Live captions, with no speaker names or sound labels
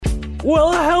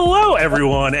Well, hello,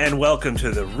 everyone, and welcome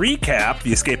to the Recap,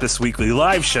 the Escapist Weekly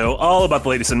live show, all about the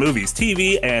latest in movies,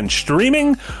 TV, and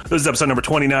streaming. This is episode number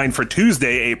 29 for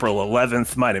Tuesday, April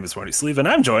 11th. My name is Marty Sleeve, and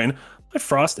I'm joined by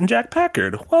Frost and Jack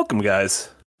Packard. Welcome,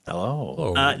 guys.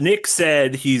 Hello. Nick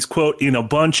said he's, quote, in a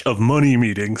bunch of money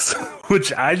meetings,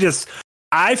 which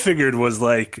I figured was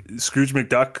like Scrooge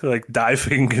McDuck, like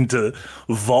diving into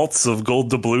vaults of gold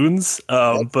doubloons.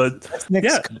 But that's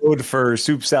Nick's code for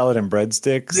soup, salad, and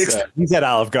breadsticks. He's at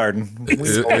Olive Garden.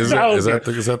 Is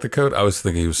that the code? I was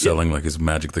thinking he was selling like his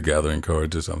Magic the Gathering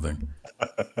cards or something.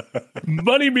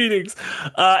 Money meetings.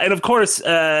 And of course,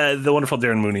 the wonderful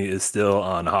Darren Mooney is still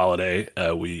on holiday.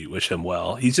 We wish him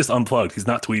well. He's just unplugged. He's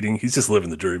not tweeting. He's just living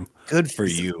the dream. Good for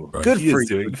you. Right. Good he for is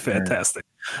you. Doing fantastic.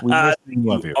 We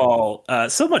love you all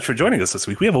so much for joining us this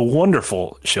week. We have a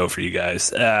wonderful show for you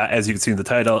guys. As you can see in the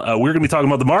title, we're going to be talking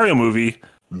about the Mario movie.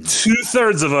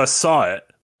 2/3 of us saw it.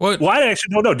 What? Why?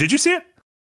 Actually, no. Did you see it?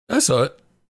 I saw it.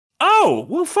 Oh,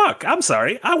 well, fuck. I'm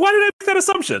sorry. Why did I make that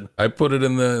assumption? I put it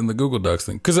in the Google Docs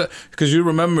thing because you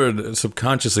remembered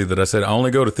subconsciously that I said I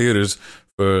only go to theaters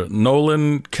for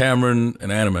Nolan, Cameron,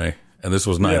 and anime, and this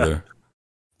was neither. Yeah.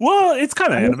 Well, it's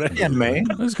kind of anime. It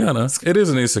is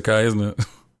an isekai, isn't it?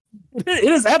 It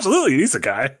is absolutely an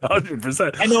isekai,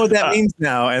 100%. I know what that means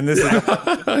now, and this is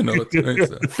I know.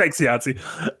 Thanks, Yahtzee.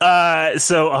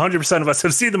 So 100% of us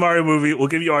have seen the Mario movie. We'll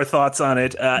give you our thoughts on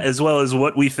it, as well as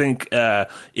what we think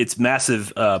its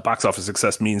massive box office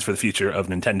success means for the future of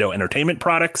Nintendo entertainment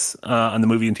products on the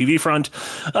movie and TV front.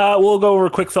 We'll go over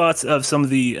quick thoughts of some of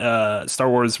the Star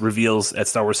Wars reveals at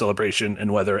Star Wars Celebration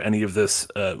and whether any of this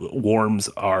warms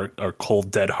our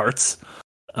cold, dead hearts.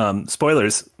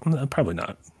 Spoilers, probably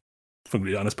not. If I'm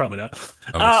going to be honest, probably not.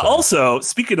 Also,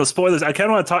 speaking of spoilers, I kind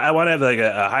of want to talk. I want to have like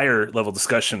a higher level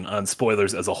discussion on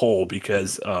spoilers as a whole,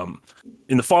 because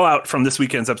in the fallout from this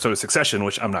weekend's episode of Succession,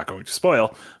 which I'm not going to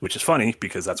spoil, which is funny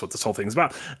because that's what this whole thing is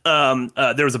about.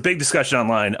 There was a big discussion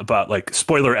online about like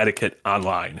spoiler etiquette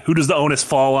online. Who does the onus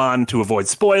fall on to avoid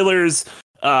spoilers?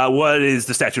 What is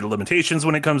the statute of limitations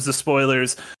when it comes to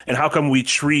spoilers? And how come we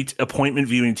treat appointment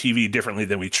viewing TV differently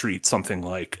than we treat something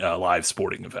like live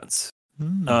sporting events?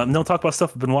 They'll talk about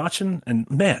stuff I've been watching, and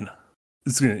man,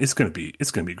 it's gonna be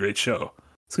a great show.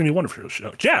 It's gonna be a wonderful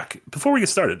show. Jack, before we get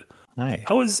started, hi.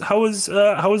 How was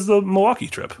the Milwaukee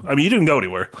trip? I mean, you didn't go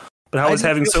anywhere, but how was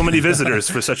having so many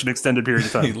visitors for such an extended period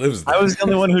of time? He lives there. I was the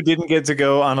only one who didn't get to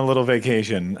go on a little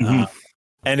vacation.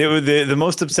 And it was the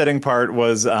most upsetting part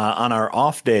was on our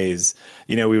off days.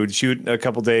 You know, we would shoot a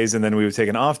couple days and then we would take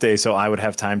an off day, so I would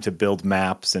have time to build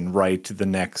maps and write the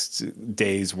next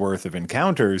day's worth of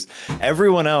encounters.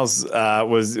 Everyone else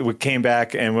came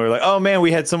back and we were like, "Oh man,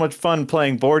 we had so much fun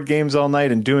playing board games all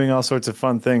night and doing all sorts of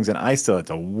fun things," and I still had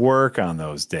to work on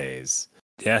those days.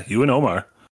 Yeah, you and Omar.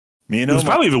 Me and It was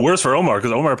Omar. probably even worse for Omar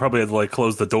because Omar probably had to like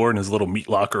close the door in his little meat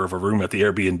locker of a room at the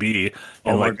Airbnb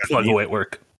and like plug away at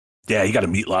work. Yeah, he got a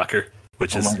meat locker,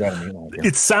 which is.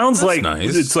 It sounds like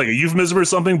nice. It's like a euphemism or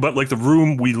something, but like the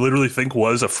room we literally think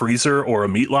was a freezer or a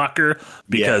meat locker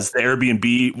because the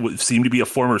Airbnb seemed to be a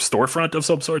former storefront of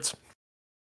some sorts.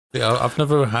 Yeah, I've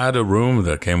never had a room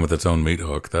that came with its own meat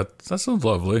hook. That sounds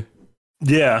lovely.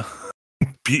 Yeah.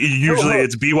 Usually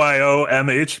it's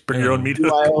BYOMH, bring your own meat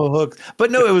hook. But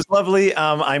no, it was lovely.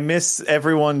 I miss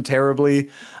everyone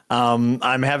terribly.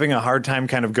 I'm having a hard time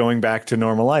kind of going back to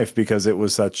normal life because it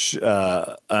was such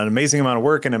an amazing amount of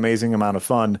work and amazing amount of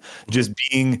fun. Just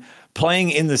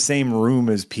playing in the same room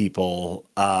as people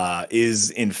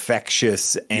is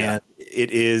infectious, and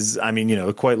it is. I mean, you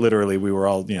know, quite literally, we were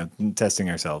all testing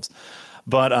ourselves,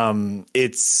 but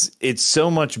it's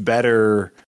so much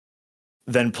better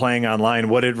than playing online.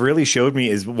 What it really showed me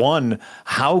is, one,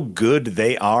 how good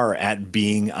they are at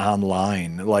being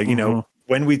online. Like, you know,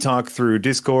 when we talk through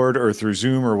Discord or through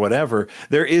Zoom or whatever,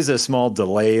 there is a small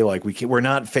delay. Like we're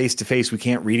not face to face. We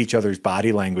can't read each other's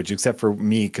body language, except for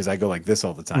me, because I go like this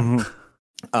all the time.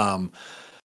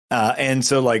 And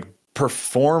so like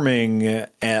performing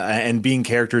and being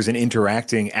characters and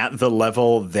interacting at the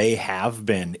level they have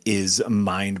been is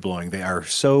mind-blowing. They are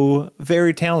so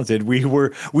very talented.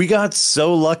 We got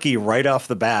so lucky right off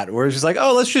the bat. We're just like,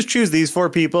 oh, let's just choose these 4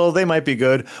 people. They might be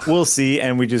good. We'll see.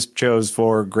 And we just chose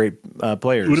 4 great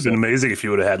players. It would have been amazing if you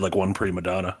would have had like one prima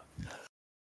donna.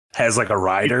 Has like a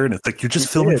rider, and it's like, you're just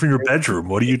filming from your bedroom.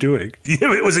 What are you doing?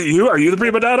 Was it you? Are you the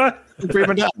prima donna?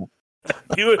 Prima donna.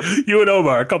 You and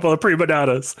Omar, a couple of prima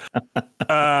donnas.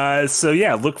 So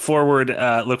yeah, look forward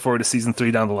to season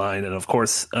 3 down the line, and of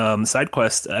course, Side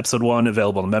Quest episode 1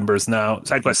 available to members now.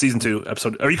 Side Quest season 2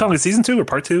 episode. Are you calling it season 2 or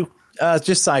part 2?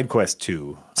 Just Side Quest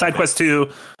 2. Side Quest 2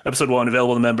 episode 1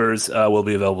 available to members. Will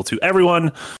be available to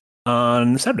everyone.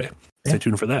 on Saturday. Stay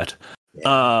tuned for that.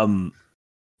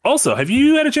 Also, have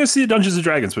you had a chance to see a Dungeons and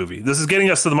Dragons movie? This is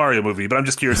getting us to the Mario movie, but I'm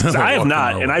just curious because I have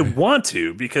not, and I want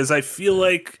to because I feel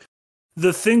like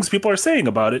the things people are saying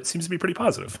about it seems to be pretty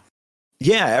positive.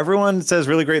 Yeah, everyone says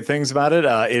really great things about it.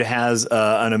 It has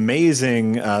an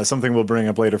amazing something we'll bring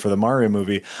up later for the Mario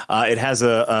movie. It has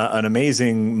an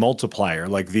amazing multiplier.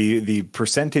 Like the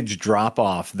percentage drop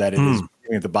off that it is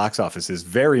at the box office is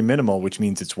very minimal, which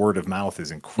means its word of mouth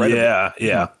is incredible.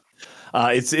 Yeah.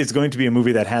 It's going to be a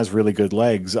movie that has really good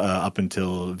legs up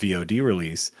until VOD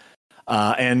release.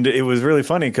 And it was really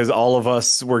funny because all of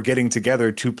us were getting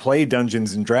together to play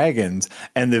Dungeons and Dragons.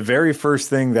 And the very first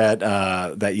thing that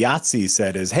Yahtzee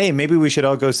said is, hey, maybe we should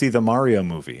all go see the Mario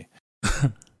movie.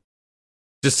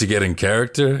 Just to get in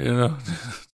character, you know?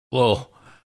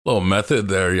 little method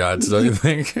there, Yahtzee, don't you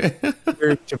think?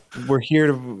 we're here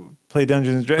to play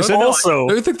Dungeons and Dragons. So also,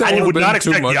 do you think that I would not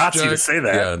too expect much, Yahtzee Jack? to say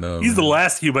that. Yeah, no, He's the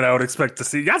last human I would expect to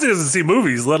see. Yahtzee doesn't see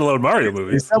movies, let alone Mario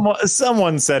movies.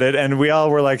 Someone said it, and we all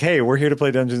were like, "Hey, we're here to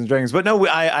play Dungeons and Dragons." But no,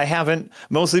 I haven't.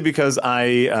 Mostly because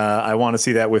I want to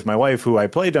see that with my wife, who I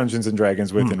play Dungeons and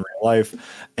Dragons with in real life,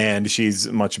 and she's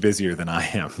much busier than I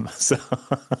am. So.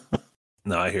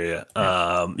 No, I hear you.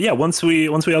 Once we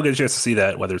all get a chance to see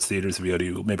that, whether it's theaters or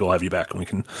VOD, maybe we'll have you back and we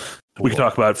can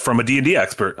talk about from a D&D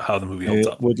expert how the movie holds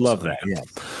up. Would love that. Yeah.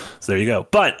 So there you go.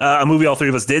 But a movie all three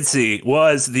of us did see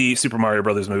was the Super Mario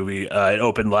Brothers movie. It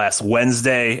opened last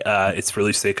Wednesday. Its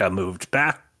release date got moved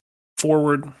back,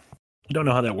 forward. I don't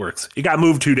know how that works. It got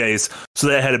moved 2 days, so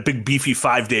they had a big beefy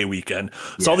 5-day weekend.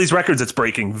 So all these records it's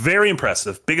breaking, very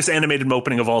impressive. Biggest animated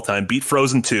opening of all time, beat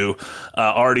Frozen 2,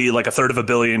 already like 1/3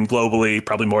 billion globally,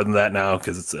 probably more than that now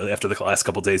because it's after the last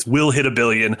couple of days. Will hit 1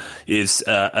 billion, is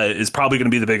probably going to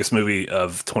be the biggest movie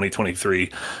of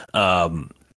 2023. For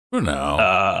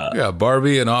now, yeah,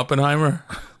 Barbie and Oppenheimer.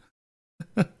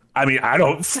 I mean,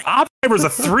 Oppenheimer's a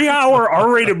 3-hour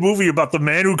R-rated movie about the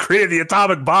man who created the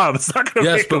atomic bomb. It's not going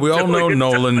to. Yes, but we all know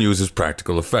Nolan uses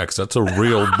practical effects. That's a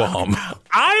real bomb.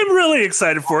 I'm really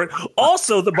excited for it.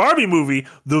 Also, the Barbie movie,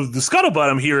 the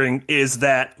scuttlebutt I'm hearing is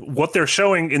that what they're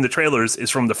showing in the trailers is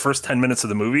from the first 10 minutes of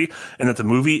the movie, and that the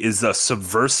movie is a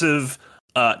subversive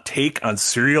take on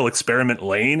Serial Experiment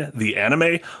Lane, the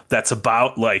anime that's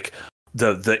about like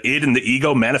the id and the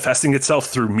ego manifesting itself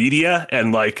through media,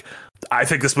 and like. I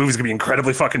think this movie's going to be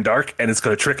incredibly fucking dark, and it's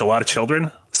going to trick a lot of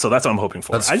children. So that's what I'm hoping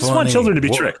for. I just want children to be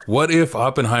tricked. What if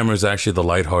Oppenheimer is actually the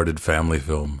lighthearted family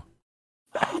film,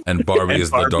 and Barbie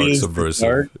is the dark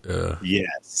subversive?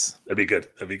 Yes, that'd be good.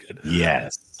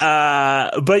 Yes.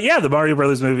 But yeah, the Mario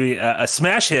Brothers movie, a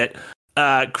smash hit.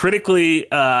 Critically,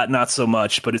 not so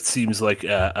much, but it seems like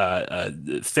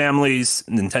families,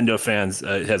 Nintendo fans,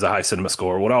 it has a high cinema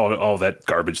score. What all that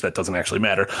garbage that doesn't actually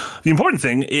matter. The important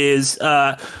thing is,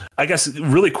 I guess,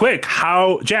 really quick.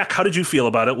 Jack? How did you feel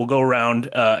about it? We'll go around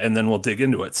and then we'll dig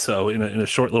into it. So, in a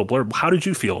short little blurb, how did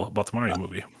you feel about the Mario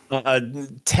movie?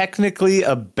 Technically,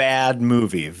 a bad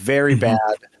movie, very bad.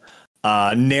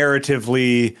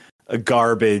 Narratively, a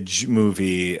garbage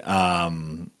movie.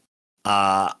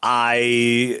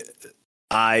 I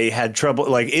had trouble,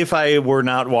 like if I were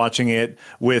not watching it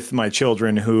with my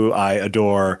children who I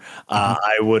adore,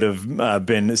 I would have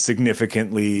been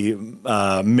significantly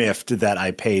miffed that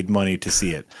I paid money to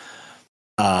see it.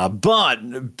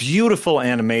 But beautiful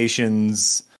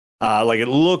animations, like it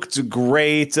looked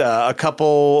great, a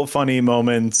couple funny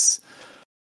moments.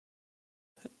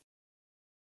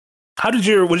 What did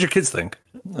your kids think?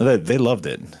 They loved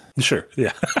it. Sure,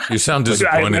 yeah. You sound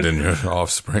disappointed in your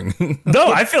offspring.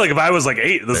 No, I feel like if I was like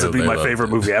 8, this would be my favorite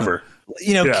movie ever.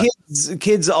 You know,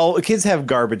 kids have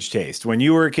garbage taste. When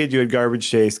you were a kid, you had garbage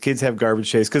taste. Kids have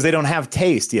garbage taste because they don't have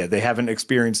taste yet. They haven't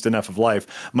experienced enough of life.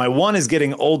 My one is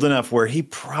getting old enough where he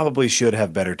probably should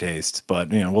have better taste, but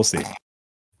we'll see.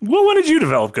 Well, when did you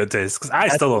develop good taste? Because I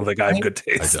still don't think I have good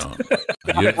taste.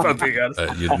 I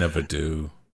don't. You'd never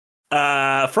do.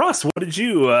 Frost, what did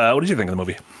you think of the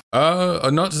movie?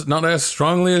 Not as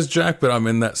strongly as Jack, but I'm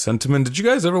in that sentiment. Did you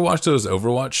guys ever watch those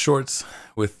Overwatch shorts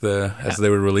with as they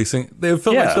were releasing? They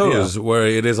felt like those where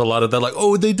it is a lot of that, like,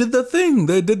 oh, they did the thing,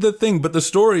 but the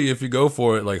story, if you go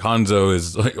for it, like Hanzo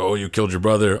is like, oh, you killed your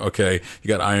brother, okay, you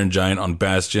got Iron Giant on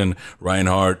Bastion,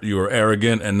 Reinhardt, you were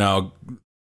arrogant, and now.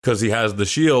 Because he has the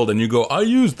shield, and you go, I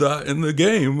used that in the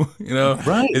game,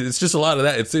 Right? It's just a lot of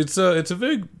that. It's a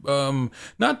big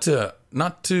not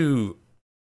to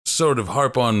sort of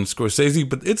harp on Scorsese,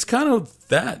 but it's kind of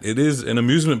that. It is an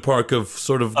amusement park of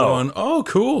sort of going, oh,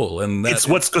 cool. And it's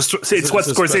what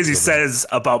Scorsese says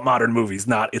about modern movies,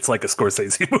 not it's like a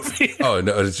Scorsese movie. Oh,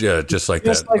 no, it's just like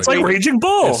that. It's like Raging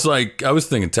Bull. It's like, I was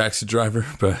thinking Taxi Driver,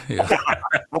 but yeah.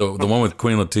 the one with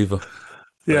Queen Latifah.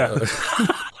 Yeah.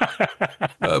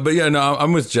 But yeah, no,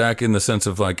 I'm with Jack in the sense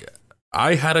of like,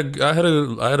 I had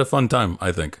a fun time,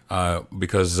 I think,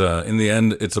 because in the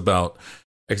end, it's about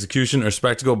execution or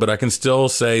spectacle, but I can still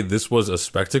say this was a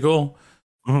spectacle.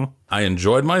 Mm-hmm. I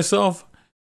enjoyed myself.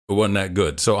 It wasn't that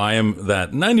good. So I am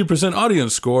that 90%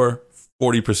 audience score,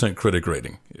 40% critic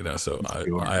rating. So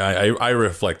I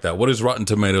reflect that. What is Rotten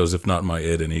Tomatoes if not my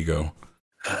id and ego?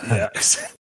 Yeah.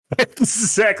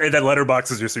 Exactly. That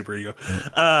letterbox is your super ego.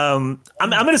 I'm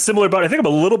in a similar boat. I think I'm a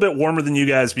little bit warmer than you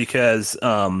guys because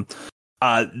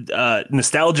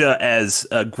nostalgia, as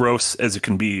gross as it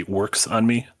can be, works on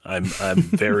me. I'm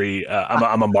very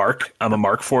I'm a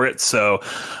mark for it. So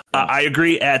I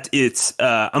agree.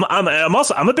 I'm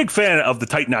a big fan of the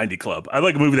tight 90 club. I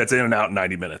like a movie that's in and out in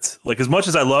 90 minutes. Like, as much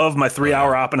as I love my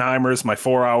 3-hour Oppenheimers, my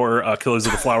 4-hour Killers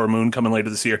of the Flower Moon coming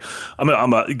later this year,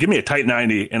 give me a tight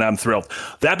 90 and I'm thrilled.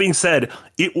 That being said,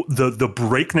 the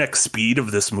breakneck speed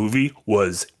of this movie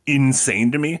was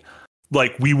insane to me.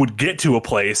 Like, we would get to a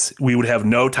place, we would have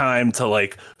no time to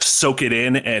like soak it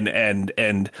in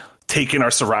and take in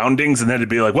our surroundings, and then it'd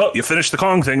be like, well, you finished the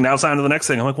Kong thing, now it's on to the next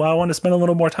thing. I'm like, well, I want to spend a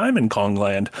little more time in Kong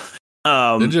land.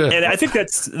 And I think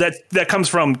that comes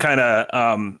from kind of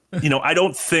I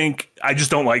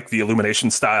just don't like the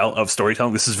Illumination style of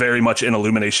storytelling. This is very much an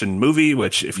Illumination movie,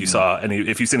 which if you've seen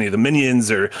any of the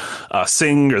Minions or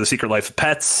Sing or The Secret Life of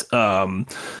Pets,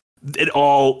 it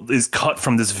all is cut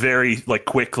from this very like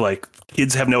quick, like,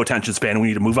 kids have no attention span, we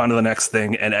need to move on to the next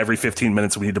thing, and every 15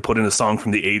 minutes we need to put in a song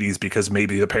from the 80s because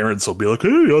maybe the parents will be like, hey,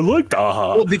 I like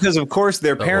Aha. Well, because of course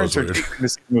their parents are taking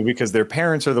this movie because their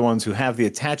parents are the ones who have the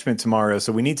attachment to Mario,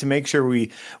 so we need to make sure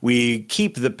we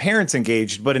keep the parents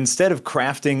engaged, but instead of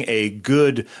crafting a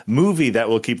good movie that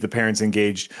will keep the parents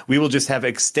engaged, we will just have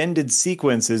extended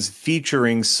sequences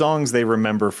featuring songs they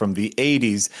remember from the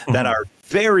 80s that are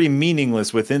very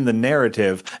meaningless within the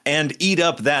narrative and eat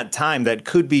up that time that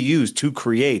could be used to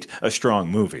create a strong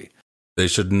movie. They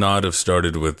should not have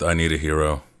started with I Need a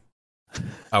Hero.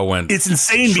 It's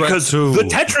insane because the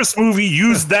Tetris movie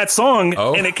used that song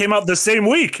and it came out the same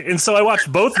week. And so I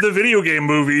watched both the video game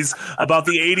movies about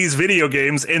the 80s video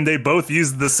games and they both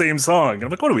used the same song. And I'm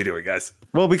like, what are we doing, guys?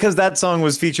 Well, because that song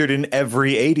was featured in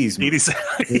every 80s movie.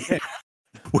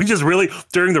 We just really,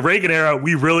 during the Reagan era,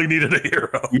 we really needed a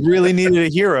hero. We really needed a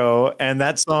hero, and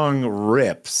that song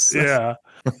rips. Yeah.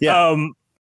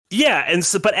 Yeah. And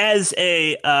so, but as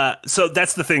so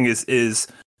that's the thing is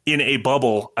in a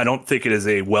bubble, I don't think it is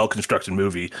a well-constructed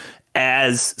movie.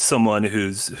 As someone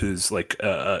who's like,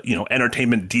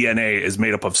 entertainment DNA is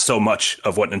made up of so much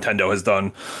of what Nintendo has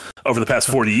done over the past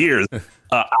 40 years.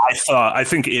 I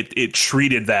think it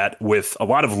treated that with a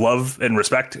lot of love and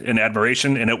respect and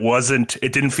admiration, and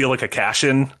it didn't feel like a cash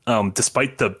in,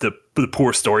 despite the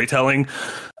poor storytelling.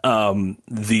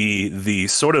 The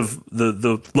sort of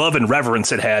the love and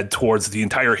reverence it had towards the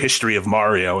entire history of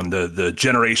Mario and the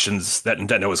generations that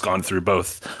Nintendo has gone through,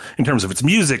 both in terms of its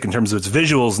music, in terms of its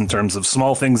visuals, in terms of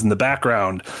small things in the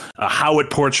background, how it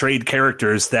portrayed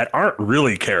characters that aren't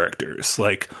really characters.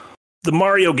 Like, the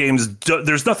Mario games,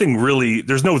 there's no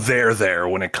there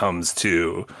when it comes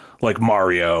to like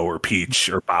Mario or Peach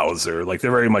or Bowser. Like, they're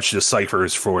very much just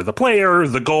ciphers for the player,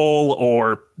 the goal,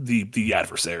 or the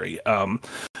adversary.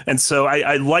 And so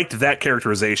I liked that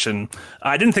characterization.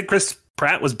 I didn't think Chris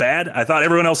Pratt was bad. I thought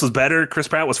everyone else was better. Chris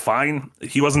Pratt was fine.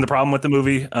 He wasn't the problem with the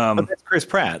movie. But that's Chris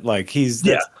Pratt. Like,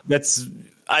 that's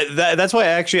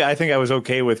why I think I was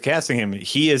okay with casting him.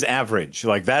 He is average.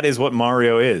 Like, that is what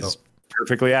Mario is.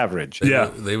 Perfectly average.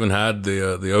 They even had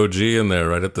the OG in there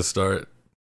right at the start.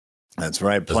 That's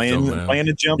right. Playing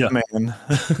a jump man.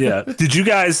 Yeah.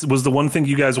 Was the one thing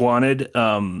you guys wanted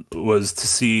was to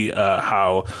see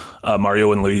how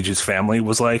Mario and Luigi's family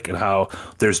was like, and how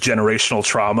there's generational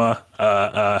trauma.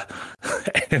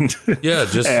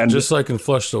 Just like in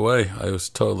Flushed Away, I was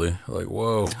totally like,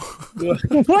 whoa.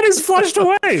 What is Flushed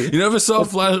Away? You never saw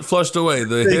Flushed Away,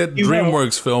 the hit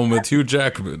DreamWorks film with Hugh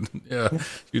Jackman. Yeah,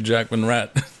 Hugh Jackman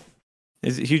rat.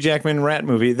 Is it Hugh Jackman rat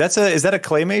movie? Is that a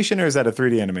claymation or is that a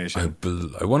 3D animation?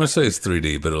 I want to say it's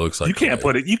 3D, but it looks like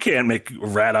you can't make a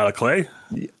rat out of clay.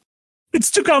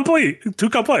 It's too complex.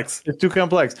 It's too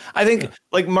complex. I think,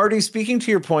 like, Marty, speaking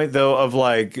to your point though of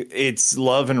like its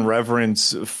love and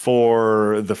reverence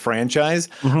for the franchise,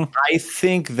 I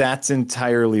think that's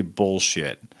entirely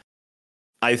bullshit.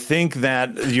 I think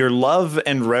that your love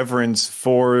and reverence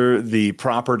for the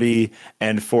property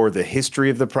and for the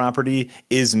history of the property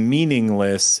is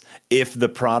meaningless if the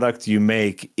product you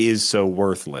make is so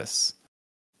worthless.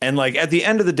 And like at the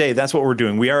end of the day, that's what we're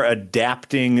doing. We are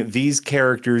adapting these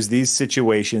characters, these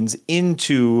situations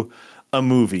into a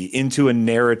movie, into a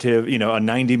narrative, a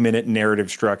 90-minute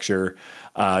narrative structure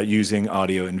using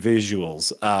audio and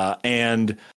visuals.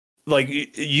 And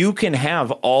like you can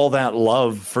have all that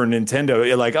love for Nintendo.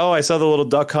 You're like, oh, I saw the little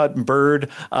Duck Hunt bird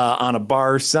on a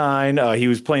bar sign. He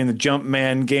was playing the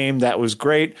Jumpman game. That was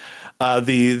great.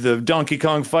 The Donkey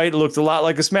Kong fight looked a lot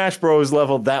like a Smash Bros.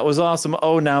 Level. That was awesome.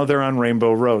 Oh, now they're on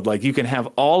Rainbow Road. Like you can have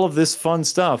all of this fun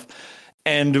stuff.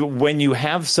 And when you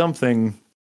have something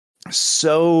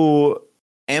so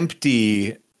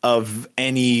empty of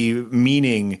any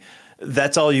meaning,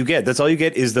 that's all you get. That's all you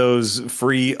get is those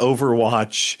free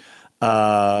Overwatch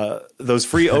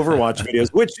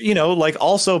videos, which, like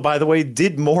also, by the way,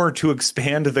 did more to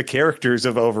expand the characters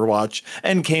of Overwatch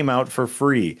and came out for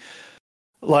free.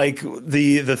 Like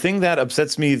the thing that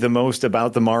upsets me the most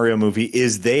about the Mario movie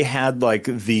is they had like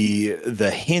the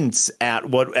hints at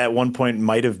what at one point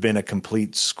might have been a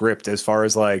complete script as far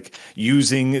as like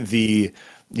using the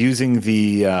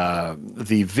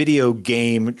video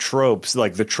game tropes,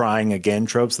 like the trying again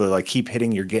tropes, the like keep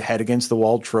hitting your head against the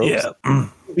wall tropes. Yeah.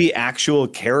 The actual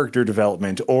character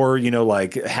development, or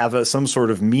like have some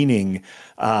sort of meaning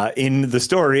in the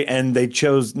story, and they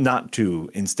chose not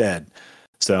to instead.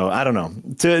 So I don't know.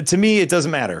 To me, it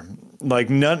doesn't matter. Like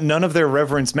none of their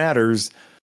reverence matters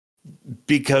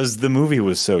because the movie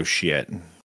was so shit.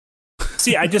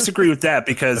 See, I disagree with that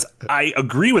because I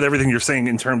agree with everything you're saying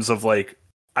in terms of like.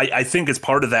 I think it's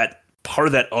part of that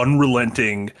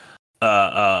unrelenting,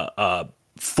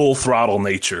 full throttle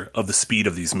nature of the speed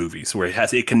of these movies, where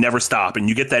it can never stop, and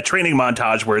you get that training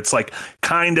montage where it's like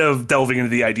kind of delving into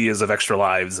the ideas of extra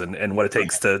lives and what it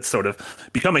takes to sort of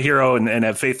become a hero and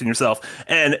have faith in yourself,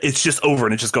 and it's just over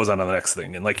and it just goes on to the next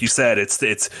thing. And like you said,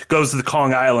 it's goes to the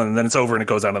Kong Island and then it's over and it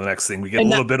goes on to the next thing. We get a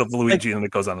little bit of Luigi and then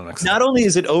it goes on to the next thing. Not only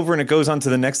is it over and it goes on to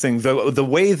the next thing, the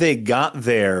way they got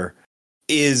there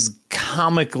is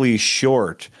comically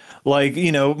short. Like,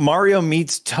 Mario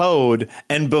meets Toad,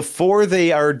 and before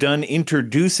they are done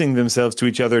introducing themselves to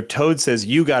each other, Toad says,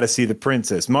 "You got to see the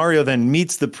princess." Mario then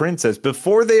meets the princess.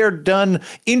 Before they are done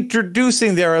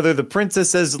introducing their other, the princess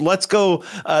says, "Let's go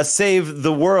save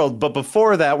the world." But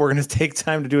before that, we're going to take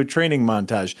time to do a training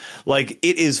montage. Like,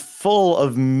 it is full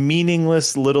of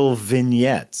meaningless little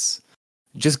vignettes.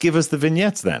 Just give us the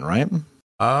vignettes then, right?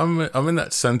 I'm in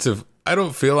that sense of, I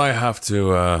don't feel I have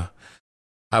to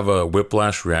have a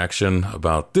whiplash reaction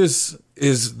about this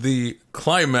is the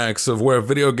climax of where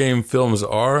video game films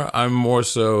are. I'm more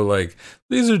so like,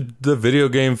 these are the video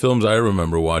game films I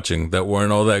remember watching that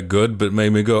weren't all that good, but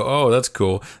made me go, oh, that's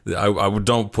cool. I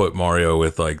don't put Mario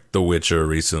with like The Witcher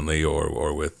recently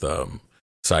or with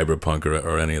Cyberpunk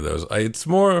or any of those. It's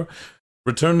more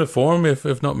return to form,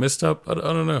 if not misstep. I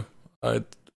don't know.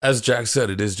 As Jack said,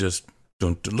 it is just,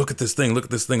 don't look at this thing, look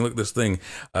at this thing, look at this thing.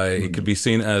 It could be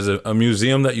seen as a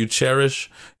museum that you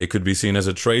cherish. It could be seen as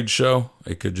a trade show.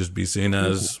 It could just be seen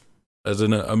as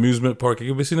an amusement park. It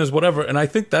could be seen as whatever. And I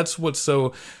think that's why it's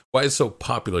so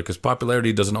popular, because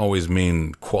popularity doesn't always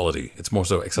mean quality. It's more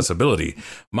so accessibility.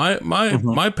 My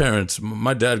parents,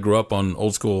 my dad grew up on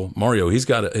old school Mario. He's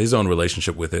got his own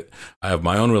relationship with it. I have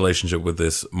my own relationship with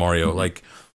this Mario. Mm-hmm. Like,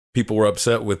 people were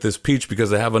upset with this Peach because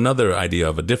they have another idea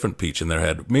of a different Peach in their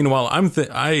head. Meanwhile,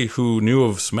 I who knew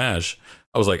of Smash,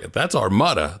 I was like, that's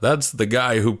Armada. That's the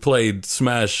guy who played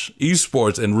Smash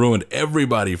esports and ruined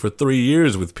everybody for 3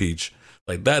 years with Peach.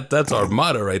 Like that's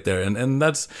Armada right there. And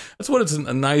that's what it's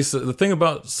a nice. The thing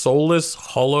about soulless,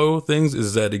 hollow things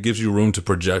is that it gives you room to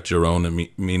project your own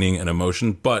meaning and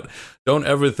emotion. But don't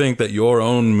ever think that your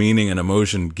own meaning and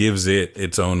emotion gives it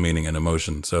its own meaning and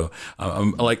emotion. So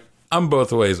I'm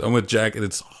both ways. I'm with Jack.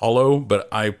 It's hollow, but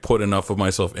I put enough of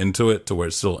myself into it to where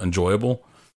it's still enjoyable.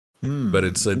 But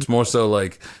it's more so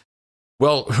like,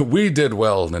 well, we did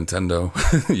well, Nintendo.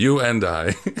 You and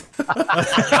I.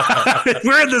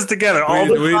 We're in this together.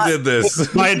 We did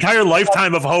this. My entire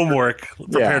lifetime of homework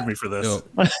prepared me for this.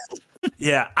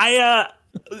 Yeah.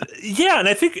 And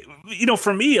I think,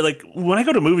 for me, like when I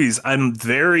go to movies, I'm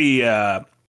very, I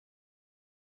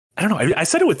don't know. I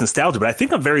said it with nostalgia, but I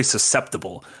think I'm very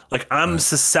susceptible. Like I'm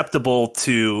susceptible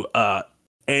to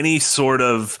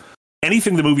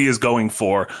anything the movie is going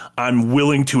for. I'm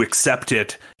willing to accept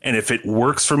it, and if it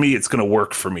works for me, it's going to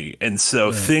work for me. And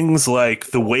so things like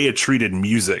the way it treated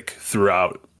music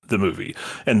throughout the movie,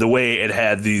 and the way it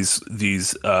had these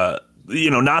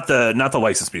not the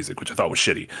licensed music, which I thought was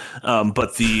shitty,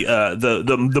 but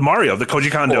the Mario, the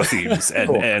Koji Kondo themes,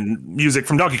 and music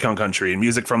from Donkey Kong Country, and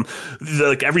music from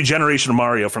every generation of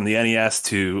Mario, from the NES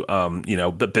to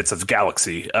bits of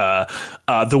Galaxy.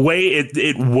 The way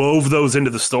it wove those into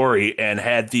the story and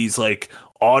had these like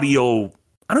audio,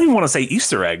 I don't even want to say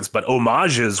Easter eggs, but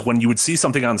homages when you would see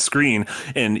something on screen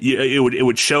and it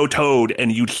would show Toad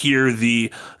and you'd hear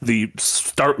the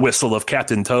start whistle of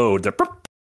Captain Toad.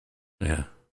 Yeah.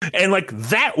 And like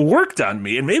that worked on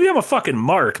me. And maybe I'm a fucking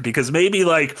mark because maybe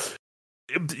like,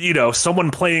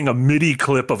 someone playing a MIDI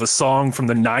clip of a song from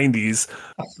the 90s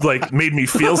like made me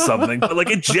feel something. But like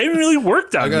it genuinely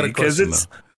worked on me because it's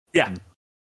yeah.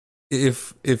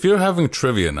 If you're having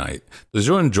trivia night, does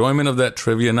your enjoyment of that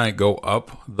trivia night go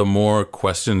up the more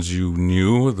questions you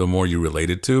knew, the more you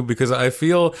related to? Because I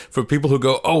feel for people who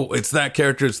go, oh, it's that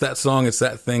character, it's that song, it's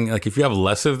that thing. Like if you have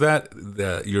less of that,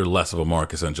 you're less of a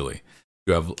mark, essentially.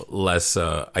 You have less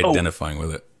identifying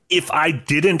with it. If I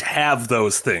didn't have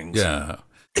those things. Yeah.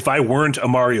 If I weren't a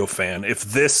Mario fan, if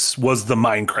this was the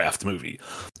Minecraft movie,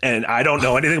 and I don't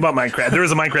know anything about Minecraft, there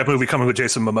is a Minecraft movie coming with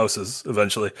Jason Mimosas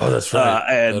eventually. Oh, that's right.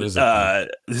 And this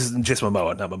is Jason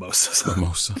Momoa, not Mimosas.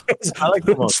 Mimosa. I like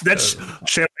Mimosas. That's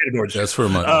champagne and orange. That's for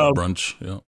my brunch.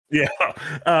 Yeah.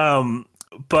 Yeah.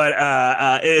 But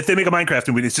if they make a Minecraft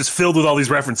movie, it's just filled with all these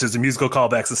references and musical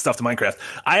callbacks and stuff to Minecraft.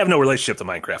 I have no relationship to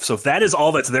Minecraft, so if that is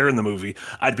all that's there in the movie,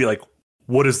 I'd be like,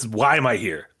 why am I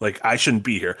here? Like, I shouldn't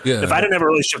be here. Yeah. If I didn't have a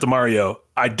relationship to Mario,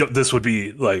 this would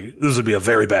be a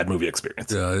very bad movie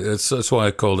experience. Yeah, that's why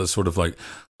I called it sort of like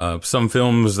some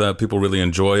films that people really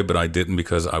enjoy, but I didn't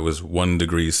because I was 1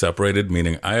 degree separated,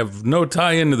 meaning I have no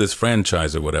tie into this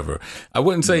franchise or whatever. I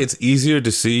wouldn't say it's easier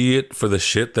to see it for the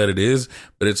shit that it is,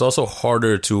 but it's also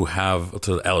harder to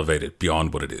elevate it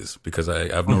beyond what it is because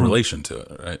I have no relation to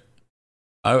it, right?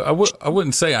 I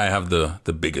wouldn't say I have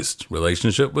the biggest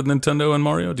relationship with Nintendo and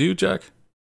Mario. Do you, Jack?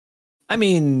 I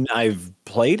mean, I've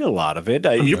played a lot of it.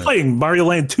 You're playing Mario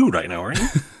Land 2 right now, aren't you?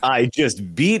 I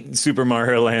just beat Super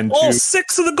Mario Land 2. All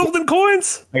 6 of the golden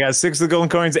coins? I got 6 of the golden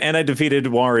coins, and I defeated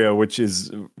Wario, which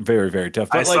is very, very tough.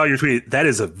 But I saw your tweet.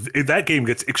 That game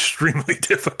gets extremely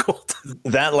difficult.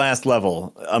 That last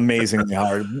level, amazingly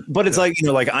hard. But it's like,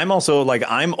 I'm also like,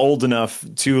 I'm old enough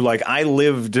to like, I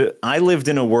lived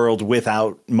in a world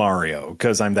without Mario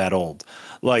because I'm that old.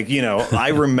 Like, I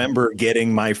remember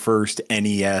getting my first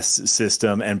NES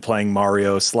system and playing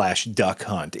Mario/Duck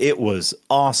Hunt. It was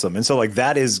awesome. And so like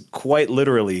that is quite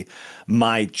literally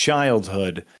my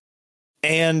childhood.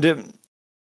 And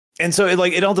so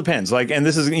it all depends. Like, and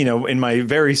this is, in my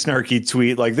very snarky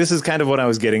tweet, like this is kind of what I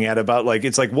was getting at about like,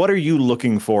 it's like, what are you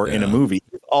looking for in a movie?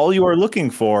 All you are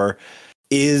looking for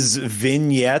is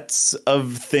vignettes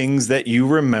of things that you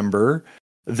remember.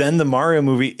 Then the Mario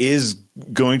movie is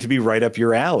going to be right up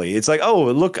your alley. It's like, oh,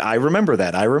 look, I remember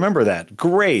that.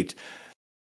 Great.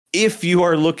 If you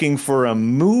are looking for a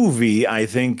movie, I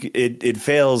think it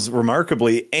fails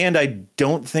remarkably, and I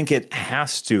don't think it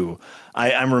has to.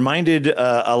 I'm reminded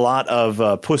a lot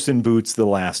of Puss in Boots: The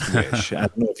Last Wish. I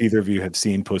don't know if either of you have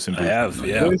seen Puss in Boots. I have,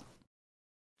 yeah.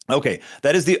 Okay,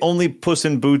 that is the only Puss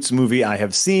in Boots movie I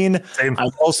have seen. Same.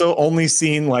 I've also only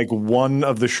seen like one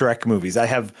of the Shrek movies. I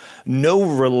have no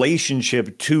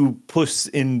relationship to Puss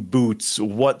in Boots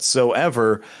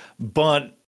whatsoever.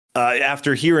 But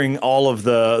after hearing all of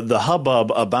the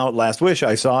hubbub about Last Wish,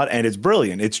 I saw it, and it's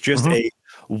brilliant. It's just a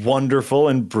wonderful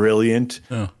and brilliant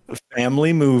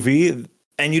family movie,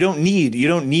 and you don't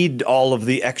need all of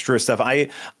the extra stuff. I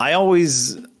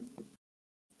always.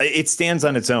 It stands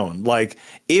on its own. Like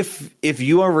if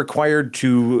you are required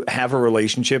to have a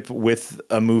relationship with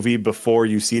a movie before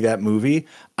you see that movie,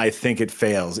 I think it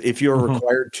fails. If you're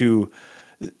required to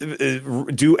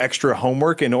do extra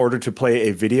homework in order to play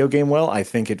a video game well, I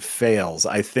think it fails.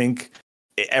 I think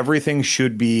everything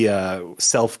should be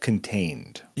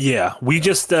self-contained. Yeah, we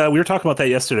were talking about that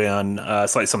yesterday on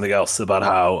Slightly Something Else about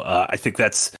how I think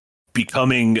that's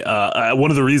becoming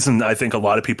one of the reasons I think a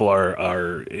lot of people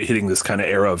are hitting this kind of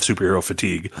era of superhero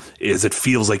fatigue is it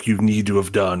feels like you need to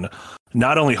have done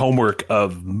not only homework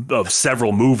of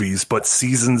several movies, but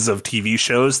seasons of TV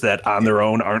shows that on their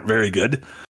own aren't very good.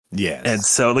 Yes. And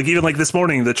so like even like this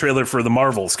morning, the trailer for the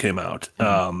Marvels came out.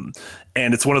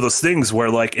 And it's one of those things where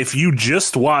like if you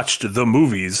just watched the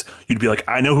movies, you'd be like,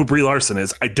 I know who Brie Larson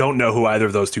is. I don't know who either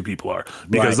of those two people are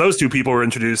because those two people were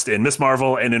introduced in Miss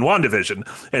Marvel and in WandaVision.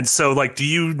 And so like, do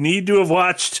you need to have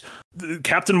watched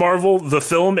Captain Marvel, the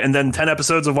film, and then 10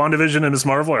 episodes of WandaVision and Miss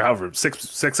Marvel, or however,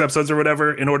 six episodes or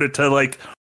whatever, in order to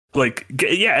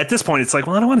at this point it's like,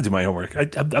 well, I don't want to do my homework.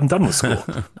 I'm done with school.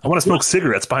 I want to smoke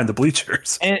cigarettes behind the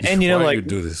bleachers. And you know, Why like you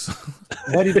do this?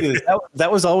 Why did you do this?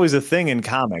 That was always a thing in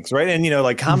comics, right? And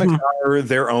like comics are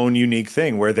their own unique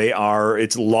thing where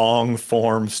it's long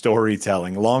form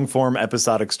storytelling, long form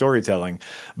episodic storytelling.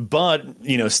 But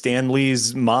Stan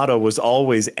Lee's motto was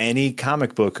always any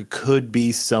comic book could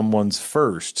be someone's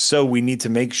first. So we need to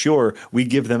make sure we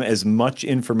give them as much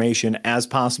information as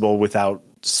possible without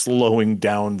slowing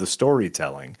down the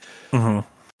storytelling.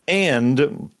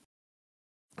 And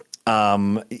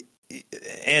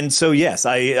so, yes,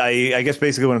 I guess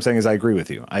basically what I'm saying is I agree with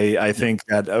you. I think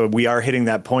that we are hitting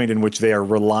that point in which they are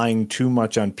relying too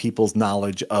much on people's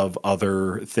knowledge of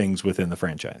other things within the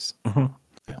franchise.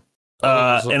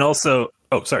 And also,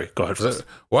 sorry, go ahead first.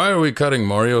 Why are we cutting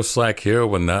Mario slack here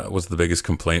when that was the biggest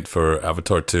complaint for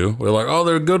Avatar 2? We're like, oh,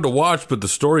 they're good to watch, but the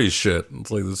story's shit.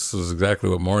 It's like, this is exactly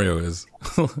what Mario is.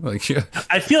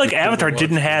 I feel like Avatar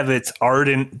didn't have its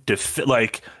ardent,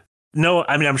 no,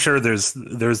 I mean, I'm sure there's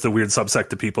the weird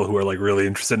subsect of people who are like really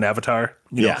interested in Avatar.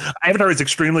 You know, Avatar is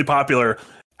extremely popular.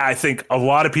 I think a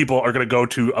lot of people are going to go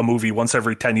to a movie once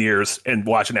every 10 years and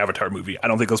watch an Avatar movie. I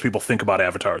don't think those people think about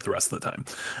Avatar the rest of the time.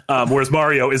 Whereas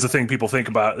Mario is a thing people think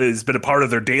about. It's been a part of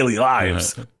their daily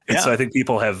lives. And so I think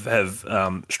people have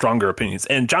stronger opinions.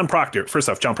 And John Proctor, first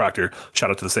off, John Proctor, shout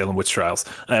out to the Salem Witch Trials.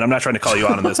 And I'm not trying to call you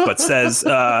out on this, but says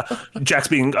Jack's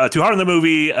being too hard on the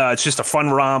movie. It's just a fun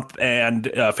romp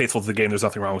and faithful to the game. There's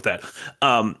nothing wrong with that.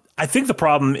 I think the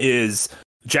problem is,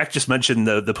 Jack just mentioned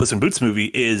the Puss in Boots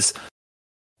movie is,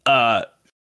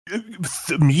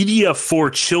 media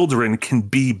for children can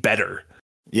be better.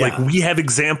 Like we have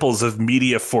examples of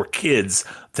media for kids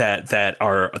that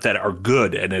are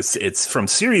good, and it's from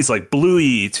series like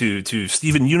Bluey to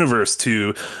Steven Universe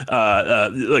to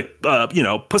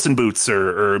Puss in Boots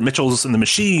or Mitchell's and the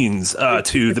Machines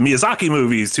to the Miyazaki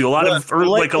movies to a lot of a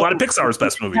lot of Pixar's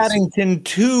best movies. Paddington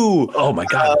 2. Oh my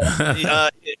god!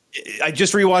 I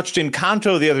just rewatched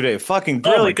Encanto the other day. Fucking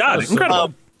brilliant. Oh my god!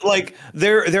 Incredible.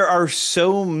 There are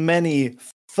so many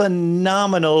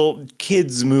phenomenal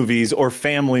kids movies or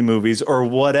family movies or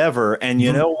whatever, and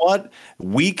you know what?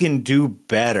 We can do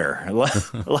better.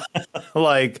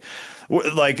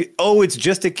 It's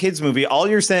just a kids movie. All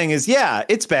you're saying is, yeah,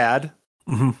 it's bad.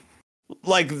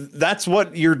 That's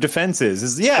what your defense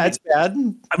is it's bad.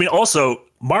 I mean, also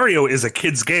Mario is a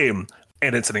kid's game,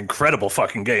 and it's an incredible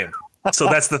fucking game. So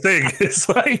that's the thing. It's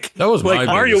like that was like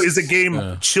Mario is a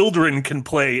game children can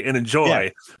play and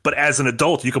enjoy, but as an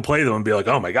adult, you can play them and be like,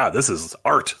 "Oh my god, this is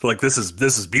art! Like this is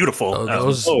beautiful." That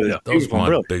was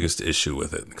my biggest issue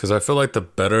with it, because I feel like the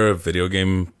better video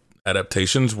game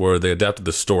adaptations where they adapted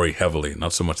the story heavily,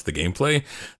 not so much the gameplay.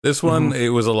 This one, it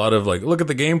was a lot of like, look at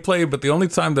the gameplay, but the only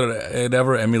time that it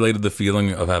ever emulated the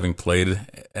feeling of having played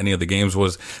any of the games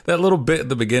was that little bit at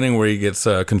the beginning where he gets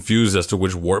confused as to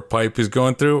which warp pipe he's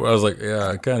going through. I was like, yeah,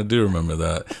 I kind of do remember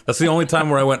that. That's the only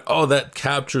time where I went, oh, that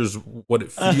captures what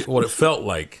it felt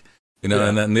like. And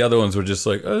then the other ones were just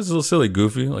like, oh, it's a little silly,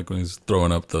 goofy, like when he's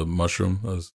throwing up the mushroom.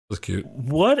 That was cute.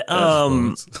 What?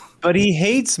 But he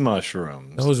hates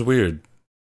mushrooms. That was weird.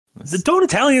 Don't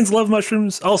Italians love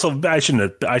mushrooms? Also, I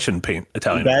shouldn't paint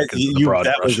Italian.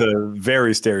 That was a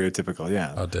very stereotypical.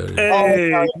 Yeah. How dare you?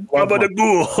 Hey,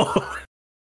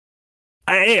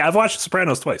 hey, I've watched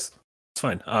Sopranos twice. It's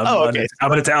fine. Okay.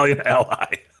 I'm an Italian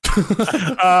ally.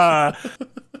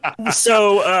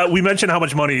 So we mentioned how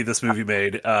much money this movie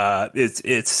made.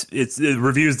 It's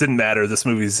reviews didn't matter. This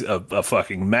movie's a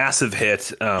fucking massive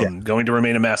hit. Going to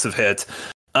remain a massive hit.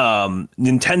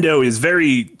 Nintendo is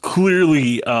very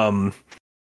clearly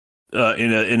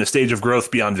in a stage of growth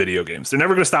beyond video games. They're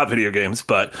never going to stop video games,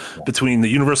 but between the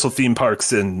Universal theme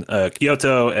parks in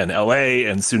Kyoto and LA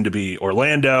and soon to be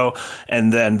Orlando,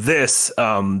 and then this,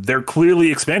 they're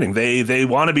clearly expanding. They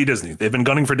want to be Disney. They've been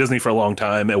gunning for Disney for a long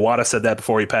time. Iwata said that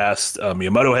before he passed.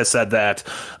 Miyamoto has said that.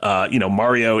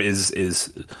 Mario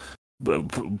is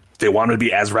they want to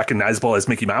be as recognizable as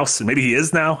Mickey Mouse, and maybe he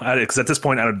is now. Because at this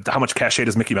point, I don't know how much cachet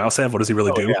does Mickey Mouse have. What does he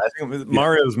really do? Yeah, I think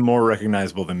Mario's more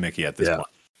recognizable than Mickey at this point.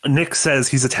 Nick says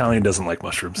he's Italian, doesn't like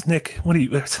mushrooms. Nick, what do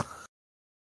you?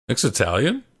 Nick's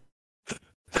Italian?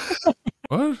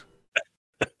 What?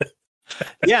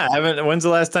 Yeah, when's the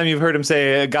last time you've heard him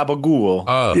say gabagool?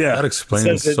 Oh, that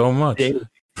explains so much.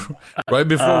 Right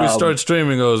before we start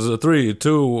streaming, goes 3,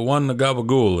 2, 1,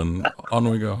 gabagool, and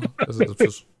on we go.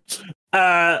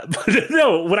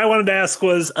 No, what I wanted to ask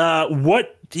was,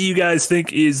 what do you guys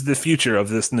think is the future of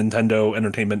this Nintendo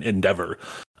Entertainment endeavor?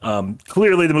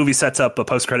 Clearly, the movie sets up a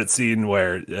post-credit scene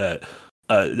where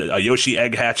a Yoshi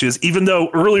egg hatches, even though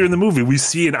earlier in the movie we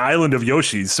see an island of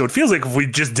Yoshis. So it feels like if we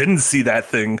just didn't see that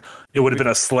thing, it would have been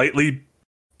a slightly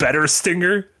better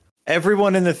stinger.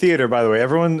 Everyone in the theater, by the way,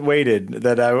 everyone waited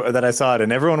that I saw it,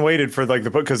 and everyone waited for like the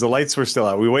book because the lights were still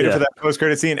out. We waited for that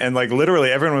post-credit scene, and like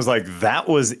literally everyone was like, "That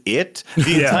was it."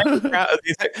 The entire crowd,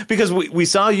 because we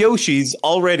saw Yoshi's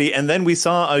already, and then we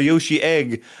saw a Yoshi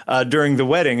egg during the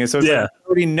wedding, and so it's like, we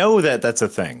already know that that's a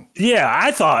thing. Yeah,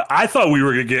 I thought we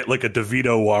were gonna get like a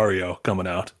DeVito Wario coming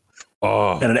out.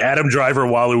 Oh, and an Adam Driver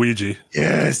Waluigi.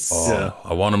 Yes. Oh, yeah.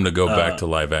 I want him to go back to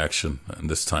live action,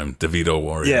 and this time DeVito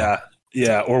Wario. Yeah.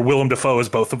 Yeah, or Willem Dafoe as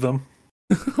both of them.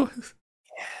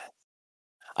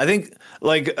 I think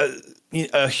like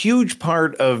a huge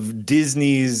part of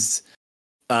Disney's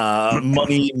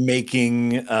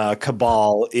money-making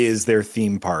cabal is their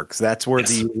theme parks. That's where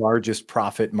the largest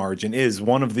profit margin is.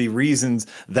 One of the reasons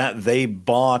that they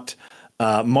bought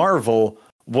Marvel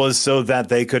was so that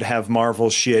they could have Marvel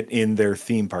shit in their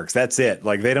theme parks. That's it.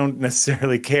 Like, they don't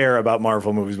necessarily care about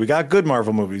Marvel movies. We got good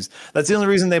Marvel movies. That's the only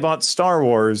reason they bought Star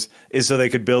Wars, is so they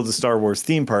could build a Star Wars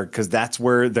theme park, because that's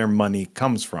where their money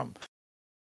comes from.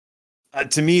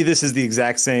 To me, this is the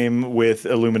exact same with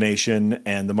Illumination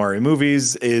and the Mario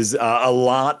movies. Is a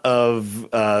lot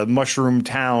of Mushroom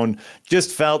Town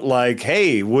just felt like,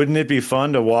 hey, wouldn't it be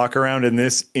fun to walk around in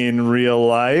this in real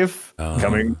life?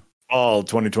 Coming fall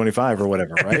 2025 or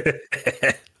whatever, right?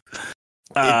 It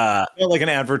felt like an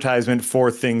advertisement for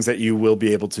things that you will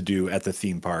be able to do at the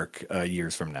theme park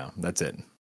years from now. That's it.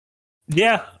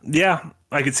 Yeah,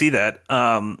 I could see that.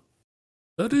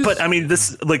 But I mean,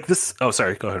 this. Oh,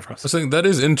 sorry. Go ahead, Frost. I was saying that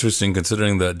is interesting,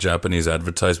 considering that Japanese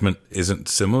advertisement isn't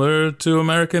similar to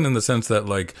American in the sense that,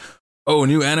 like, oh, a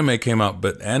new anime came out,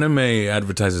 but anime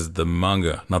advertises the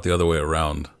manga, not the other way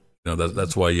around. You know,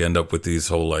 that's why you end up with these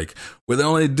whole, like, well, they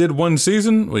only did one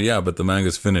season. Well, yeah, but the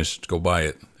manga's finished. Go buy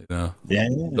it. You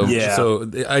know. So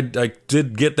I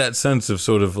did get that sense of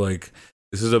sort of like,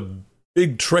 this is a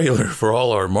big trailer for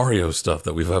all our Mario stuff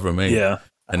that we've ever made. Yeah.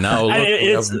 And now look, we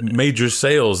have major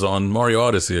sales on Mario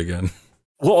Odyssey again.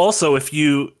 Well, also, if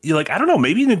you're like, I don't know,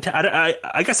 maybe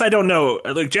I guess I don't know.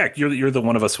 Like, Jack, you're the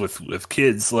one of us with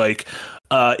kids. Like,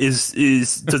 does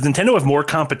Nintendo have more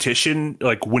competition,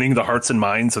 like winning the hearts and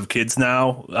minds of kids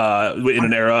now in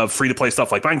an era of free to play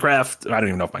stuff like Minecraft? I don't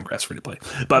even know if Minecraft's free to play,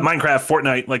 but Minecraft,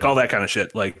 Fortnite, like all that kind of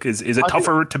shit. Like, is it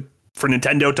tougher for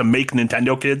Nintendo to make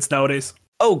Nintendo kids nowadays?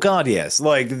 Oh God, yes.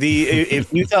 Like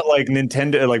if you thought like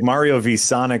Nintendo, like Mario v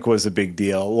Sonic was a big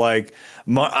deal, like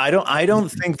I don't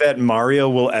think that Mario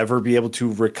will ever be able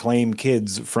to reclaim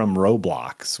kids from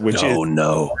Roblox, which is the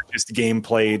largest game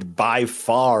played by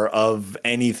far of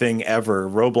anything ever.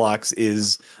 Roblox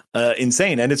is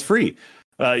insane, and it's free.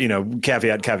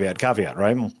 Caveat,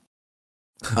 right?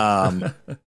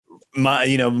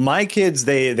 My kids,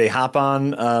 they hop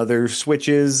on their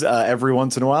Switches every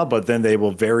once in a while, but then they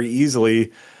will very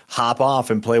easily hop off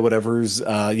and play whatever's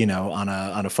on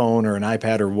a phone or an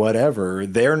iPad or whatever.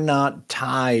 They're not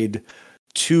tied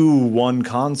to one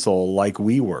console like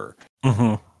we were.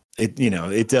 Mm-hmm.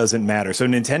 It doesn't matter. So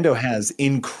Nintendo has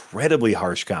incredibly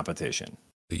harsh competition.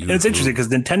 And it's interesting because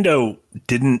Nintendo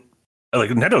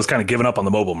Nintendo's kind of given up on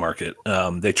the mobile market.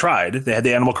 They tried. They had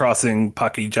the Animal Crossing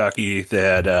Pocky Jockey. They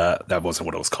had that wasn't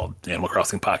what it was called. Animal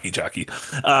Crossing Pocky Jockey.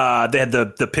 They had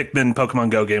the Pikmin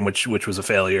Pokemon Go game, which was a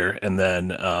failure, and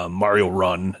then Mario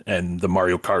Run and the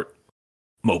Mario Kart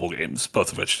mobile games,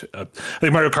 both of which I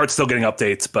think Mario Kart's still getting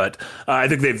updates, but I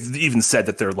think they've even said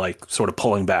that they're like sort of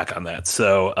pulling back on that.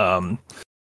 So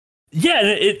yeah, and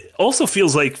it also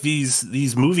feels like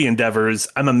these movie endeavors,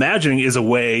 I'm imagining, is a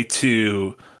way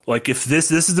to, like, if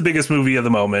this is the biggest movie of the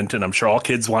moment, and I'm sure all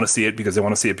kids want to see it because they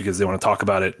want to talk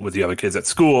about it with the other kids at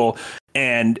school.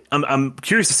 And I'm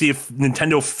curious to see if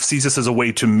Nintendo sees this as a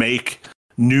way to make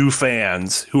new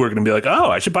fans who are going to be like,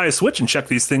 oh, I should buy a Switch and check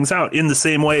these things out, in the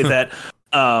same way that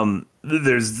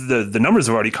there's the numbers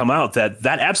have already come out that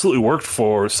absolutely worked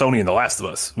for Sony and The Last of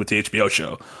Us with the HBO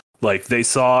show. Like, they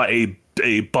saw a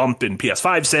bump in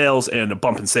PS5 sales and a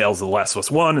bump in sales of The Last of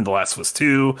Us 1 and The Last of Us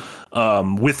 2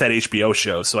 with that HBO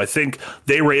show. So I think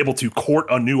they were able to court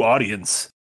a new audience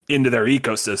into their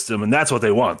ecosystem, and that's what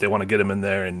they want. They want to get them in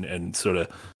there and sort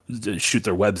of shoot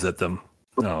their webs at them.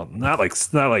 No, not like a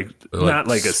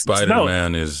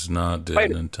Spider-Man is not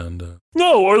Nintendo.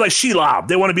 No, or like Shelob.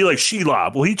 They want to be like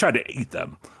Shelob. Well, he tried to eat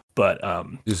them. But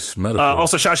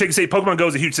also, Shasha, can say Pokemon Go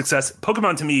is a huge success.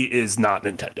 Pokemon to me is not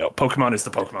Nintendo. Pokemon is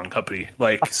the Pokemon company.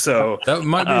 Like, so that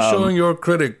might be showing your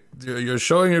critic. You're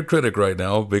showing your critic right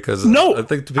now, because I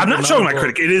think I'm not showing my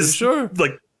critic. It is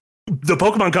like the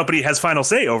Pokemon company has final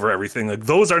say over everything. Like,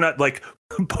 those are not, like,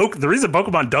 The reason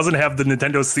Pokemon doesn't have the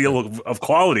Nintendo seal of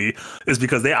quality is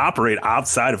because they operate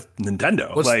outside of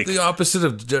Nintendo. What's the opposite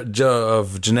of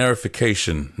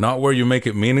generification? Not where you make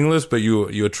it meaningless, but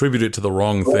you attribute it to the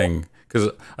wrong thing. Because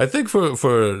I think for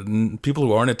people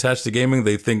who aren't attached to gaming,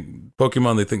 they think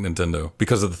Pokemon, they think Nintendo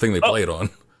because of the thing they play it on.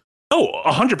 Oh,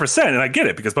 100%. And I get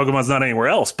it because Pokemon's not anywhere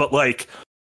else. But like,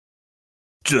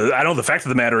 I know the fact of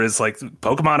the matter is like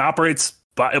Pokemon operates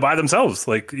by themselves.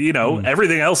 Like, you know,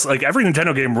 everything else, like every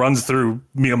Nintendo game runs through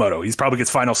Miyamoto. He's probably gets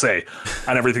final say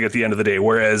on everything at the end of the day.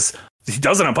 Whereas he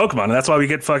doesn't on Pokemon. And that's why we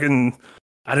get fucking,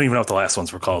 I don't even know what the last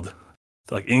ones were called.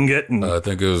 Like Ingot and I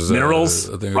think it was minerals,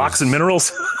 rocks and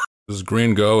minerals. It was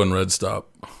Green Go and Red Stop.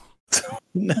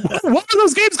 What were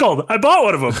those games called? I bought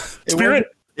one of them. Spirit.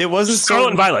 It wasn't Scarlet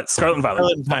and Violet. Scarlet and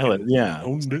Violet. Scarlet and Violet.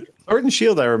 Yeah. Sword and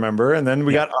Shield, I remember, and then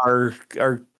we got our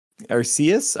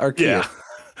Arceus. Yeah.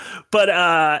 But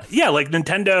like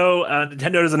Nintendo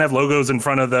doesn't have logos in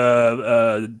front of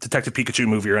the Detective Pikachu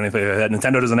movie or anything like that.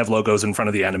 Nintendo doesn't have logos in front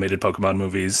of the animated Pokemon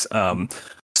movies.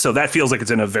 So that feels like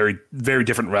it's in a very, very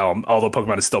different realm, although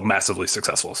Pokemon is still massively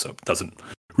successful, so it doesn't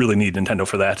really need Nintendo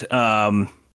for that. But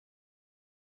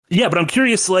I'm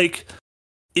curious, like,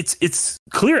 it's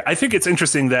clear. I think it's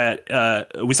interesting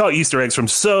that we saw Easter eggs from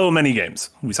so many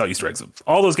games. We saw Easter eggs of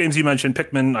all those games you mentioned: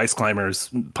 Pikmin, Ice Climbers,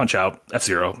 Punch Out,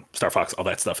 F-Zero, Star Fox, all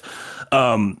that stuff.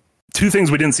 Two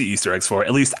things we didn't see Easter eggs for.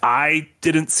 At least I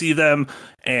didn't see them,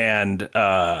 and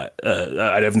I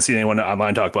haven't seen anyone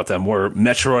online talk about them. Were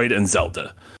Metroid and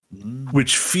Zelda,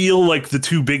 which feel like the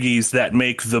two biggies that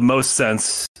make the most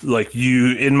sense. Like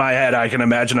in my head, I can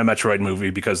imagine a Metroid movie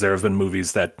because there have been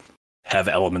movies that have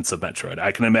elements of Metroid.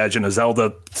 I can imagine a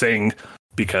Zelda thing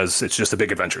because it's just a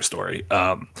big adventure story.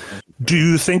 Do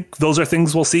you think those are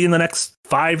things we'll see in the next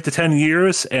 5 to 10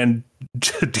 years? And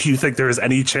do you think there is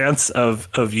any chance of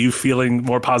you feeling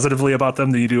more positively about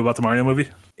them than you do about the Mario movie?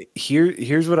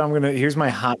 Here's my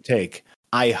hot take.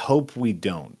 I hope we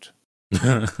don't.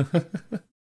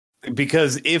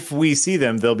 Because if we see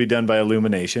them, they'll be done by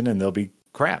Illumination and they'll be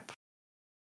crap.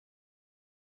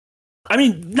 I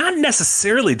mean, not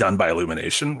necessarily done by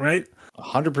Illumination, right?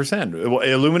 100%.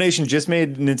 Illumination just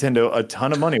made Nintendo a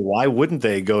ton of money. Why wouldn't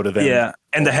they go to them? Yeah,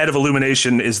 and the head of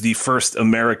Illumination is the first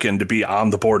American to be on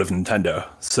the board of Nintendo.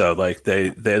 So like they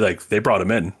brought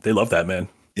him in. They love that man.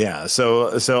 Yeah.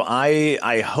 So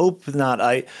I hope not.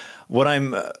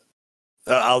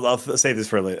 I'll save this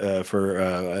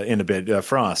for in a bit.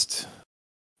 Frost,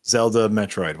 Zelda,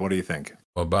 Metroid. What do you think?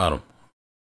 What about him?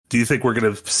 Do you think we're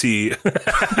going to see?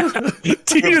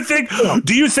 Do you think?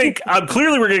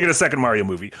 Clearly, we're going to get a second Mario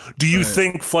movie. Do you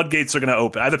think floodgates are going to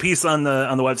open? I have a piece on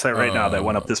the website right now that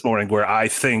went up this morning where I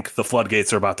think the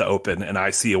floodgates are about to open, and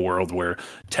I see a world where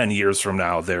 10 years from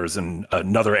now there's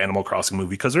another Animal Crossing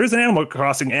movie, because there is an Animal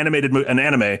Crossing an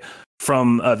anime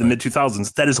from the mid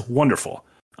 2000s that is wonderful.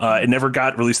 It never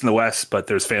got released in the West, but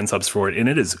there's fan subs for it, and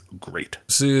it is great.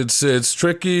 See, it's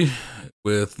tricky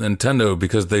with Nintendo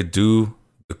because they do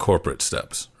the corporate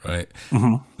steps, right?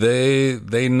 Mm-hmm.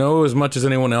 They know as much as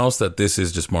anyone else that this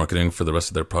is just marketing for the rest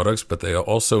of their products, but they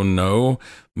also know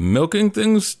milking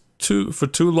things for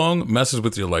too long messes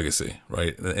with your legacy,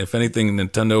 right? If anything,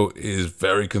 Nintendo is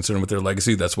very concerned with their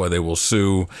legacy. That's why they will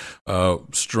sue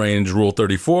Strange Rule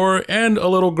 34 and a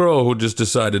little girl who just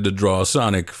decided to draw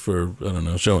Sonic for, I don't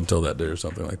know, show and tell that day or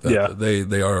something like that. Yeah.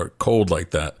 They are cold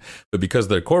like that, but because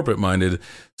they're corporate minded.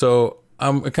 So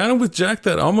I'm kind of with Jack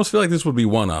that I almost feel like this would be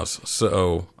one-offs.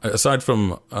 So aside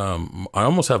from, I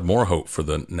almost have more hope for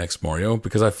the next Mario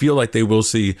because I feel like they will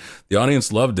see the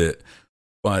audience loved it,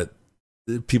 but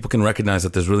people can recognize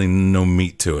that there's really no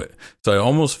meat to it. So I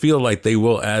almost feel like they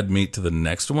will add meat to the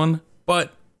next one.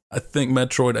 But I think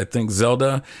Metroid, I think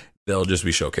Zelda, they'll just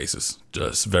be showcases,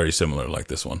 just very similar like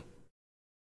this one.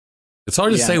 It's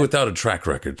hard to say without a track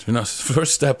record. You know,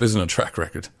 first step isn't a track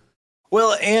record.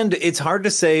 Well, and it's hard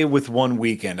to say with one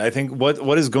weekend. I think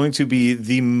what is going to be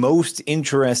the most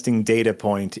interesting data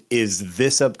point is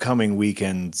this upcoming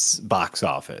weekend's box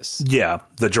office. Yeah,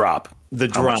 the drop. The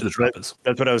drop is.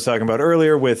 That's what I was talking about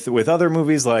earlier with other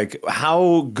movies, like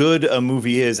how good a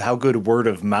movie is, how good word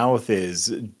of mouth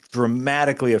is,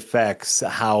 dramatically affects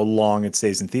how long it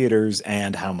stays in theaters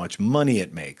and how much money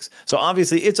it makes. So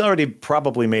obviously, it's already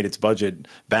probably made its budget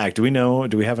back. Do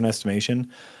we have an estimation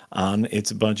on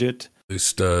its budget? At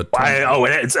least,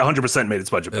 it's 100% made its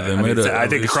budget back. I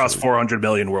think it crossed $400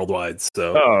 million worldwide.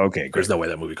 So, okay, great. There's no way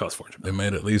that movie cost $400 million. They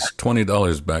made at least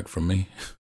 $20 back from me.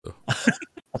 So.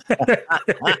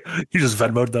 You just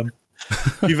Venmo'd them.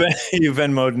 You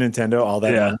Venmo'd Nintendo all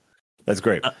that. Yeah, that's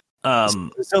great.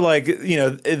 So like, you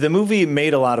know, the movie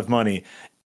made a lot of money.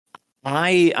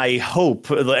 I hope,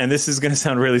 and this is going to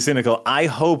sound really cynical, I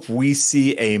hope we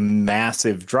see a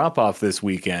massive drop off this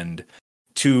weekend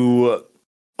to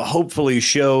hopefully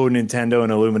show Nintendo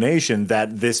and Illumination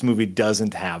that this movie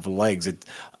doesn't have legs.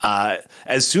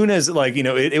 As soon as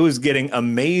it was getting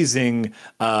amazing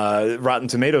Rotten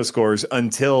Tomato scores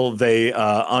until they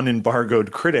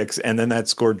unembargoed critics, and then that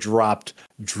score dropped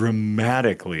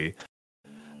dramatically.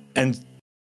 And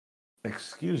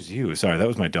excuse you, sorry, that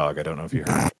was my dog. I don't know if you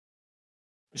heard.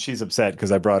 She's upset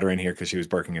because I brought her in here because she was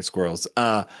barking at squirrels.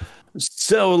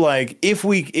 So like if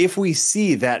we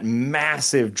see that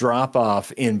massive drop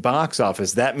off in box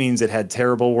office, that means it had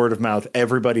terrible word of mouth.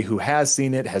 Everybody who has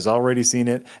seen it has already seen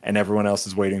it, and everyone else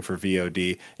is waiting for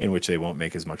VOD, in which they won't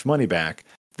make as much money back.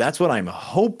 That's what I'm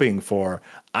hoping for.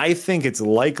 I think it's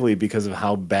likely because of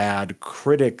how bad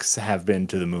critics have been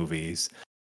to the movies.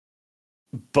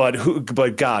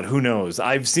 But God, who knows?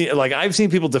 I've seen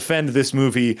people defend this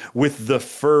movie with the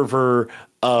fervor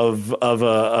of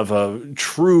a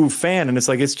true fan, and it's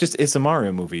a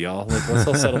Mario movie, y'all. Let's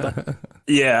all settle down.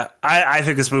 Yeah, I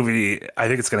think this movie, I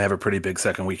think it's going to have a pretty big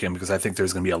second weekend because I think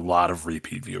there's going to be a lot of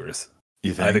repeat viewers.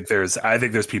 You think? I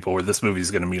think there's people where this movie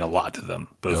is going to mean a lot to them,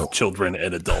 both children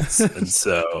and adults. And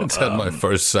so it's had my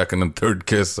first, second, and third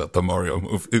kiss at the Mario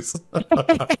movies.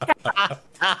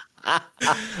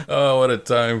 Oh, what a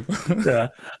time! Yeah,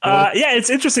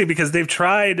 it's interesting because they've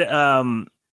tried.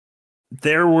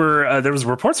 There was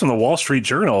reports from the Wall Street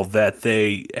Journal that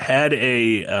they had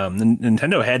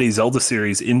Nintendo had a Zelda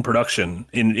series in production,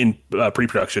 in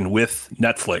pre-production with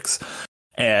Netflix,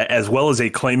 as well as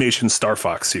a claymation Star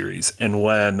Fox series. And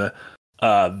when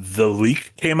the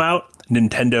leak came out,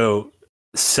 Nintendo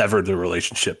severed the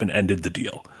relationship and ended the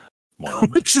deal.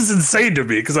 Which is insane to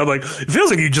me because I'm like, it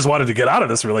feels like you just wanted to get out of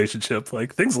this relationship.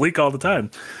 Like things leak all the time.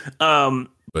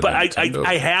 But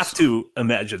I have to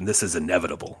imagine this is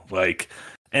inevitable. Like,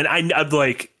 and I'm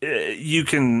like, you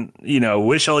can,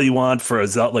 wish all you want for a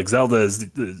Zelda. Like Zelda is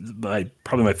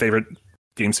probably my favorite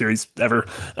game series ever.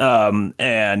 And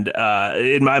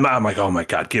in my mind, I'm like, oh my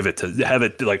God, have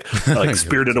it like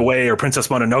Spirited Away or Princess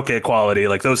Mononoke quality.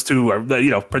 Like those two are,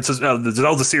 the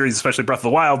Zelda series, especially Breath of the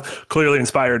Wild, clearly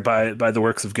inspired by the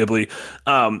works of Ghibli.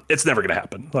 It's never going to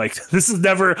happen. Like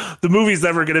the movie's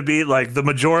never going to be like the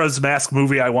Majora's Mask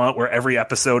movie I want, where every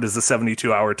episode is a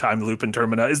 72-hour time loop in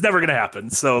Termina. It's never going to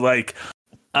happen. So like,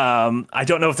 I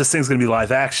don't know if this thing's going to be live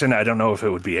action. I don't know if it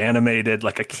would be animated.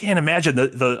 Like I can't imagine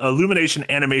the Illumination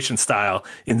animation style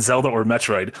in Zelda or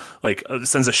Metroid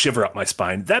sends a shiver up my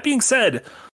spine. That being said,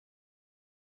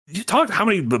 you talked how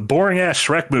many boring ass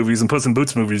Shrek movies and Puss in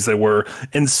Boots movies there were,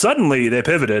 and suddenly they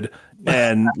pivoted.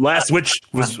 And Last Wish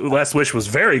was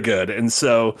very good, and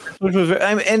so listen,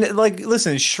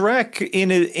 Shrek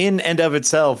in and of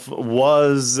itself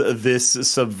was this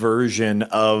subversion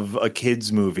of a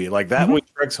kids movie. Like that was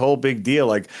Shrek's whole big deal.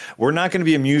 Like we're not going to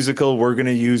be a musical. We're going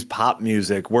to use pop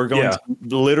music. We're going to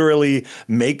literally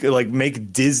make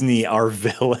Disney our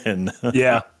villain.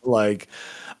 Yeah,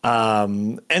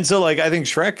 and so I think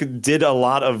Shrek did a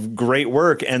lot of great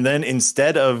work, and then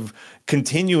instead of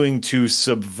continuing to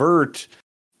subvert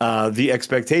the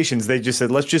expectations, they just said,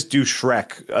 let's just do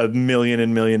Shrek a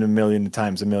million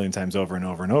times over and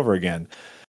over and over again.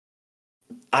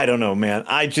 I don't know, man.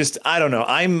 I don't know.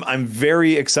 I'm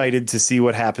very excited to see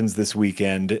what happens this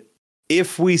weekend.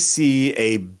 If we see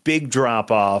a big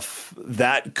drop off,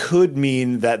 that could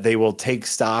mean that they will take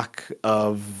stock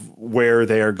of where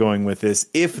they are going with this.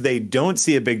 If they don't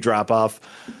see a big drop off,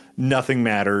 nothing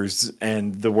matters,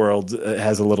 and the world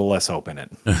has a little less hope in it.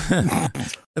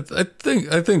 I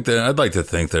think that I'd like to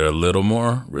think they're a little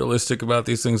more realistic about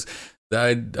these things.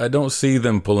 I don't see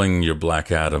them pulling your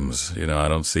Black Adams. I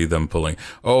don't see them pulling.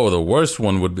 Oh, the worst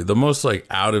one would be the most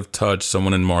out of touch.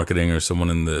 Someone in marketing or someone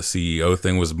in the CEO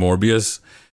thing was Morbius,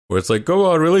 where it's like,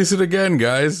 go on, release it again,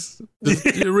 guys. Just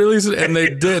release it, and they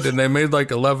did, and they made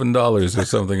 $11 or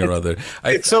something or other.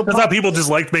 I thought people just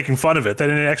liked making fun of it. They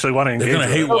didn't actually want to engage. They're gonna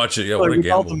hate watch it. Yeah, what a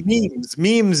gamble.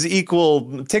 Memes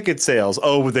equal ticket sales.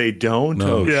 Oh, they don't.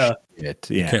 No. Oh, yeah. Shit.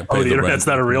 Yeah. The internet's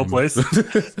not a real place.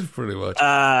 Pretty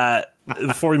much.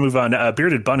 Before we move on,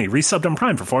 Bearded Bunny resubbed on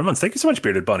Prime for 4 months. Thank you so much,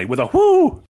 Bearded Bunny, with a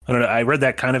whoo. I don't know. I read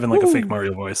that kind of in a fake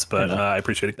Mario voice, but I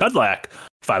appreciate it. Godlack,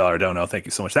 $5 dono. Thank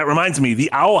you so much. That reminds me,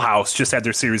 the Owl House just had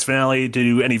their series finale.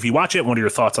 Did any of you watch it? What are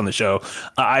your thoughts on the show?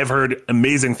 I've heard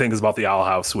amazing things about the Owl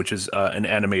House, which is an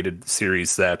animated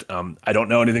series that I don't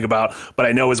know anything about, but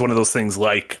I know is one of those things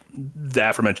like the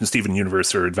aforementioned Steven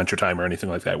Universe or Adventure Time or anything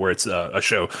like that, where it's a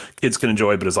show kids can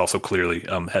enjoy, but is also clearly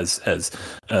has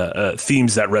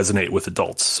themes that resonate with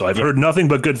adults. So I've heard nothing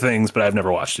but good things, but I've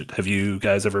never watched it. Have you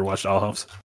guys ever watched Owl House?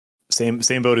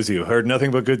 Same boat as you. Heard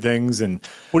nothing but good things, and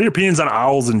What are your opinions on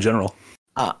owls in general?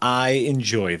 I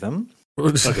enjoy them.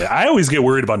 Okay, I always get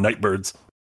worried about night birds.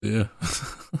 Yeah.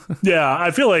 Yeah,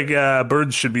 I feel like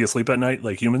birds should be asleep at night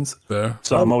like humans. Fair.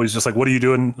 So I'm always just like, what are you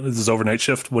doing? This is overnight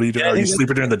shift. What are you doing? Yeah, Are you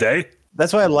sleeping during the day?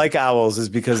 That's why I like owls, is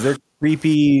because they're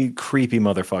creepy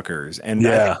motherfuckers, and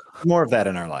I think more of that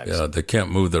in our lives. Yeah, they can't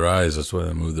move their eyes. That's why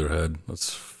they move their head.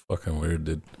 That's fucking weird,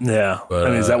 dude. Yeah. But,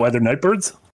 I mean, is that why they're night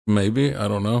birds? Maybe. I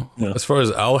don't know. Yeah. As far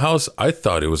as Owl House, I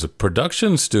thought it was a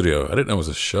production studio. I didn't know it was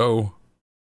a show.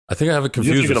 I think I have it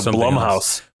confused with something Blumhouse.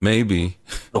 else. Maybe.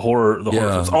 The horror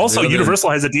films. Also,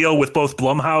 Universal has a deal with both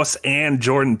Blumhouse and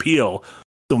Jordan Peele.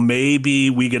 So maybe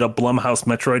we get a Blumhouse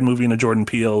Metroid movie and a Jordan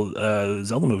Peele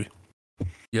Zelda movie.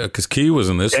 Yeah, because Key was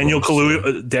in this Daniel one.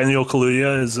 So. Daniel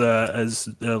Kaluuya as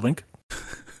Link.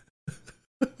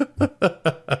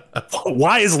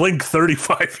 Why is Link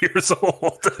 35 years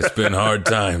old? It's been hard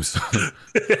times. Yeah,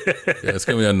 it's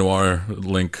going to be a noir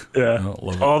Link. Yeah.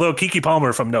 Although Keke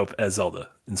Palmer from Nope as Zelda,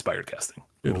 inspired casting.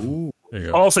 Ooh.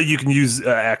 Also, you can use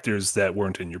actors that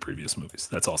weren't in your previous movies.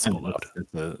 That's also allowed.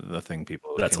 The thing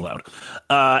people. That's allowed.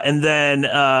 And then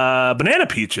Banana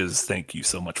Peaches, thank you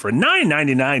so much for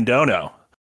 $9.99 dono.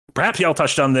 Perhaps y'all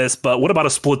touched on this, but what about a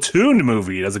Splatoon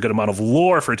movie? It has a good amount of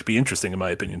lore for it to be interesting, in my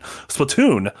opinion.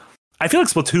 Splatoon, I feel like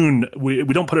Splatoon, we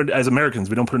don't put it, as Americans,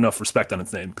 we don't put enough respect on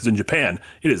its name, because in Japan,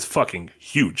 it is fucking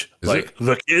huge.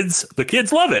 The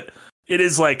kids love it. It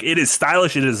is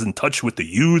stylish. It is in touch with the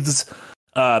youths.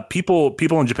 People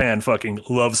in Japan fucking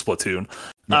love Splatoon.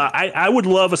 I would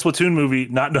love a Splatoon movie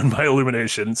not done by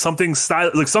Illumination. Something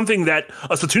that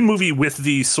a Splatoon movie with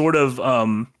the sort of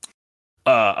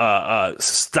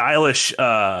stylish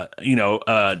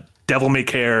devil may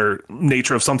care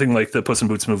nature of something like the Puss in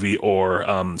Boots movie or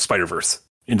Spider-Verse,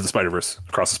 Into the Spider-Verse,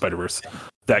 Across the Spider-Verse,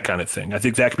 that kind of thing. I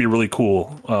think that could be a really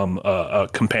cool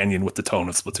companion with the tone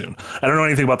of Splatoon. I don't know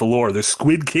anything about the lore. There's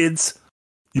Squid Kids.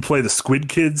 You play the Squid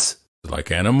Kids. Like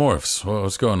Animorphs.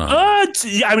 What's going on?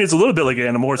 Yeah, I mean, it's a little bit like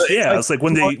Animorphs. Yeah, it's like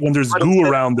when there's goo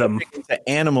around them. Into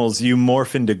animals, you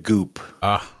morph into goop.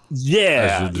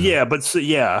 Yeah, but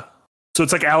so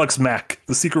it's like Alex Mack,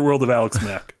 the Secret World of Alex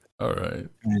Mack. All right.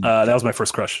 That was my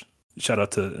first crush. Shout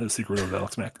out to the Secret World of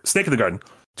Alex Mack. Snake in the Garden,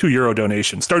 €2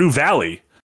 donation. Stardew Valley.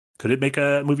 Could it make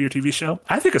a movie or TV show?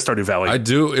 I think a Stardew Valley. I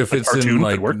do if it's in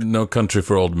like No Country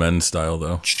for Old Men style,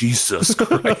 though. Jesus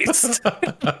Christ.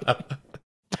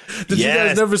 Did you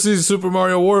guys never see Super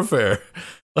Mario Warfare?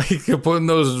 Like putting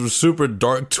those super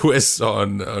dark twists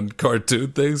on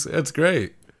cartoon things. That's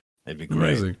great. It'd be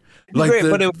great. Amazing. Like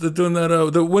they're doing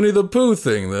that the Winnie the Pooh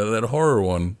thing, that horror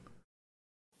one.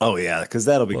 Oh yeah, because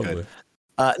that'll be good.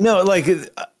 No, like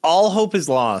all hope is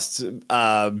lost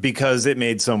because it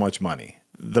made so much money.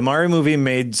 The Mario movie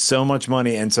made so much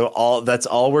money, and so that's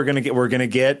all we're gonna get. We're gonna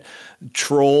get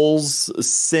Trolls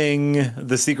Sing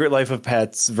the Secret Life of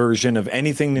Pets version of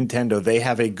anything Nintendo. They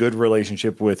have a good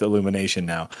relationship with Illumination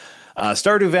now.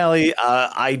 Stardew Valley,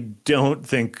 I don't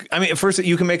think. I mean, first,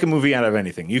 you can make a movie out of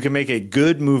anything. You can make a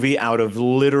good movie out of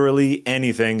literally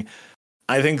anything.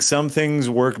 I think some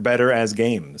things work better as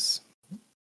games.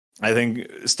 I think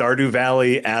Stardew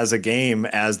Valley as a game,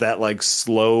 as that like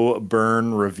slow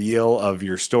burn reveal of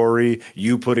your story,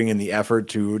 you putting in the effort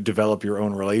to develop your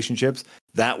own relationships,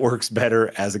 that works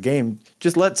better as a game.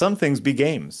 Just let some things be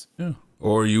games. Yeah.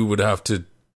 Or you would have to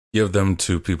give them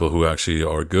to people who actually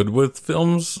are good with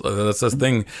films. That's the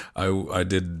thing. I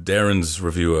did Darren's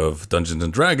review of Dungeons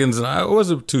and Dragons, and I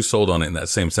wasn't too sold on it in that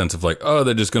same sense of like, oh,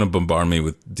 they're just going to bombard me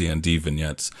with D&D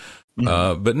vignettes.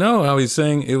 But no, how he's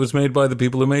saying it was made by the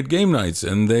people who made Game Nights,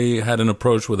 and they had an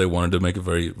approach where they wanted to make it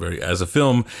very, very as a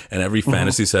film, and every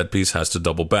fantasy set piece has to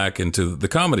double back into the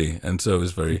comedy, and so it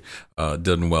was very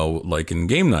done well, like in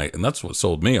Game Night, and that's what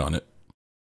sold me on it.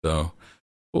 So,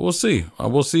 but we'll see.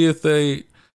 We'll see if they,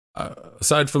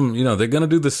 aside from they're gonna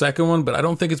do the second one, but I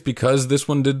don't think it's because this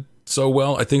one did so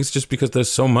well. I think it's just because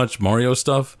there's so much Mario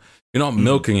stuff. You're not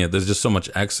milking it. There's just so much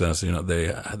excess.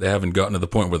 They haven't gotten to the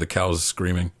point where the cow's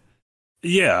screaming.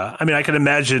 Yeah, I mean, I can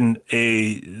imagine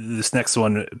this next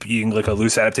one being like a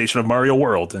loose adaptation of Mario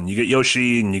World, and you get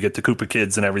Yoshi, and you get the Koopa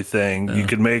Kids and everything. Yeah. You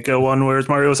could make a one where it's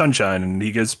Mario Sunshine, and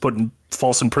he gets put in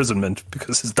false imprisonment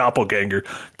because his doppelganger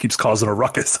keeps causing a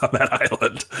ruckus on that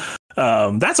island.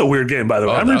 That's a weird game, by the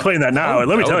way. I'm replaying that now, and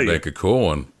let me tell you, make a cool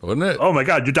one, wouldn't it? Oh my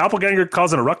god, your doppelganger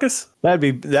causing a ruckus? That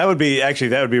would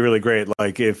be really great.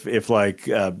 Like if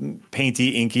painty,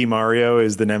 inky Mario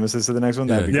is the nemesis of the next one.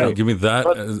 That'd be great. Give me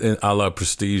that a la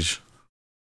Prestige.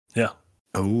 Yeah.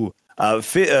 Oh.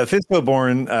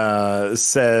 Fiscoborn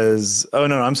says, oh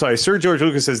no, I'm sorry. Sir George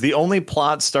Lucas says the only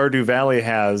plot Stardew Valley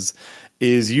has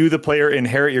is you, the player,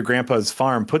 inherit your grandpa's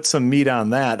farm. Put some meat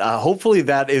on that. Hopefully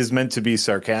that is meant to be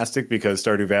sarcastic because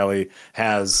Stardew Valley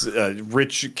has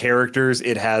rich characters.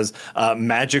 It has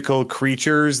magical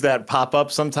creatures that pop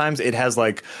up sometimes. It has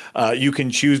like you can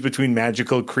choose between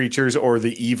magical creatures or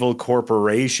the evil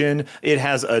corporation. It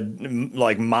has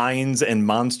like mines and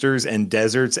monsters and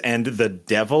deserts, and the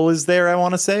devil is there, I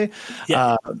want to say.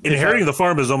 Yeah. Inheriting the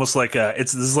farm is almost like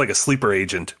this is like a sleeper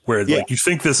agent where like you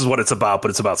think this is what it's about,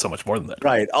 but it's about so much more than that.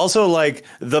 Right. Also, like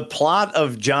the plot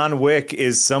of John Wick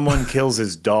is someone kills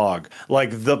his dog.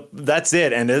 Like that's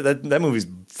it, and that movie's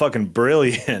fucking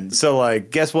brilliant. So,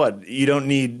 like, guess what? You don't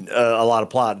need a lot of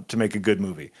plot to make a good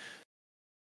movie.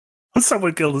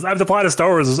 Someone killed his. The plot of Star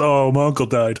Wars is my uncle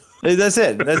died. That's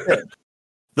it. That's it.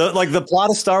 The plot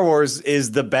of Star Wars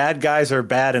is the bad guys are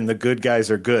bad and the good guys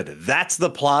are good. That's the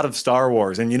plot of Star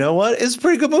Wars. And you know what? It's a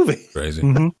pretty good movie. Crazy.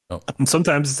 Mm-hmm. Oh. And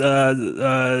sometimes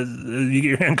you get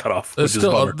your hand cut off.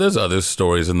 There's other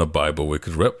stories in the Bible we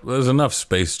could rip. There's enough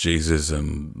space Jesus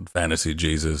and fantasy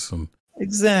Jesus. And,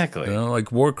 exactly.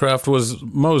 Like Warcraft was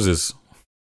Moses.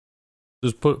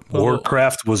 Just put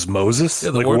Warcraft was Moses?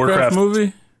 Yeah, the like Warcraft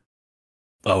movie?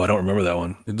 Oh, I don't remember that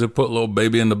one. They put little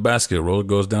baby in the basket. Roll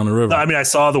goes down the river. I mean, I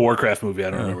saw the Warcraft movie. I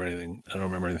don't remember anything. I don't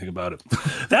remember anything about it.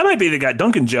 That might be the guy,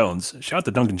 Duncan Jones. Shout out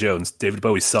to Duncan Jones, David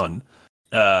Bowie's son.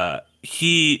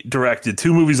 He directed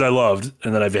 2 movies I loved,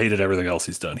 and then I've hated everything else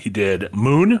he's done. He did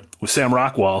Moon with Sam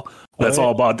Rockwell. That's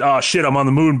all about, shit, I'm on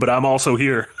the moon, but I'm also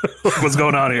here. What's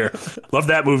going on here? Love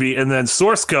that movie. And then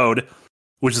Source Code,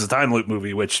 which is a time loop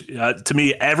movie, which to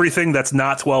me, everything that's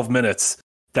not 12 minutes,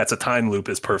 that's a time loop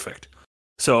is perfect.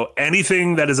 So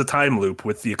anything that is a time loop,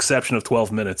 with the exception of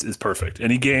 12 minutes, is perfect.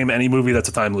 Any game, any movie that's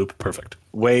a time loop, perfect.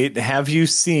 Wait, have you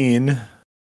seen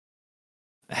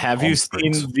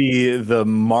the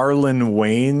Marlon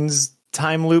Wayans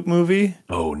time loop movie?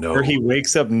 Oh, no. Where he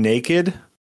wakes up naked?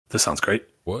 This sounds great.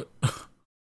 What?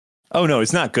 Oh, no,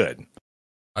 it's not good.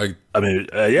 I mean,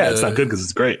 it's not good because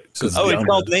it's great. It's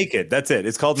called Naked. That's it.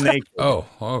 It's called Naked. To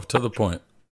the point.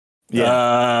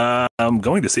 Yeah, I'm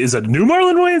going to see. Is it new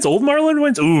Marlon Wayans? Old Marlon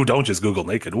Wayans? Ooh, don't just Google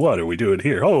naked. What are we doing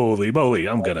here? Holy moly!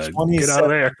 I'm gonna get out of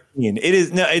there. It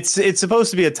is no. It's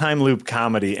supposed to be a time loop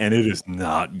comedy, and it is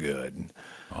not good.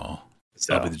 Oh,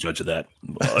 so. I'll be the judge of that.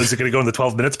 Is it going to go in the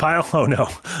 12 minutes pile? Oh no!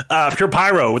 Pure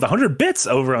Pyro with 100 bits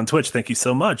over on Twitch. Thank you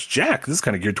so much, Jack. This is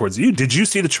kind of geared towards you. Did you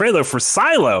see the trailer for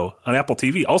Silo on Apple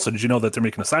TV? Also, did you know that they're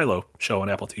making a Silo show on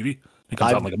Apple TV? It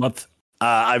comes out in like a month.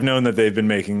 I've known that they've been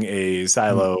making a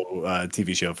Silo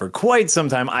TV show for quite some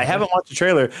time. I haven't watched the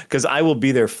trailer because I will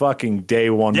be there fucking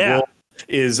day one. Yeah. Wool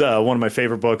is one of my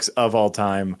favorite books of all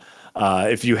time.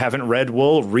 If you haven't read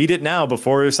Wool, read it now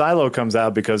before Silo comes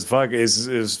out because fuck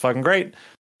is fucking great.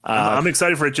 I'm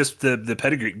excited for it. Just the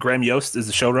pedigree. Graham Yost is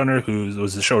the showrunner who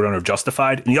was the showrunner of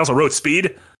Justified, and he also wrote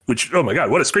Speed, which, oh my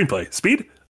god, what a screenplay! Speed,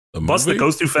 the bus that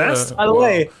goes too fast. By the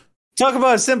way. Talk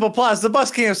about a simple plot. The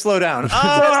bus can't slow down.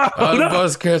 The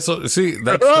bus can't slow. See,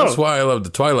 that's why I love the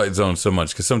Twilight Zone so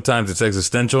much, because sometimes it's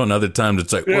existential, and other times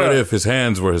it's like, what if his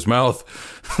hands were his mouth?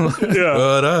 What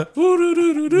if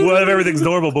everything's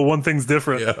normal, but one thing's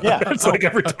different? Yeah. It's like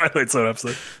every Twilight Zone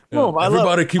episode. Yeah.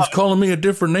 Everybody keeps calling me a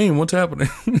different name. What's happening?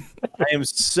 I am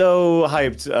so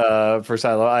hyped for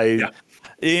Silo.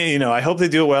 I hope they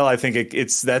do it well. I think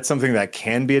that's something that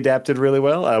can be adapted really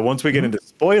well. Once we get into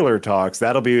spoiler talks,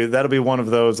 that'll be one of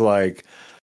those, like,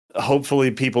 hopefully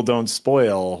people don't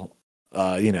spoil,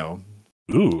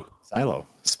 Ooh, Silo.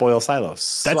 Spoil Silo.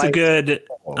 That's a good.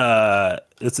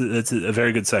 It's a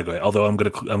very good segue. Although I'm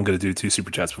gonna do 2 super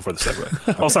chats before the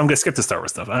segue. Also, I'm gonna skip the Star Wars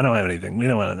stuff. I don't have anything. I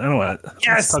don't want.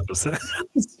 Yes.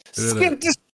 Skip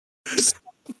this.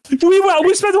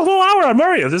 We spent a whole hour on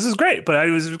Mario. This is great, but I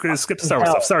was going to skip the Star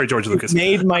Wars stuff. Sorry, George Lucas.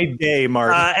 Made my day,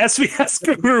 Marty.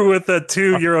 SBS Guru with a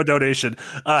 €2 donation.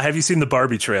 Have you seen the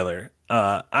Barbie trailer?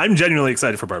 I'm genuinely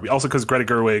excited for Barbie. Also, because Greta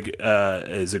Gerwig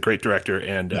is a great director,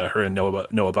 and her and Noah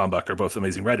Baumbach are both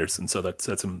amazing writers, and so that's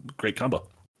a great combo.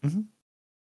 Mm-hmm.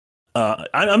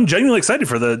 I'm genuinely excited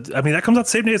for that comes out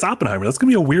the same day as Oppenheimer. That's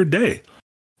going to be a weird day.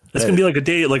 It's going to be like a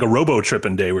day, like a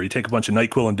robo-tripping day where you take a bunch of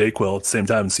NyQuil and DayQuil at the same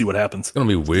time and see what happens. It's going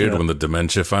to be weird when the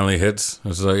dementia finally hits.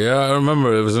 It's like, I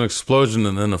remember it was an explosion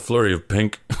and then a flurry of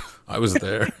pink. I was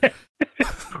there.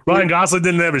 Ryan Gosling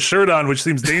didn't have a shirt on, which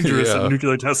seems dangerous at a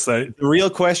nuclear test site. The real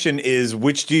question is,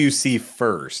 which do you see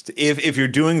first? If you're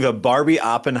doing the Barbie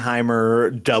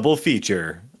Oppenheimer double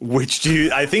feature,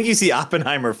 I think you see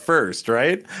Oppenheimer first,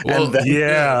 right? Well,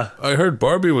 I heard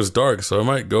Barbie was dark, so I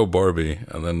might go Barbie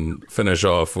and then finish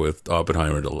off with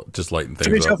Oppenheimer to just lighten things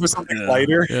up. Finish off with something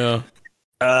lighter?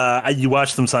 Yeah. You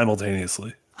watch them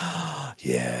simultaneously.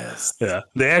 Yes. Yeah,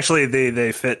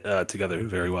 they fit together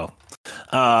very well.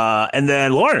 And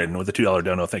then Lauren with the $2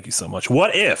 dono. Thank you so much.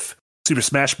 What if Super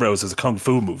Smash Bros. Is a kung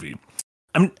fu movie?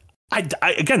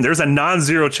 Again, there's a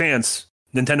non-zero chance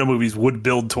Nintendo movies would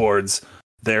build towards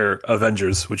their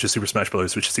Avengers, which is Super Smash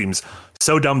Bros., which seems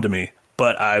so dumb to me.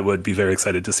 But I would be very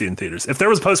excited to see in theaters. If there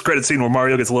was a post-credit scene where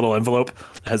Mario gets a little envelope,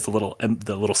 has the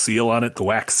little seal on it, the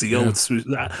wax seal,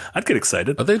 I'd get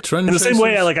excited. Are they trend in the same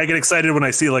way I get excited when I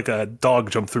see like a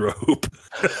dog jump through a hoop?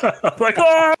 Like,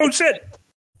 oh shit,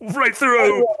 right through a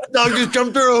hoop. Dog just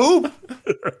jumped through a hoop.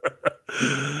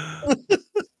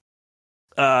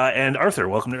 And Arthur,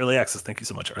 welcome to Early Access. Thank you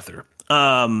so much, Arthur.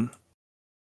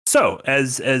 So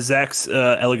as Zach's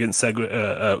elegant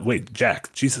segue,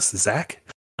 Jack, Jesus, Zach.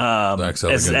 Jack's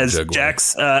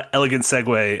elegant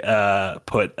segue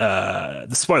put the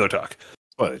spoiler talk.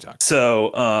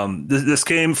 So this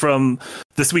came from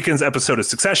this weekend's episode of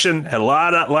Succession. Had a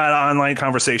lot of online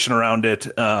conversation around it,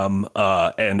 and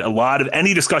a lot of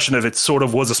any discussion of it sort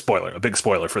of was a big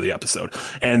spoiler for the episode.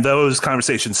 And those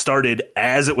conversations started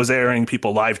as it was airing.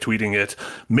 People live tweeting it,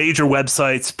 major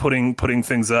websites putting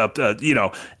things up.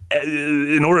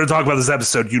 In order to talk about this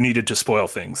episode, you needed to spoil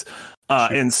things.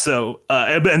 And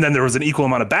then there was an equal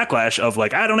amount of backlash of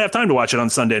like, I don't have time to watch it on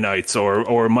Sunday nights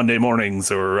or Monday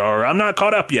mornings or I'm not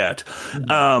caught up yet.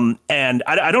 And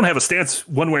I don't have a stance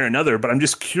one way or another, but I'm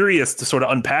just curious to sort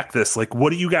of unpack this. Like,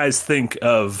 what do you guys think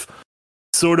of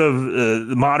sort of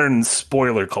the modern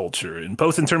spoiler culture, and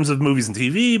both in terms of movies and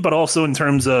TV, but also in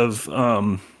terms of,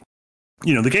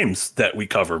 the games that we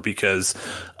cover, because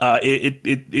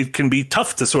it can be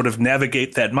tough to sort of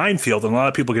navigate that minefield, and a lot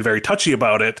of people get very touchy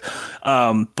about it.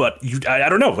 But I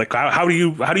don't know, like how do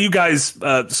you guys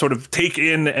sort of take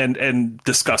in and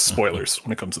discuss spoilers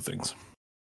when it comes to things?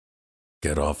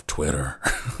 Get off Twitter.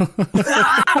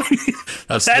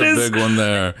 That's the big one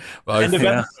there. End of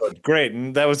episode. Great.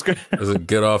 And that was good.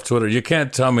 Get off Twitter. You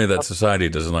can't tell me that society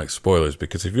doesn't like spoilers,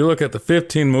 because if you look at the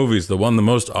 15 movies that won the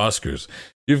most Oscars,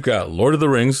 you've got Lord of the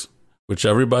Rings, which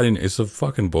everybody, it's a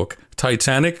fucking book.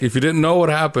 Titanic, if you didn't know what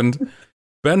happened.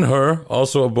 Ben-Hur,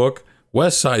 also a book.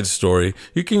 West Side Story.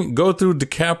 You can go through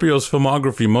DiCaprio's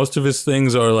filmography. Most of his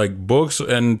things are like books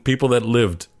and people that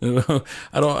lived.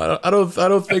 I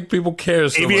don't think people care.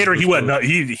 So Aviator,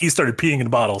 he started peeing in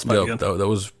bottles. That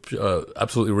was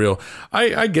absolutely real.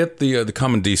 I get the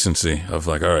common decency of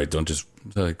like, all right, don't just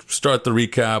like start the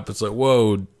recap. It's like,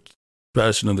 whoa,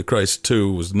 Passion of the Christ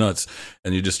 2 was nuts,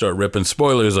 and you just start ripping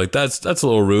spoilers. Like that's a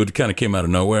little rude. Kind of came out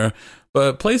of nowhere.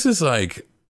 But places like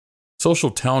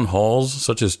social town halls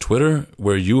such as Twitter,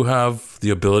 where you have the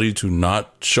ability to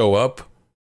not show up,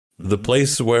 the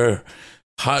place where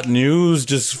hot news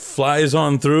just flies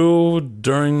on through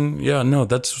during,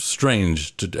 that's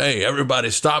strange. Hey, everybody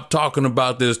stop talking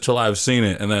about this till I've seen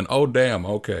it. And then, oh, damn,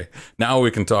 okay. Now we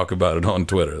can talk about it on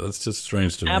Twitter. That's just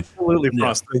strange to me. Absolutely,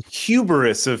 Frost. The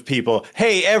hubris of people.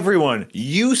 Hey, everyone,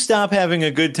 you stop having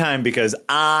a good time because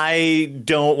I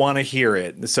don't want to hear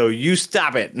it. So you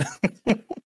stop it.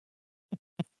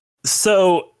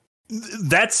 So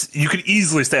you could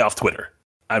easily stay off Twitter.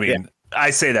 I mean, I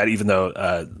say that even though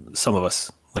some of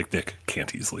us, like Nick,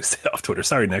 can't easily stay off Twitter.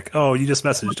 Sorry, Nick. Oh, you just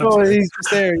messaged. He's just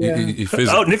there.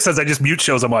 Yeah. Nick says I just mute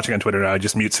shows I'm watching on Twitter now. I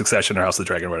just mute Succession or House of the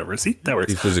Dragon or whatever. See, that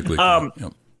works. He physically.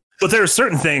 But there are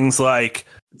certain things like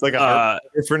it's like a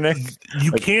for Nick.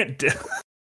 You can't.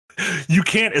 You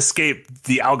can't escape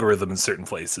the algorithm in certain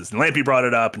places. And Lampy brought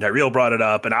it up, and Tyrell brought it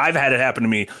up, and I've had it happen to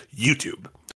me.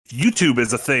 YouTube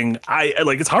is a thing.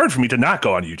 It's hard for me to not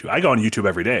go on YouTube. I go on YouTube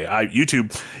every day.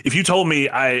 YouTube. If you told me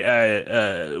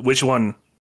which one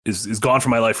is gone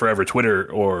from my life forever,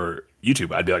 Twitter or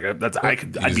YouTube, I'd be like,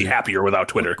 I'd be happier without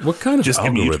Twitter. What kind of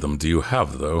algorithm do you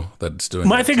have though that's doing?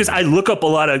 My thing is, I look up a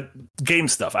lot of game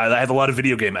stuff. I have a lot of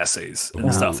video game essays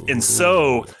and stuff, and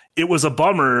so it was a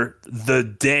bummer the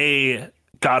day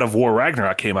God of War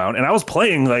Ragnarok came out, and I was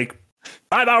playing like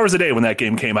 5 hours a day when that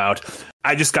game came out.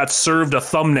 I just got served a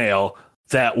thumbnail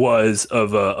that was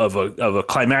of a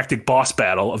climactic boss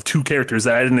battle of two characters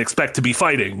that I didn't expect to be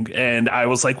fighting, and I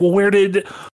was like, well,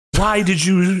 why did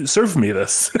you serve me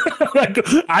this?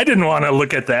 I didn't want to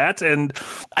look at that, and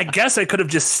I guess I could have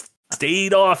just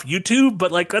stayed off YouTube,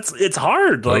 but it's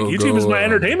hard. YouTube is my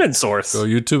entertainment source. So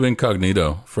YouTube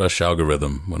incognito, fresh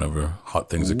algorithm whenever hot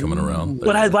things are coming around.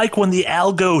 But I like when the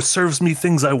algo serves me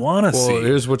things I want to see. Well,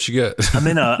 here's what you get. I'm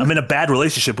in a bad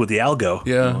relationship with the algo.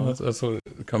 Yeah, that's what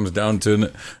it comes down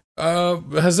to.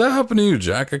 Has that happened to you,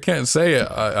 Jack? I can't say it.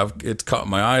 It's caught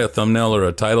my eye, a thumbnail or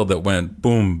a title that went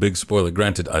boom, big spoiler.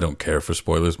 Granted, I don't care for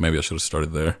spoilers. Maybe I should have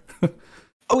started there.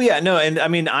 Oh, yeah, no, and I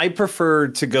mean, I prefer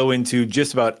to go into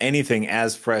just about anything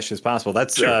as fresh as possible.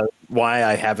 That's why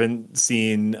I haven't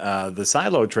seen the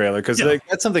Silo trailer, because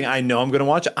that's something I know I'm going to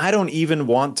watch. I don't even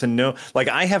want to know. Like,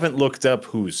 I haven't looked up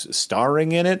who's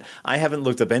starring in it. I haven't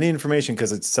looked up any information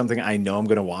because it's something I know I'm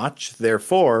going to watch.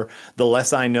 Therefore, the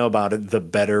less I know about it, the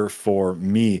better for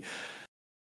me.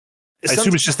 I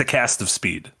assume it's just the cast of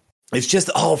Speed. It's just,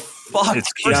 oh, fuck.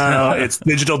 It's Keanu, it's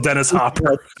digital Dennis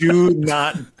Hopper. Do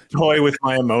not toy with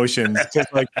my emotions, because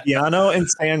like Keanu and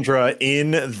Sandra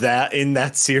in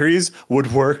that series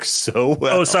would work so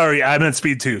well. Oh, sorry, I meant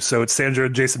Speed 2, so it's Sandra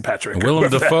and Jason Patrick.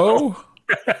 Willem Dafoe.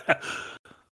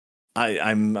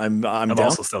 I'm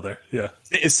also still there. Yeah,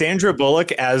 Sandra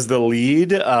Bullock as the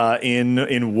lead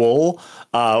in Wool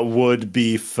would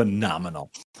be phenomenal.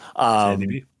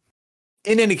 In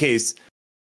any case.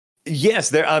 Yes,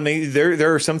 there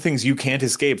are some things you can't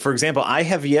escape. For example, I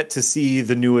have yet to see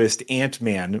the newest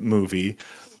Ant-Man movie,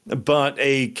 but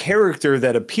a character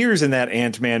that appears in that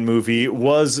Ant-Man movie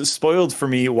was spoiled for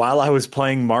me while I was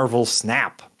playing Marvel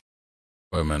Snap.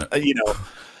 Wait a minute.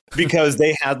 Because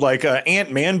they had like a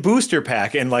Ant-Man booster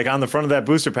pack, and like on the front of that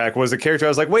booster pack was a character. I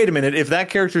was like, wait a minute, if that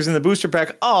character's in the booster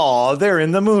pack, oh, they're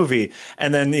in the movie.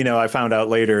 And then, I found out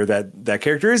later that that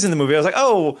character is in the movie. I was like,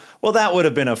 oh, well, that would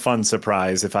have been a fun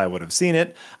surprise if I would have seen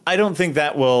it. I don't think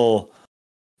that will.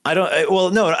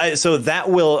 So that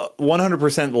will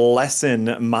 100%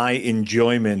 lessen my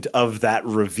enjoyment of that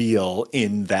reveal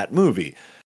in that movie.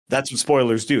 That's what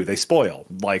spoilers do. They spoil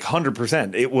like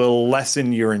 100%. It will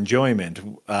lessen your enjoyment.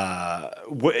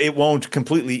 It won't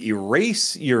completely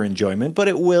erase your enjoyment, but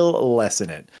it will lessen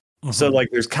it. Mm-hmm. So like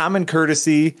there's common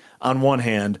courtesy on one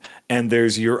hand, and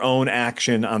there's your own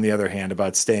action on the other hand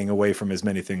about staying away from as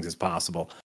many things as possible.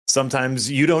 Sometimes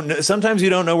you don't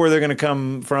know where they're going to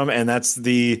come from, and that's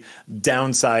the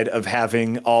downside of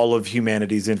having all of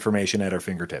humanity's information at our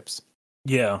fingertips.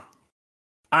 Yeah.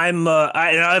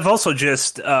 I've also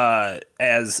just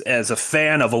as a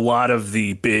fan of a lot of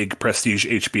the big prestige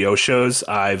HBO shows,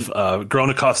 I've grown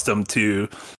accustomed to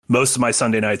most of my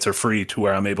Sunday nights are free, to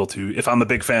where I'm able to, if I'm a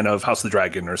big fan of House of the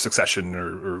Dragon or Succession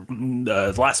or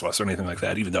The Last of Us or anything like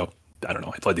that, even though I don't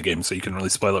know, I played the game, so you can really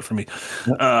spoil it for me.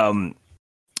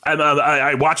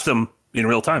 I watch them in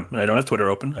real time, and I don't have Twitter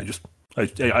open.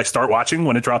 I start watching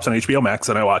when it drops on HBO Max,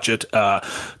 and I watch it.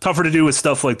 Tougher to do with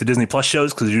stuff like the Disney Plus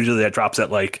shows, because usually that drops at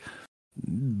like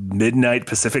midnight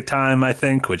Pacific time, I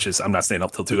think, which is, I'm not staying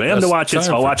up till 2 a.m. to watch it,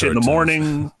 so I'll watch it in the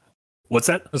morning. What's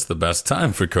that? That's the best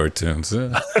time for cartoons.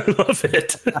 Yeah. I love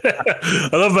it. I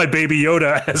love my Baby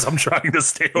Yoda as I'm trying to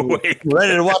stay awake.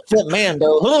 Ready to watch that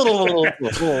Mando.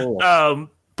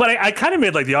 But I kind of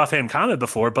made like the offhand comment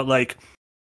before, but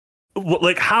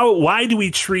why do we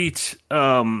treat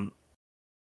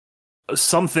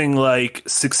something like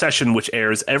Succession, which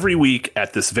airs every week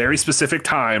at this very specific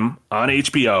time on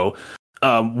HBO,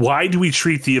 why do we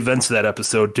treat the events of that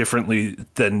episode differently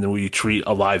than we treat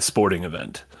a live sporting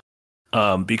event?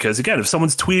 Because again, if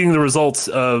someone's tweeting the results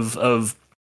of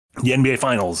the NBA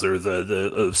Finals or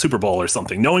the Super Bowl or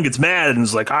something, no one gets mad and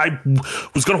is like, I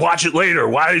was going to watch it later.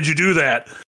 Why did you do that?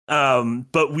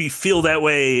 But we feel that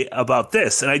way about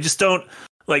this, and I just don't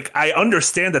I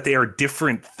understand that they are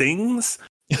different things.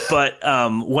 But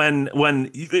when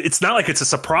it's not like it's a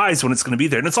surprise when it's going to be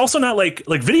there, and it's also not like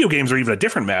video games are even a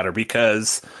different matter,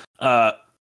 because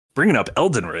bringing up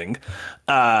Elden Ring,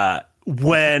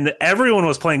 when everyone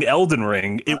was playing Elden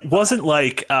Ring, it wasn't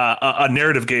like a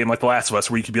narrative game like The Last of Us,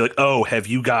 where you could be like, oh, have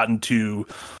you gotten to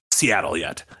Seattle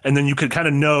yet? And then you could kind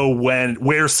of know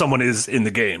where someone is in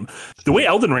the game. The way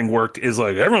Elden Ring worked is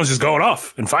like everyone's just going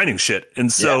off and finding shit, and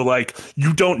so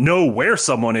you don't know where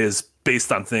someone is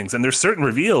based on things. And there's certain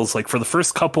reveals, like for the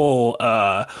first couple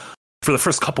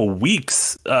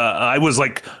weeks, I was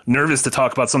like nervous to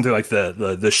talk about something like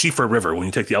the Schiefer River, when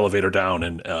you take the elevator down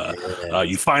and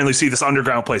you finally see this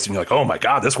underground place, and you're like, oh my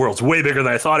god, this world's way bigger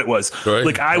than I thought it was.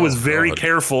 Right. I was very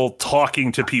careful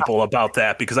talking to people about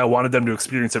that, because I wanted them to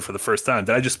experience it for the first time.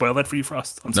 Did I just spoil that for you,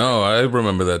 Frost? No, I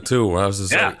remember that too, where I was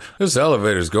just like, this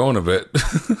elevator's going a bit.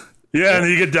 Yeah, and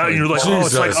then you get down and you're like, oh,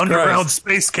 it's like underground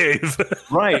space cave.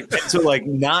 Right. So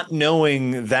not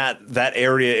knowing that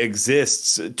area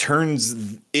exists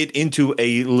turns it into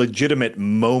a legitimate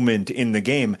moment in the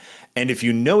game. And if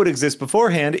you know it exists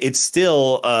beforehand, it's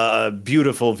still a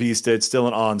beautiful vista. It's still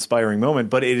an awe-inspiring moment,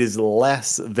 but it is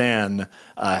less than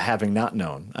having not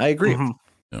known. I agree.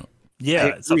 Mm-hmm. Yeah.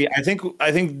 I agree.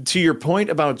 I think to your point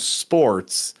about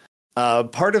sports,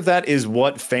 part of that is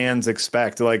what fans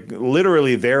expect.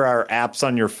 Literally, there are apps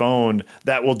on your phone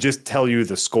that will just tell you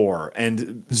the score.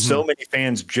 And so many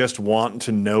fans just want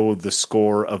to know the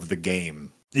score of the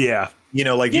game. Yeah. You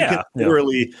can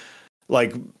literally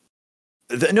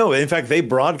No, in fact, they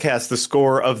broadcast the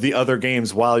score of the other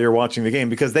games while you're watching the game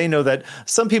because they know that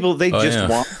some people want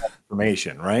that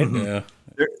information, right? Yeah.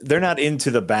 They're not into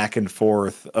the back and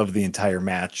forth of the entire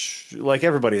match like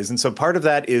everybody is, and so part of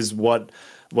that is what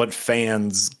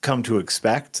fans come to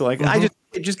expect. Like, I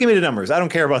just give me the numbers. I don't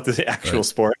care about the actual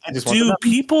sport. I just want do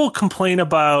people complain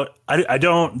about? I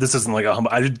don't. This isn't like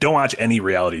I don't watch any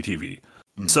reality TV.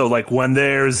 So, like, when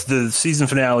there's the season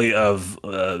finale of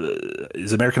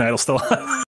is American Idol still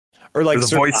on? Or like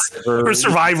The Voice or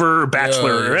Survivor or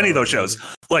Bachelor or any of those shows,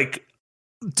 like,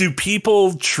 do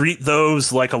people treat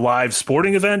those like a live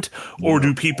sporting event, or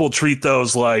do people treat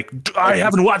those like, I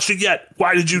haven't watched it yet?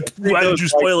 Why did you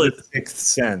spoil it? Sixth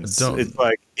Sense. It's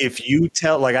like, if you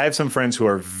tell, like, I have some friends who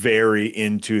are very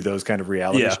into those kind of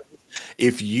reality shows.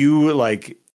 If you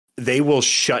like, they will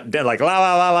shut down, like, la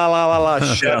la la la la la la,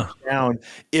 shut down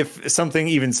if something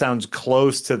even sounds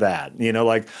close to that. You know,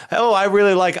 like, oh, I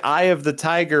really like Eye of the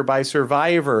Tiger by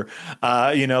Survivor.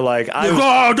 You know, like,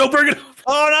 don't bring it up.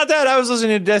 Oh, not that. I was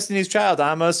listening to Destiny's Child.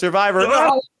 I'm a survivor.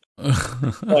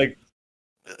 Like,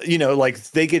 you know, like,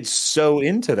 they get so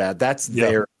into that. That's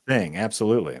their thing.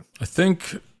 Absolutely. I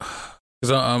think,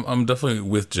 because I'm definitely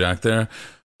with Jack there.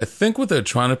 I think what they're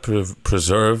trying to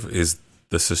preserve is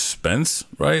the suspense,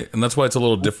 right? And that's why it's a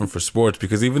little different for sports,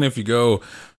 because even if you go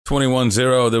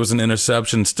 21-0, there was an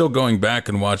interception, still going back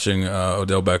and watching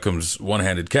Odell Beckham's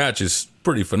one-handed catch is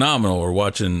pretty phenomenal, or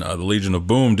watching the Legion of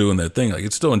Boom doing their thing. Like,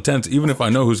 it's still intense, even if I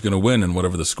know who's going to win and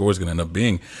whatever the score is going to end up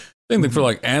being. Same thing for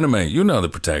like anime. You know the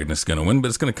protagonist is going to win, but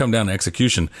it's going to come down to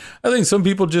execution. I think some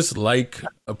people just like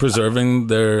preserving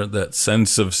that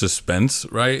sense of suspense,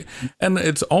 right? And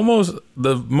it's almost,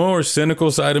 the more cynical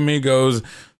side of me goes,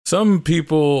 some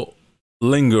people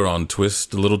linger on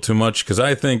twist a little too much, because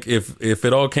I think if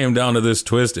it all came down to this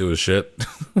twist, it was shit.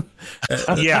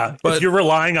 But if you're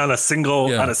relying on a single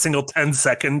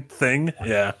 10-second thing,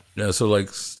 so like,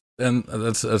 and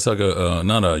that's like a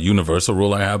not a universal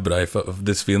rule I have, but I have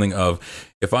this feeling of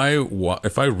if I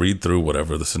read through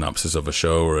whatever the synopsis of a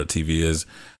show or a TV is,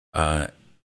 and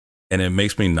it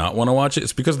makes me not want to watch it,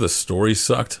 it's because the story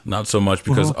sucked, not so much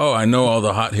because I know all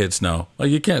the hot hits now.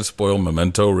 Like, you can't spoil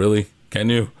Memento, really, can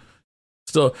you?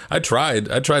 Still, I tried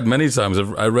many times.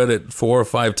 I read it 4 or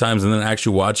 5 times, and then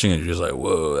actually watching it, you're just like,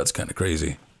 whoa, that's kind of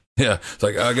crazy. Yeah, it's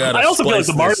like, I also feel like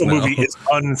the Mario movie is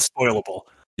unspoilable.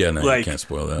 Yeah, no, like, you can't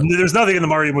spoil that. There's nothing in the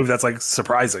Mario movie that's like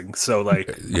surprising. So like,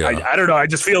 I don't know. I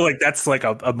just feel like that's like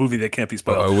a movie that can't be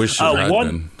spoiled. I wish it had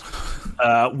been.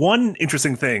 One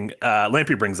interesting thing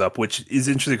Lampy brings up, which is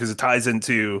interesting because it ties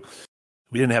into,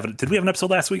 did we have an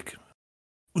episode last week?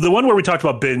 The one where we talked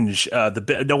about binge,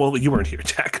 you weren't here,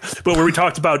 Jack, but where we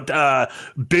talked about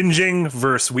binging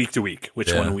versus week to week,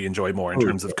 which one we enjoy more in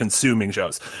terms of consuming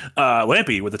shows.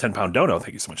 Lampy with the 10-pound dono,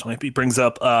 thank you so much, Lampy, brings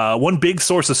up one big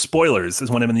source of spoilers is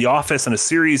when I'm in the office and a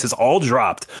series is all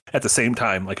dropped at the same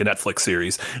time, like a Netflix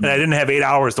series, and I didn't have 8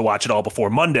 hours to watch it all before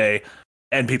Monday,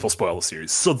 and people spoil the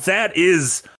series. So that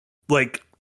is like,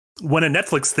 when a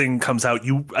Netflix thing comes out,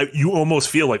 you almost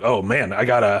feel like, oh man, I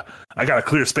got a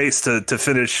clear space to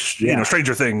finish,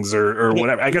 Stranger Things or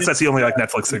whatever. I guess that's the only like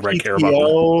Netflix thing I care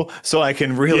about. So I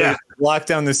can really lock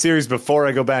down the series before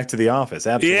I go back to the office.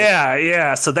 Absolutely.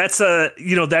 Yeah. So that's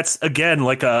that's again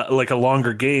like a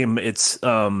longer game. It's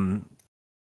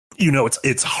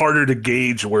it's harder to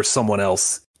gauge where someone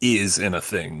else is in a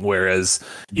thing. Whereas,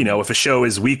 if a show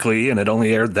is weekly and it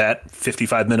only aired that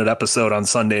 55-minute episode on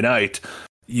Sunday night,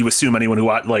 you assume anyone who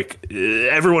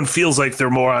everyone feels like they're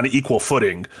more on equal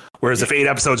footing. Whereas if 8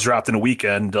 episodes dropped in a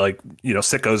weekend, like,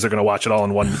 sickos are going to watch it all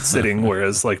in one sitting.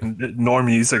 Whereas like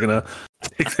normies are going to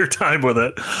take their time with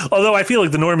it. Although I feel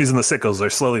like the normies and the sickos are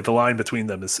slowly, the line between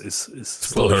them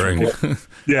is blurring.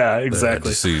 Yeah, exactly.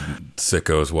 I just see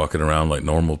sickos walking around like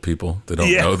normal people. They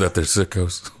don't know that they're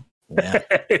sickos. Yeah.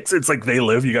 It's like They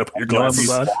Live. You got to put your glasses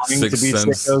on. Sixth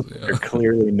Sense. They're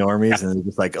clearly normies, and they're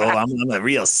just like, I'm a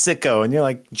real sicko, and you're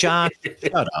like, John,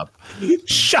 shut up.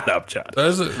 Shut up, John.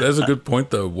 That's a good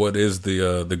point, though. What is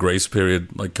the grace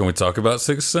period? Like, can we talk about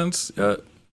Sixth Sense?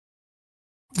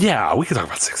 Yeah, we can talk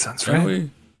about Sixth Sense, right? Can we?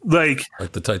 Like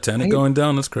the Titanic going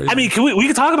down. That's crazy. I mean, we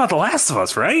can talk about The Last of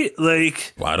Us, right?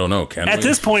 Like, well, I don't know. At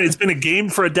this point, it's been a game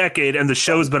for a decade, and the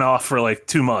show's been off for like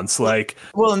 2 months. Like,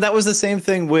 well, and that was the same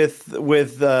thing with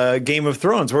Game of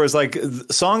Thrones, whereas like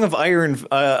Song of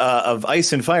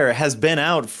Ice and Fire has been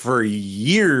out for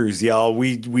years, y'all.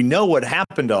 We know what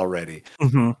happened already,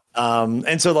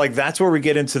 and so like that's where we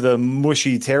get into the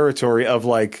mushy territory of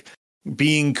like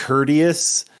being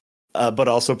courteous. But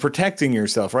also protecting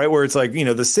yourself, right? Where it's like,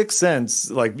 the Sixth Sense,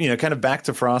 like, kind of back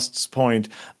to Frost's point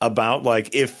about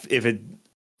like if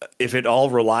if it all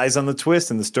relies on the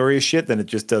twist and the story is shit, then it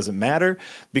just doesn't matter.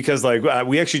 Because like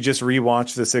we actually just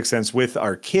rewatched The Sixth Sense with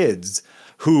our kids,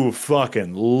 who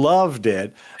fucking loved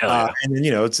it. And then, you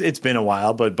know, it's been a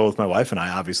while, but both my wife and I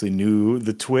obviously knew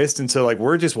the twist. And so like,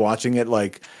 we're just watching it.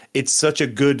 Like, it's such a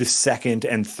good second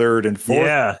and third and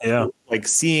fourth. Yeah. Like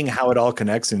seeing how it all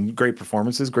connects, and great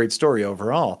performances, great story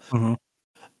overall. Mm-hmm.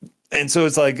 And so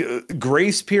it's like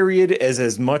grace period is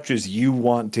as much as you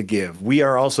want to give. We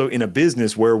are also in a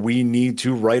business where we need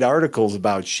to write articles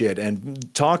about shit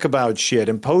and talk about shit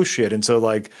and post shit. And so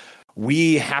like,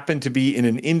 we happen to be in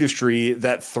an industry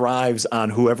that thrives on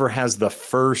whoever has the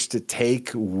first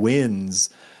take wins.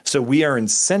 So we are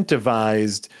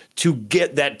incentivized to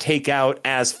get that take out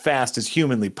as fast as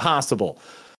humanly possible.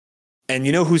 And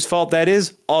you know whose fault that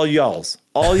is? All y'all's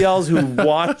who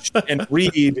watch and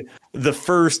read the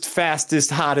first, fastest,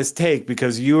 hottest take,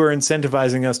 because you are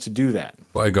incentivizing us to do that.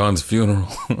 Qui-Gon's funeral.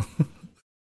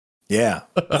 Yeah.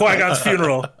 Qui-Gon's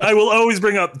funeral. I will always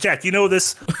bring up, Jack, you know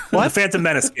this? When The Phantom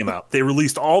Menace came out, they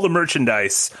released all the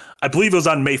merchandise. I believe it was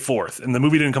on May 4th, and the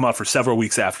movie didn't come out for several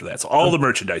weeks after that. So all the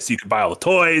merchandise, you could buy all the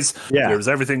toys. Yeah. There was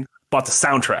everything. Bought the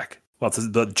soundtrack. Bought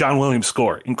the John Williams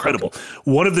score. Incredible. Okay.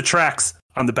 One of the tracks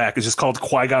on the back is just called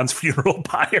Qui-Gon's Funeral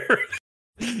Pyre.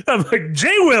 I'm like,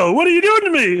 J-Will, what are you doing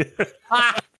to me?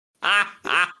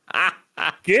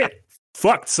 Get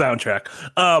fucked, soundtrack.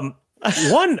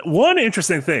 One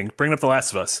interesting thing, bringing up The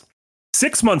Last of Us.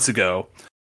 6 months ago,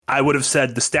 I would have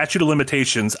said the statute of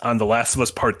limitations on The Last of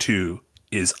Us Part 2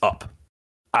 is up.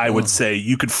 I would say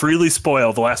you could freely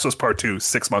spoil The Last of Us Part 2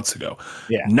 6 months ago.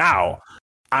 Yeah. Now,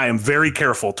 I am very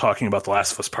careful talking about The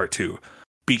Last of Us Part 2.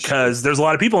 Because there's a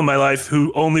lot of people in my life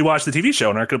who only watch the TV show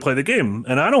and aren't going to play the game.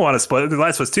 And I don't want to spoil The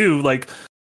Last of Us 2. Like,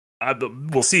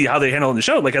 we'll see how they handle it in the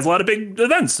show. Like, has a lot of big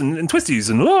events and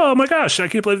twisties. And, oh, my gosh, I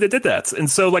can't believe they did that. And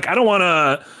so, like, I don't want to...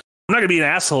 I'm not going to be an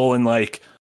asshole and, like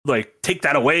take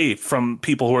that away from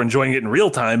people who are enjoying it in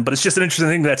real time. But it's just an interesting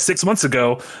thing that 6 months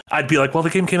ago, I'd be like, well, the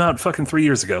game came out fucking 3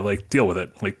 years ago. Like, deal with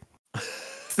it. Like,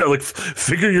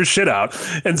 figure your shit out.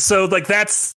 And so, like,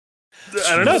 that's...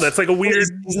 I don't know. That's like a weird.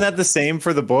 Isn't that the same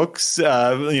for the books?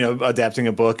 Adapting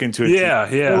a book into a yeah.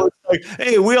 It's like,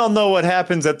 hey, we all know what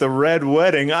happens at the Red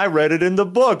Wedding. I read it in the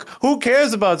book. Who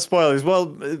cares about spoilers? Well,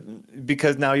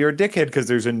 because now you're a dickhead because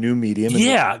there's a new medium.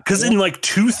 Yeah, because in like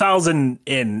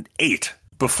 2008,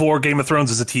 before Game of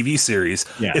Thrones was a TV series,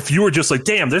 if you were just like,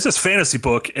 damn, there's this fantasy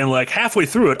book, and like halfway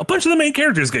through it, a bunch of the main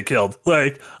characters get killed,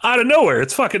 like out of nowhere.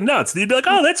 It's fucking nuts. And you'd be like,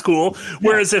 oh, that's cool.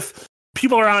 Whereas if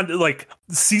people are on like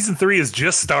season 3 is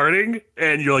just starting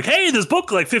and you're like, hey, this book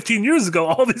like 15 years ago,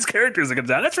 all these characters are going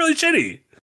down. That's really shitty.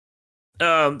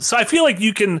 So I feel like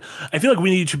we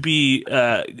need to be,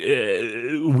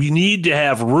 we need to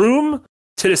have room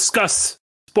to discuss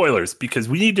spoilers because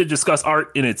we need to discuss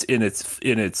art in its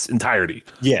entirety.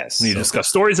 Yes. We need to discuss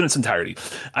stories in its entirety.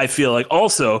 I feel like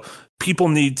also people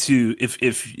need to,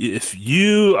 if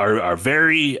you are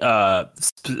very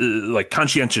like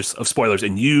conscientious of spoilers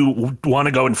and you want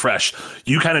to go in fresh,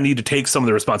 you kind of need to take some of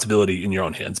the responsibility in your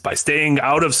own hands by staying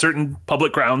out of certain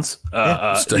public grounds,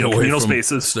 communal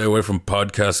spaces. Stay away from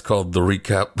podcasts called The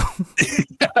Recap.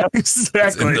 Yeah,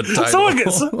 exactly.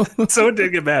 Someone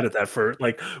did get mad at that for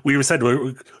like we said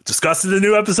we discussing the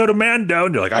new episode of Mando,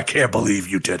 and they're like, I can't believe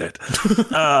you did it.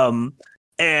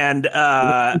 But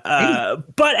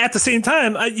at the same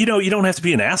time, you don't have to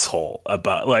be an asshole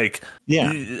about like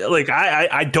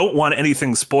I don't want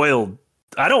anything spoiled.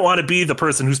 I don't want to be the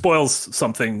person who spoils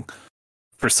something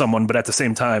for someone, but at the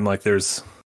same time, like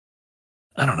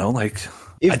I don't know, like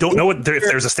I don't know if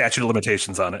there's a statute of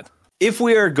limitations on it. If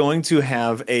we are going to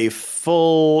have a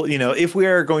full, if we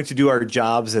are going to do our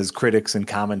jobs as critics and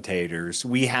commentators,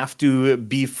 we have to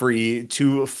be free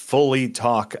to fully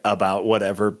talk about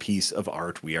whatever piece of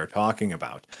art we are talking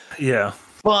about. Yeah.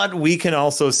 But we can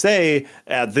also say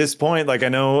at this point, like I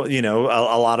know,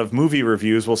 a lot of movie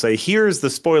reviews will say, here's the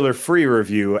spoiler-free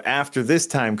review after this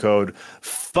time code.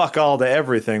 Fuck all to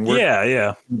everything.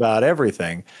 We're about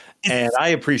everything. And I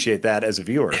appreciate that as a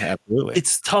viewer. Absolutely.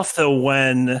 It's tough, though,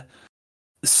 when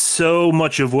so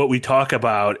much of what we talk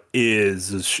about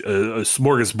is a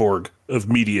smorgasbord of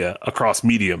media across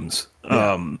mediums.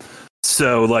 Yeah.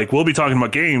 So like we'll be talking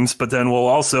about games, but then we'll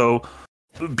also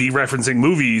be referencing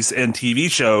movies and TV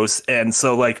shows. And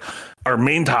so like our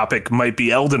main topic might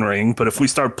be Elden Ring, but if we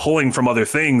start pulling from other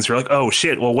things, you're like, oh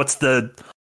shit, well, what's the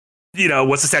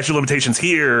statute of limitations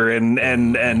here? And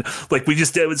like we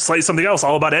just did something else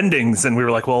all about endings. And we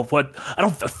were like, well, what? I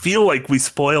don't feel like we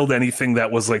spoiled anything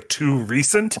that was like too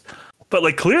recent, but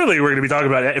like clearly we're going to be talking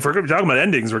about, if we're going to be talking about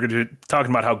endings, we're going to be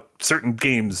talking about how certain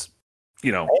games,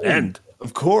 end.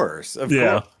 Of course.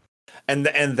 And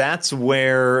that's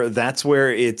where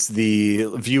it's the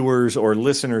viewers or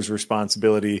listeners'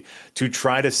 responsibility to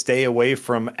try to stay away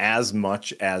from as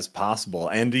much as possible,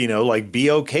 and like be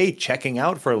okay checking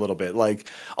out for a little bit. Like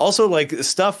also like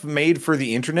stuff made for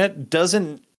the internet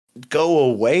doesn't go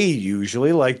away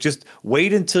usually. Like just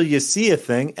wait until you see a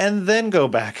thing and then go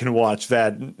back and watch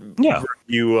that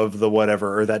review of the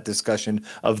whatever or that discussion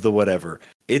of the whatever.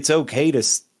 It's okay to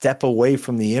step away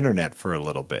from the internet for a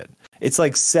little bit. It's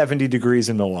like 70 degrees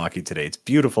in Milwaukee today. It's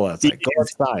beautiful outside. Go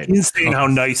outside. Insane how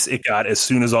nice it got as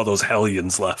soon as all those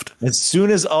hellions left. As soon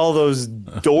as all those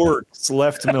dorks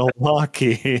left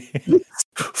Milwaukee.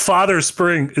 Father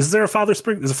Spring. Is there a Father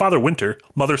Spring? There's a Father Winter.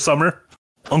 Mother Summer.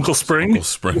 Uncle Spring. Uncle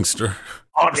Springster.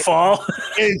 Aunt Fall.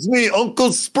 It's me,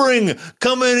 Uncle Spring.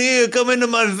 Come in here. Come into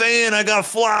my van. I got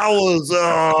flowers.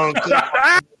 Oh,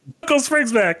 Uncle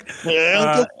Spring's back. Yeah,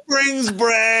 Uncle Spring's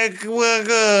back.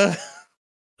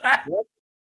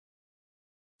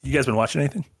 You guys been watching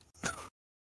anything?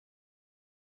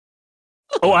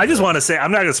 Oh, I just want to say,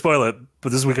 I'm not going to spoil it,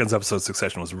 but this weekend's episode of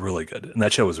Succession was really good. And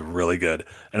that show was really good.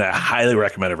 And I highly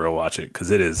recommend everyone watch it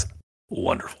because it is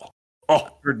wonderful. Oh,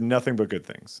 heard nothing but good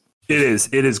things. It is.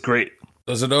 It is great.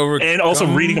 Does it overcome? And also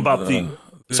reading about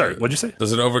sorry, what'd you say?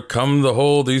 Does it overcome the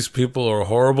whole, these people are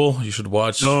horrible? You should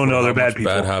watch. No, they're bad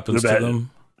people. Bad happens to them.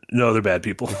 No, they're bad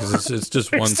people. Because it's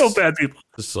just one. Still bad people.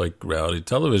 It's like reality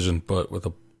television, but with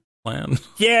a plan.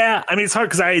 Yeah, I mean it's hard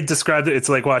because I described it. It's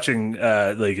like watching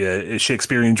like a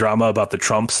Shakespearean drama about the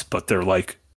Trumps, but they're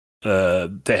like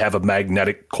they have a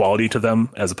magnetic quality to them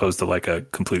as opposed to like a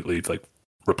completely like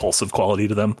repulsive quality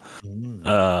to them.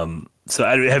 So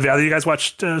have either of you guys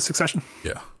watched Succession?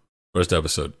 Yeah, first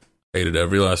episode. Hated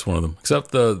every last one of them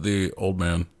except the old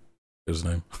man. His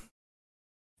name.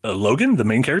 Logan, the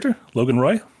main character, Logan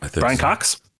Roy, Brian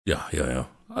Cox. Yeah.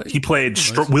 He played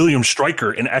William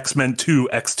Stryker in X-Men 2,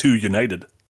 X2 United.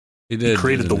 He did. He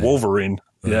created the Wolverine.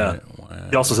 Right. Yeah. Wow.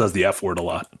 He also says the F word a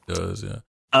lot. He does, yeah.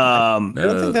 I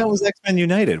don't think that was X-Men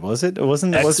United, was it? It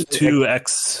wasn't. X2,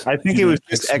 X. I think it was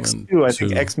just X2. I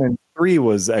think X-Men 3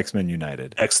 was X-Men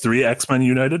United. X3, X-Men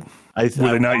United. Were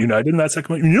they not united in that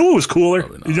second? You know what was cooler?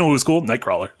 You know what was cool?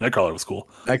 Nightcrawler. Nightcrawler was cool.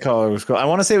 Nightcrawler was cool. I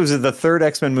want to say it was the third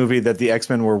X-Men movie that the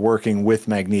X-Men were working with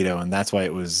Magneto, and that's why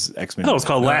it was X-Men. No, it's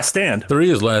called Last Stand. 3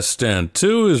 is Last Stand.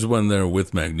 2 is when they're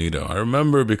with Magneto. I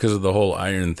remember because of the whole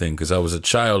iron thing, because I was a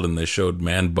child and they showed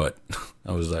man butt.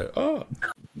 I was like, oh.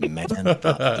 Man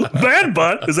butt. Man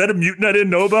butt? Is that a mutant I didn't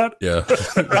know about? Yeah.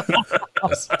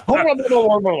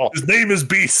 His name is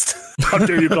Beast. How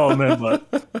dare you call him man butt?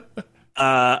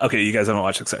 Okay, you guys haven't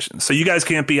watched Succession. So you guys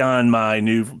can't be on my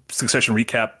new Succession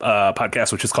recap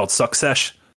podcast, which is called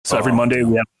Success. So every Monday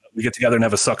we get together and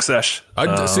have a Success.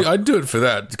 I'd do it for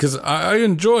that because I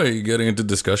enjoy getting into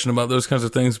discussion about those kinds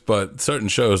of things. But certain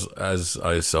shows, as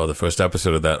I saw the first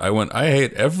episode of that, I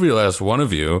hate every last one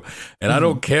of you. And I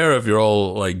don't care if you're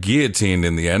all like guillotined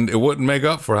in the end. It wouldn't make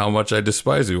up for how much I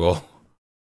despise you all.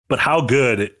 But how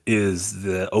good is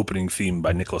the opening theme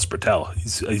by Nicholas Britell?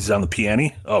 He's on the piano.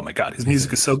 Oh my God, his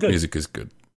music is so good. Music is good.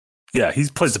 Yeah, he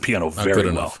plays the piano very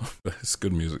well. It's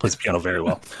good music. Plays the piano very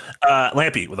well.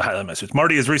 Lampy with a highlight message.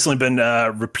 Marty has recently been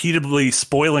repeatedly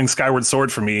spoiling Skyward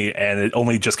Sword for me, and it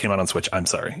only just came out on Switch. I'm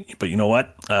sorry, but you know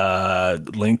what?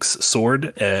 Link's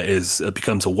sword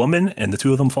becomes a woman, and the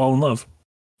two of them fall in love.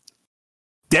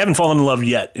 They haven't fallen in love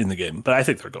yet in the game, but I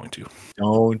think they're going to.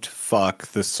 Don't fuck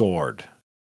the sword.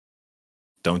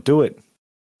 Don't do it.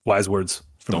 Wise words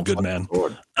from a good man.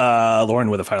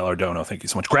 Lauren with a $5 dono. Thank you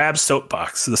so much. Grab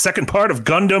Soapbox. The second part of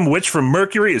Gundam Witch from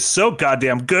Mercury is so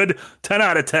goddamn good. 10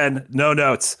 out of 10. No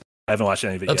notes. I haven't watched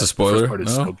any of it yet. That's a spoiler. The first part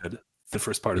is so good. The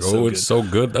first part is so good. It's so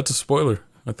good. That's a spoiler.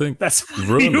 I think that's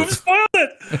you spoiled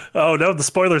it. Oh no, the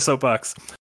spoiler soapbox.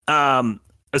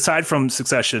 Aside from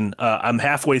Succession, I'm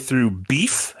halfway through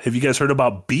Beef. Have you guys heard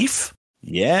about Beef?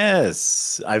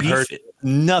 Yes, I've heard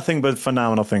nothing but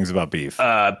phenomenal things about Beef.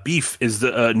 Beef is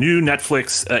the new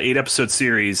Netflix 8-episode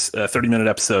series, 30-minute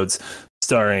episodes,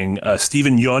 starring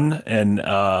Stephen Yun and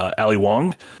Ali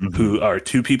Wong, who are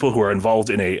two people who are involved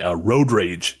in a road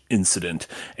rage incident,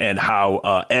 and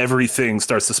how everything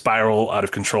starts to spiral out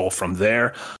of control from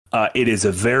there. It is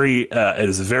a very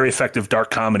effective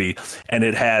dark comedy, and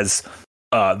it has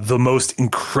the most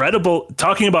incredible,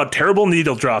 talking about terrible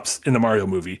needle drops in the Mario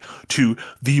movie, to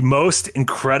the most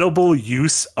incredible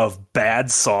use of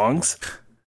bad songs.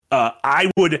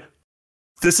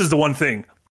 This is the one thing.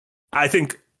 I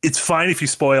think it's fine if you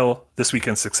spoil this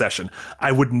weekend's Succession.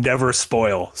 I would never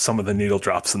spoil some of the needle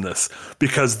drops in this,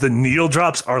 because the needle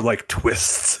drops are like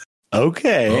twists.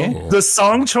 Okay. Oh. The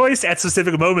song choice at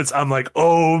specific moments, I'm like,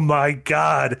 oh my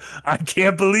God, I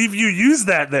can't believe you used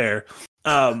that there.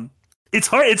 It's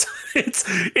hard.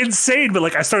 It's insane. But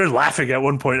like, I started laughing at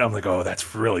one point. I'm like, oh,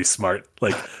 that's really smart.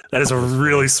 Like, that is a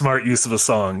really smart use of a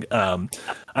song. I'm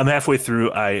halfway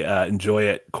through. I enjoy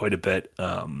it quite a bit.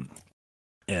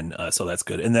 And so that's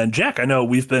good. And then Jack, I know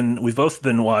we've both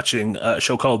been watching a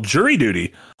show called Jury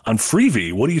Duty on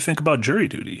Freevee. What do you think about Jury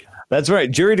Duty? That's right,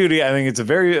 Jury Duty. I think it's a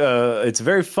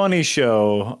very funny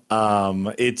show.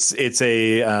 It's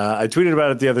a I tweeted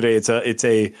about it the other day.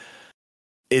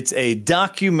 It's a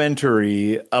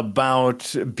documentary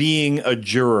about being a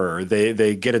juror.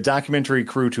 They get a documentary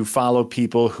crew to follow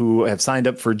people who have signed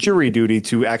up for jury duty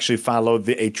to actually follow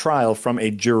a trial from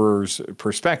a juror's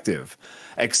perspective.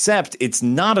 Except it's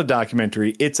not a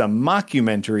documentary, it's a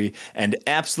mockumentary, and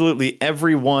absolutely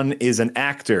everyone is an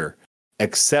actor,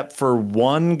 except for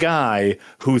one guy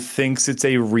who thinks it's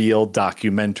a real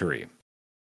documentary.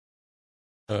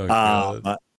 Oh,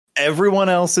 God. Everyone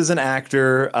else is an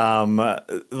actor. Oh no,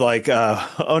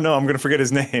 I'm going to forget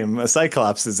his name.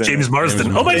 Cyclops is in James it.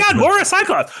 Marsden. Oh my God, more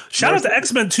Cyclops! Shout out to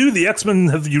X-Men 2. The X-Men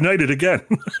have united again.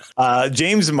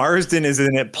 James Marsden is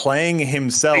in it playing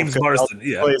himself. James Marsden,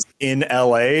 yeah, plays in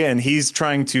L.A. and he's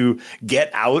trying to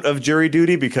get out of jury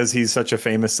duty because he's such a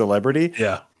famous celebrity.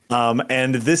 Yeah.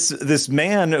 And this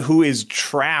man who is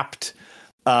trapped,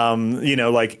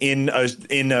 like in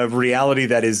a reality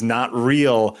that is not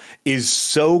real, is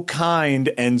so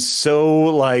kind and so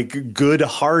like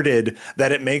good-hearted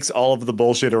that it makes all of the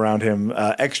bullshit around him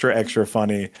extra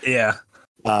funny. Yeah.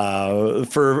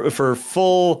 For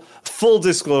full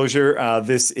disclosure,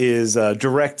 this is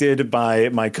directed by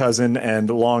my cousin and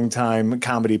longtime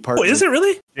comedy partner. Oh, is it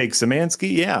really? Jake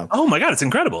Szymanski? Yeah. Oh my God, it's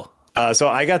incredible. So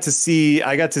I got to see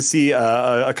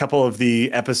a couple of the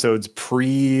episodes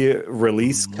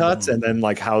pre-release cuts, and then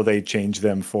like how they changed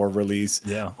them for release.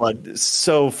 Yeah, but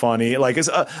so funny. Like it's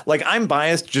like I'm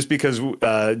biased just because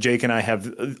Jake and I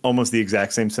have almost the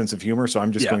exact same sense of humor, so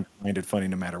I'm just going to find it funny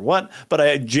no matter what. But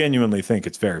I genuinely think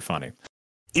it's very funny.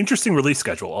 Interesting release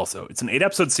schedule. Also, it's an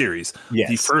 8-episode series. Yes.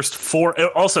 The first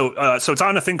 4. Also, so it's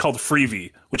on a thing called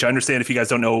Freevee, which I understand if you guys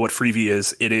don't know what Freevee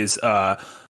is, it is I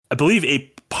believe a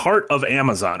part of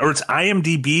Amazon, or it's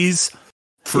IMDb's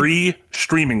free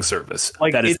streaming service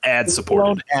that is ad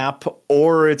supported. App,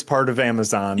 or it's part of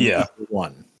Amazon. Yeah,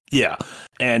 one. Yeah,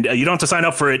 and you don't have to sign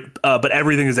up for it, but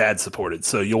everything is ad supported.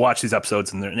 So you'll watch these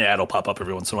episodes, and an ad will pop up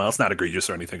every once in a while. It's not egregious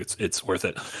or anything. It's worth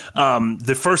it.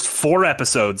 The first 4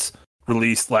 episodes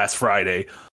released last Friday.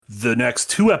 The next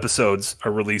 2 episodes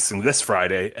are releasing this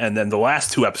Friday, and then the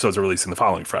last 2 episodes are releasing the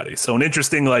following Friday. So an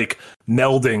interesting like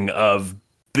melding of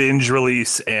binge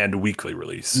release and weekly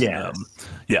release. Yeah.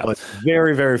 Yeah. Well, it's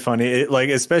very, very funny.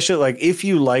 Especially like if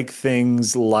you like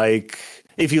things like,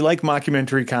 if you like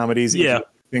mockumentary comedies,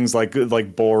 things like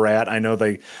Borat. I know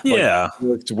they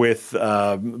worked with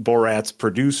Borat's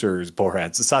producers,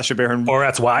 Sacha Baron,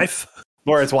 Borat's wife.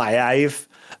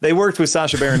 They worked with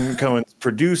Sacha Baron Cohen's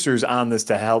producers on this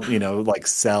to help,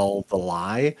 sell The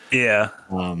Lie. Yeah.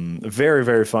 Very,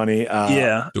 very funny. It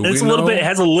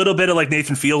has a little bit of like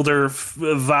Nathan Fielder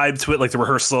vibe to it, like The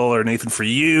Rehearsal or Nathan For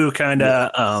You kind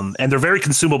of. Yeah. And they're very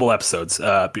consumable episodes.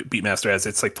 Beatmaster has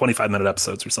it's like 25-minute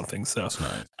episodes or something. So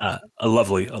nice. a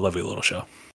lovely little show.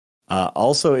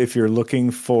 Also, if you're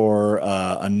looking for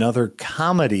another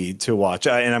comedy to watch,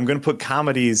 and I'm going to put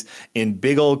comedies in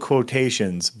big old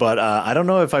quotations, but I don't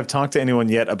know if I've talked to anyone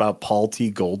yet about Paul T.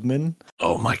 Goldman.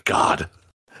 Oh, my God.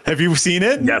 Have you seen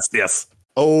it? Yes.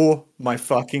 Oh, my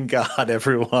fucking God,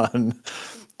 everyone.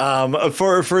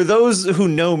 For those who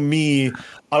know me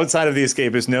outside of The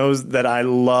Escapist knows that I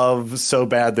love So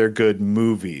Bad They're Good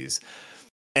movies.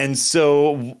 And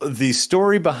so the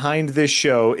story behind this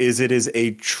show is it is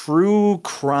a true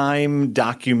crime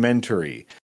documentary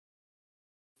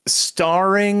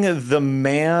starring the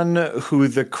man who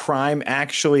the crime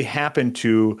actually happened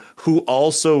to, who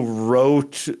also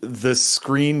wrote the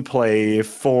screenplay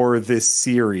for this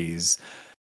series,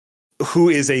 who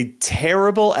is a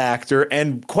terrible actor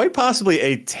and quite possibly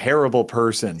a terrible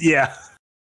person. Yeah.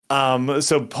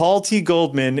 So Paul T.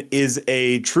 Goldman is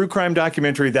a true crime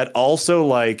documentary that also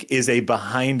is a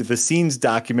behind the scenes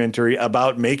documentary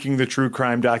about making the true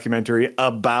crime documentary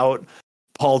about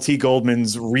Paul T.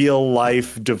 Goldman's real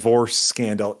life divorce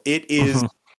scandal. It is.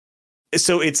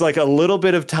 So it's like a little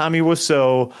bit of Tommy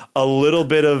Wiseau, a little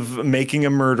bit of Making a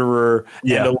Murderer,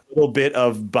 and a little bit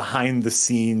of behind the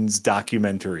scenes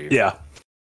documentary. Yeah.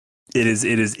 It is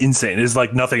insane. It is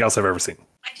like nothing else I've ever seen.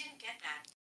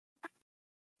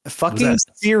 Fucking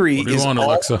Siri is on,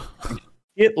 Alexa?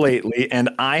 It lately, and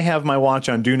I have my watch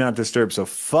on Do Not Disturb. So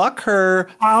fuck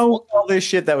her. All this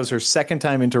shit. That was her second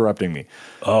time interrupting me.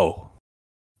 Oh,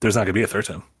 there's not gonna be a third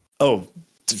time. Oh,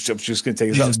 I'm just going to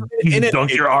take this You just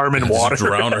dunk your arm in water.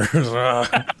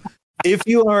 Drowner. If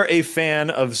you are a fan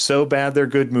of So Bad They're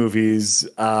Good movies,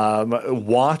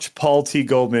 watch Paul T.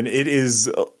 Goldman. It is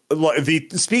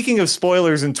speaking of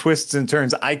spoilers and twists and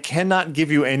turns, I cannot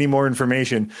give you any more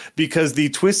information because the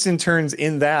twists and turns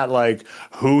in that, like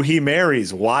who he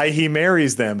marries, why he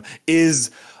marries them, is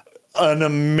an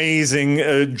amazing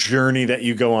journey that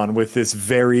you go on with this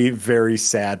very, very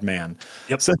sad man.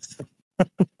 Yep. So,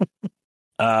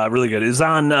 really good. It was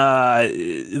on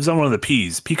one of the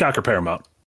P's, Peacock or Paramount.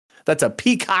 That's a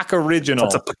Peacock original.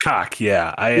 That's a Peacock,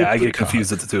 yeah. I get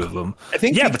confused at the two of them. I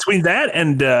think between that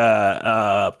and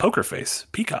Poker Face,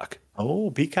 Peacock. Oh,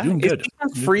 Peacock. Doing good. Is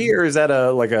Peacock free, or is that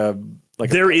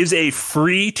there is a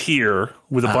free tier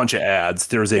with a bunch of ads.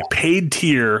 There's a paid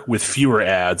tier with fewer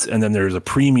ads, and then there's a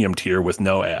premium tier with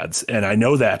no ads. And I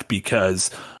know that because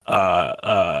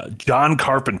John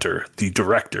Carpenter, the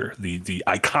director, the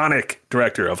iconic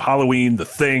director of Halloween, The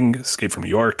Thing, Escape from New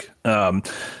York,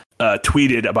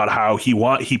 tweeted about how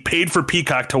he paid for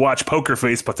Peacock to watch Poker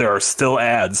Face, but there are still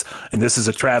ads, and this is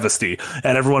a travesty.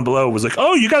 And everyone below was like,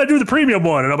 "Oh, you got to do the premium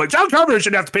one." And I'm like, John Carpenter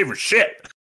shouldn't have to pay for shit.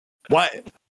 Why?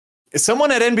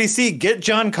 Someone at NBC, get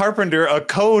John Carpenter a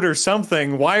code or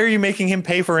something. Why are you making him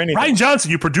pay for anything? Ryan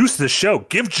Johnson, you produced this show.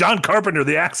 Give John Carpenter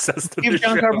the access to Give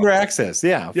John Carpenter access.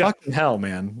 Yeah. Fucking hell,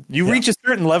 man. You reach a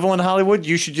certain level in Hollywood,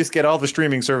 you should just get all the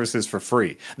streaming services for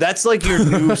free. That's like your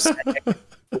new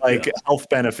health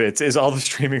benefits is all the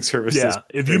streaming services. Yeah.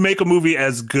 If you make a movie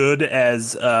as good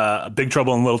as Big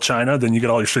Trouble in Little China, then you get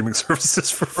all your streaming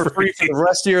services for free for the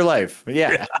rest of your life.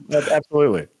 Yeah.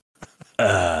 Absolutely.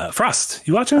 Frost,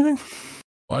 you watch anything?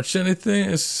 Watch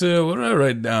anything? It's what did I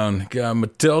write down? Got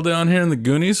Matilda on here in the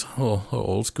Goonies. Oh,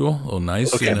 old school. Oh,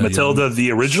 nice. Okay, Matilda,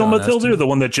 the original Sean Matilda, Astin. or the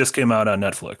one that just came out on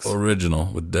Netflix? Original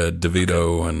with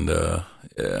DeVito and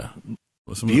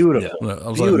beautiful. I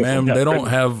was like, man, they don't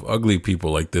have ugly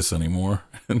people like this anymore.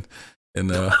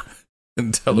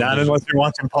 in television. Not unless you're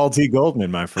watching Paul T.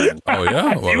 Goldman, my friend. Oh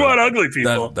yeah, you want ugly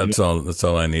people. That's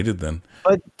all I needed then.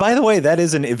 But by the way, that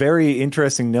is a very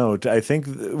interesting note. I think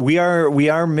we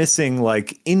are missing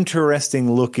like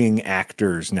interesting looking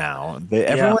actors now.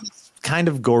 Everyone's kind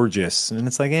of gorgeous, and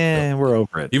it's like, we're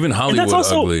over it. Even Hollywood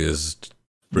ugly is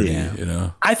pretty, you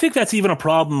know. I think that's even a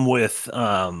problem with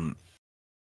like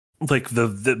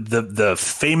the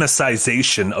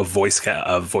famousization of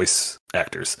voice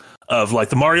actors. Of like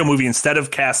the Mario movie, instead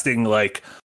of casting like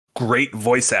great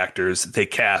voice actors, they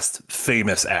cast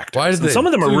famous actors. Why did they some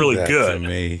of them are really that good. To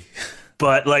me?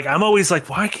 But like, I'm always like,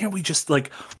 why can't we just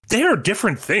like? They are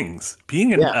different things.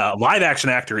 Being a live action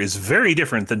actor is very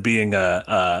different than being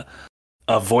a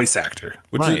voice actor,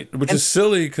 which is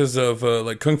silly because of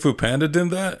like Kung Fu Panda did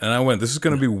that, and I went, this is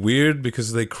going to be weird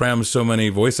because they crammed so many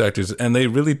voice actors, and they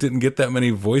really didn't get that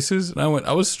many voices. And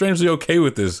I was strangely okay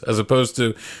with this, as opposed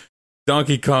to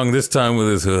Donkey Kong this time with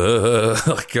his God,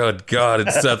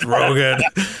 it's Seth Rogen.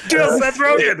 Just Seth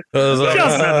Rogen.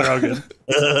 Seth Rogen.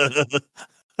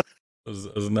 I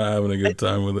was not having a good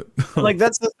time with it. Like,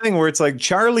 that's the thing where it's like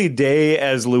Charlie Day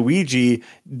as Luigi,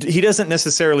 he doesn't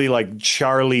necessarily like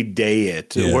Charlie Day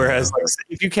it. Yeah. Whereas like,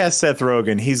 if you cast Seth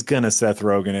Rogen, he's gonna Seth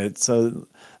Rogen it. So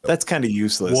that's kind of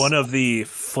useless. One of the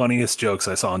funniest jokes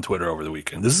I saw on Twitter over the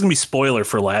weekend. This is gonna be spoiler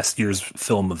for last year's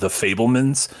film, The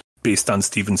Fabelmans, based on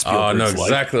Steven Spielberg's life. Oh, I know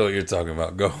exactly what you're talking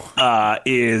about. Go. The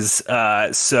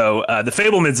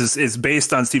Fabelmans is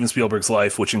based on Steven Spielberg's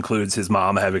life, which includes his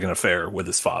mom having an affair with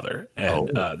his father. And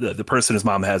the person his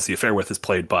mom has the affair with is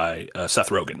played by Seth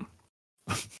Rogen.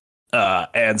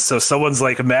 And so someone's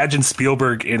like, imagine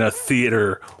Spielberg in a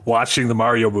theater watching the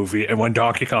Mario movie, and when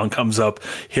Donkey Kong comes up,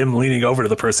 him leaning over to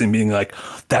the person being like,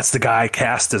 that's the guy I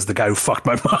cast as the guy who fucked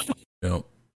my mom. Yep.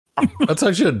 That's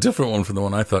actually a different one from the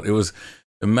one I thought. It was...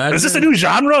 Imagine, is this a new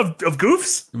genre of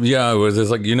goofs? Yeah, it was. It's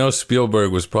like,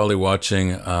 Spielberg was probably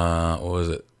watching. What was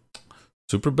it?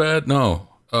 Superbad? No.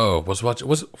 Oh,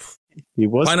 he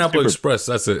was Pineapple Express.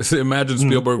 That's it. So imagine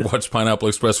Spielberg watched Pineapple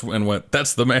Express and went,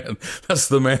 "That's the man. That's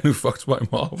the man who fucked my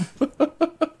mom."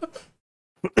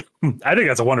 I think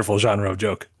that's a wonderful genre of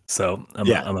joke. So I'm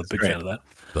a big fan of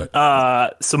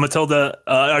that. So Matilda,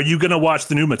 are you gonna watch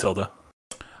the new Matilda?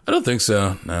 I don't think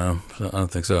so. No, I don't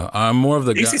think so. I'm more of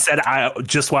the Casey said, I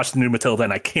just watched the new Matilda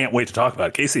and I can't wait to talk about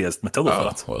it. Casey has Matilda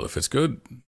thoughts. Well, if it's good,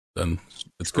 then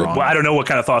it's good. Well, I don't know what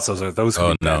kind of thoughts those are. Those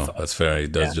no, that's fair. He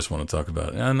does just want to talk about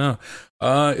it. Yeah, no.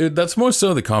 That's more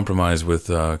so the compromise with,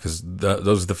 because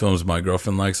those are the films my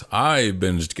girlfriend likes. I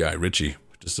binged Guy Ritchie.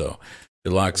 So,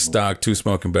 your Lock, Stock, Two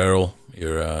Smoking Barrel,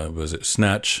 your, was it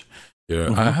Snatch?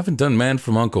 I haven't done Man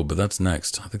from U.N.C.L.E., but that's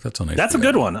next. I think that's on HBO. That's a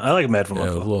good one. I like Man from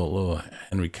U.N.C.L.E. Little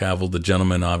Henry Cavill, the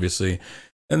gentleman, obviously.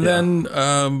 And then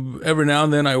every now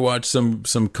and then I watch some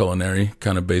culinary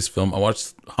kind of based film. I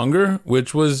watched Hunger,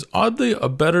 which was oddly a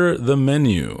better The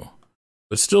Menu,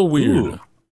 but still weird. Ooh.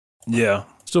 Yeah,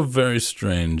 still very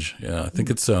strange. Yeah, I think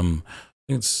it's a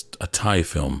Thai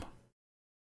film.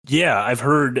 Yeah, I've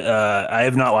heard. I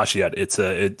have not watched it yet.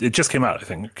 It just came out. I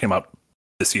think it came out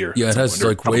this year. Yeah, it has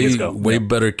like way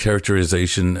better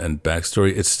characterization and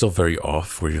backstory. It's still very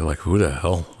off. Where you're like, who the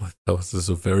hell? That was just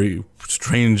a very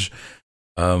strange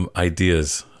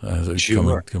ideas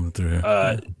coming through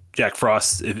here. Jack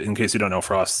Frost, in case you don't know,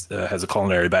 Frost has a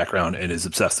culinary background and is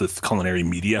obsessed with culinary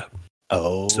media.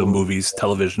 Oh, so movies,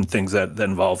 television, things that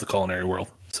involve the culinary world.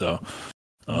 So,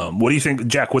 what do you think,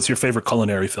 Jack? What's your favorite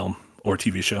culinary film or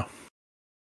TV show?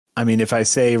 I mean, if I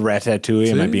say Ratatouille,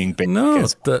 am I being big? No,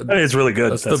 it's really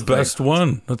good. That's the best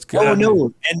one. That's good. Oh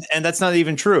no, and that's not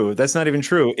even true. That's not even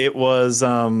true. It was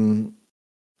Adam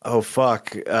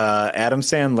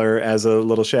Sandler as a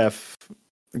little chef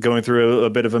going through a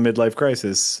bit of a midlife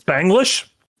crisis. Spanglish.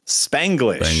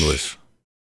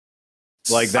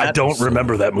 Like that. I don't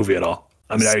remember that movie at all.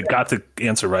 I mean, I got the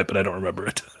answer right, but I don't remember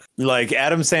it. Like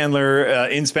Adam Sandler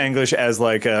in Spanglish as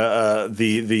like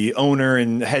the owner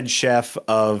and head chef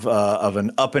of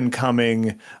an up and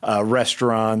coming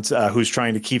restaurant who's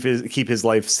trying to keep his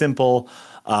life simple.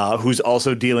 Who's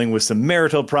also dealing with some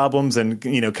marital problems and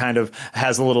kind of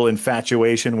has a little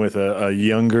infatuation with a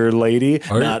younger lady,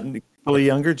 not really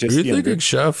younger, just younger. Are you thinking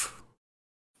chef?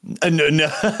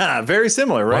 No, very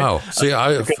similar, right? Wow. See,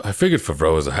 I figured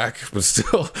Favreau was a hack, but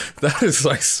still, that is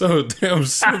like so damn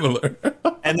similar.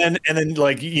 and then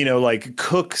like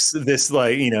cooks this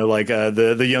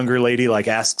the younger lady like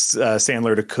asks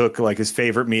Sandler to cook like his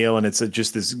favorite meal, and it's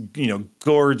just this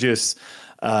gorgeous.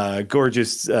 Spanglish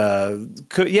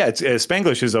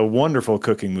is a wonderful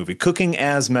cooking movie. Cooking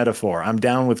as metaphor. I'm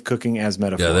down with cooking as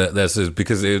metaphor. Yeah, that's it,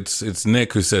 because it's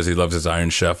Nick who says he loves his Iron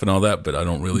Chef and all that, but I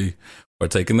don't really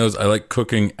partake in those. I like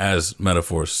cooking as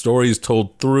metaphor. Stories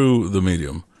told through the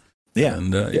medium. Yeah.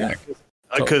 And are you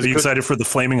excited for the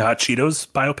Flaming Hot Cheetos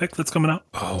biopic that's coming out?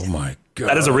 Oh my God.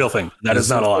 That is a real thing. That is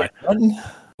not a lie.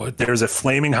 What? There's a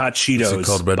Flaming Hot Cheetos is it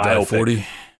called Red Dye 40?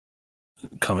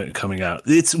 Coming out.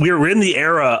 We're in the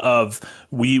era of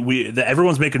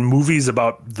everyone's making movies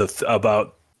about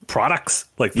products,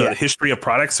 like the history of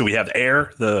products. So we have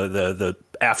Air, the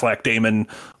Affleck Damon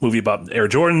movie about Air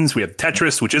Jordans. We have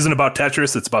Tetris, which isn't about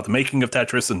Tetris. It's about the making of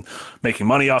Tetris and making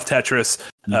money off Tetris.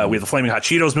 We have the Flaming Hot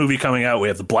Cheetos movie coming out. We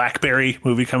have the BlackBerry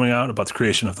movie coming out about the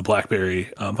creation of the BlackBerry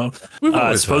phone.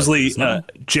 Supposedly,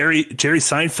 Jerry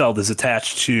Seinfeld is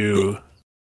attached to.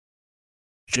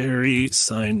 Jerry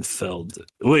Seinfeld.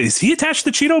 Wait, is he attached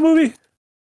to the Cheeto movie?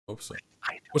 Hope so.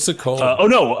 What's it called?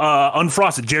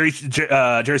 Unfrosted. Jerry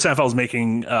Seinfeld is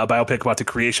making a biopic about the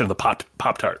creation of the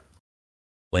Pop-Tart.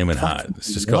 Flamin' Hot.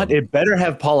 It's just called. It better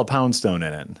have Paula Poundstone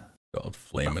in it. Called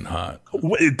Flamin' Hot.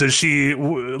 Does she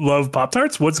love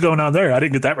Pop-Tarts? What's going on there? I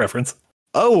didn't get that reference.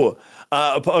 Oh,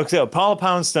 Paula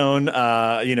Poundstone,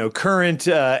 current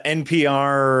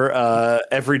NPR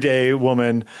everyday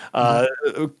woman,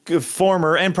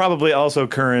 former and probably also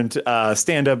current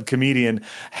stand-up comedian,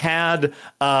 had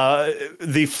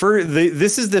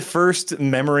this is the first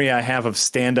memory I have of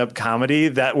stand-up comedy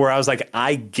where I was like,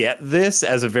 I get this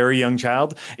as a very young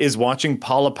child, is watching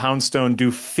Paula Poundstone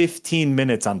do 15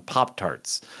 minutes on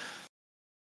Pop-Tarts.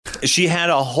 She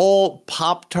had a whole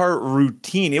Pop-Tart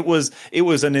routine. It was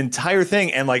an entire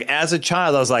thing. And like as a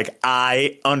child, I was like,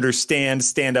 I understand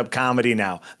stand-up comedy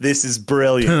now. This is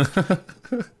brilliant.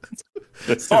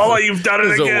 You've done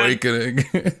it again. Awakening.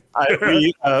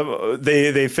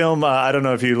 They film. I don't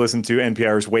know if you listen to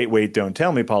NPR's Wait, Don't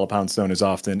Tell Me. Paula Poundstone is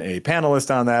often a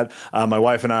panelist on that. My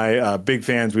wife and I, big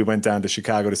fans. We went down to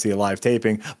Chicago to see a live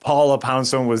taping. Paula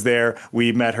Poundstone was there.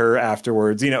 We met her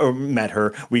afterwards. We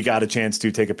got a chance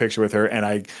to take a picture with her, and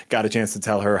I got a chance to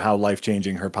tell her how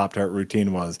life-changing her Pop-Tart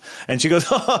routine was. And she goes,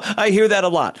 "Oh, I hear that a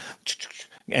lot."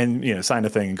 And sign a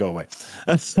thing and go away.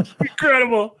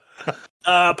 Incredible.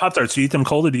 Pop-Tarts, do you eat them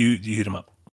cold or do you heat them up?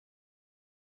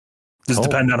 Does it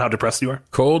depend on how depressed you are?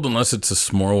 Cold, unless it's a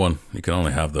s'more one. You can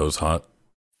only have those hot.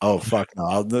 Oh, fuck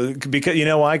no. Because you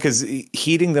know why? Because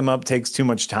heating them up takes too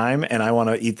much time, and I want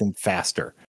to eat them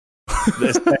faster.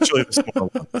 Especially the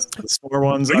s'more ones. The s'more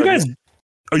ones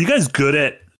are you guys good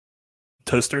at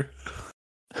toaster?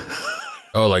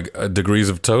 Oh, like degrees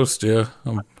of toast? Yeah.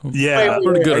 I'm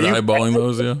pretty good at eyeballing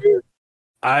those, yeah.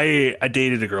 I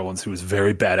dated a girl once who was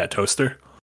very bad at toaster,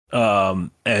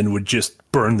 and would just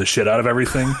burn the shit out of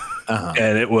everything.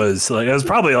 And it was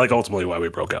probably like ultimately why we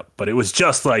broke up. But it was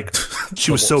just like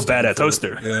she was so bad at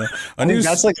toaster. Yeah, I knew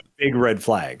that's like a big red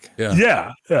flag.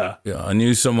 Yeah. I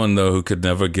knew someone though who could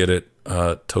never get it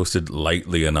toasted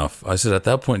lightly enough. I said, at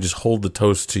that point, just hold the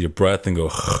toast to your breath and go,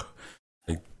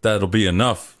 like, that'll be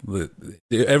enough.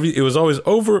 It was always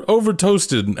over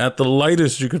toasted at the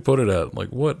lightest you could put it at. Like,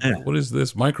 what is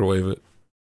this? Microwave it.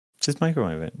 Just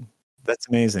microwave it. That's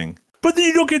amazing. But then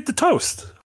you don't get the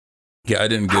toast. Yeah, I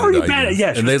didn't get it.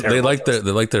 Yeah, and they like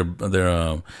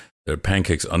their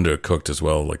pancakes undercooked as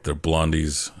well, like their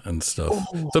blondies and stuff.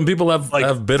 Some people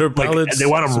have bitter palates. They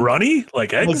want them runny,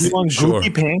 like eggs. You want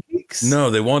goopy pancakes? No,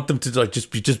 they want them to like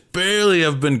just barely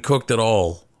have been cooked at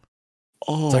all.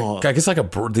 Oh, it's like, I guess like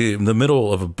the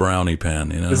middle of a brownie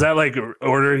pan. You know, is that like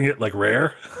ordering it like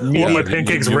rare? I want my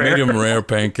pancakes rare. Medium rare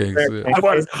pancakes.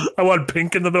 I want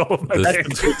pink in the middle of my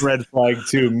pancakes. Red flag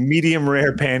too. Medium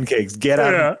rare pancakes. Get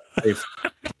out. Of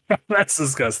my That's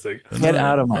disgusting. Get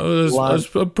out of my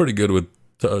life. I'm pretty good with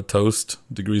toast,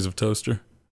 degrees of toaster.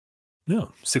 Yeah,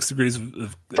 6 degrees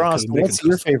of Frost, what's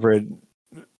your favorite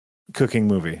cooking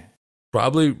movie?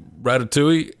 Probably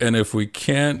Ratatouille, and if we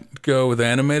can't go with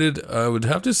animated, I would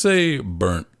have to say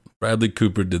Burnt. Bradley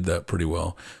Cooper did that pretty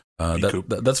well.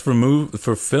 That's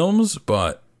for films,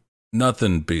 but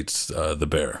nothing beats The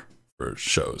Bear for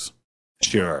shows.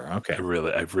 Sure. Okay.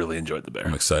 I've really enjoyed The Bear.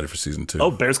 I'm excited for season 2.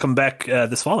 Oh, Bear's coming back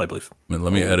this fall, I believe.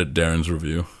 Let me edit Darren's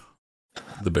review.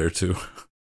 The Bear 2.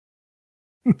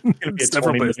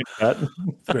 Several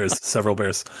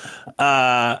bears.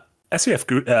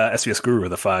 SVS Guru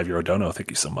with a €5 dono. Thank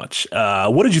you so much.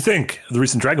 What did you think of the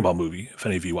recent Dragon Ball movie, if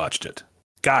any of you watched it?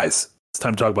 Guys, it's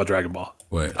time to talk about Dragon Ball.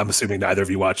 Wait. I'm assuming neither of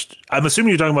you watched. I'm assuming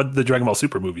you're talking about the Dragon Ball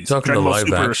Super movies. Talking Dragon the Ball live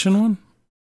Super, action one?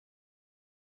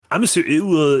 I'm assuming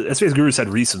SVS Guru said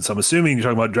recent, so I'm assuming you're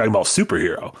talking about Dragon Ball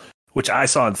Superhero, which I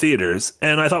saw in theaters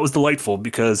and I thought was delightful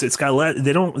because it's got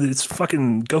it's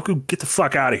fucking Goku. Get the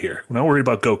fuck out of here. We're not worried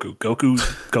about Goku.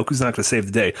 Goku's not going to save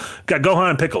the day. We've got Gohan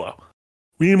and Piccolo.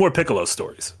 We need more Piccolo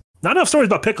stories. Not enough stories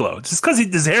about Piccolo. Just because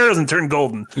his hair doesn't turn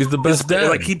golden. He's the best dad.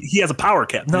 Like he has a power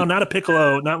cap. No, not a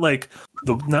Piccolo. Not like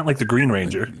the Green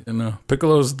Ranger. No,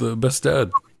 Piccolo's the best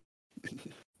dad.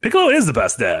 Piccolo is the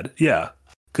best dad. Yeah,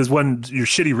 because when your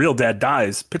shitty real dad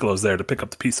dies, Piccolo's there to pick up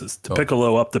the pieces.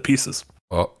 Piccolo up the pieces.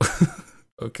 Oh,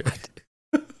 okay.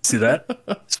 See that?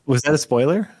 Was that a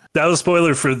spoiler? That was a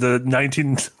spoiler for the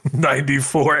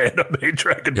 1994 anime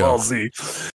Dragon Ball Z.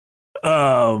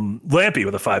 Lampy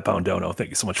with a £5 dono.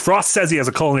 Thank you so much. Frost says he has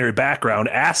a culinary background.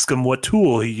 Ask him what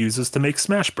tool he uses to make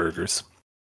smash burgers.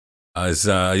 I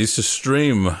used to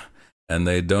stream, and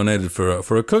they donated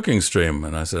for a cooking stream,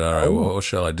 and I said, all right, well, what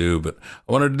shall I do? But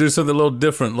I wanted to do something a little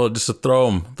different, just to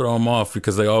throw them off,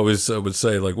 because they always would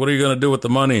say, like, what are you going to do with the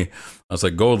money? I was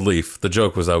like, gold leaf. The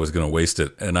joke was I was going to waste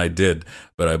it, and I did,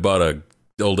 but I bought a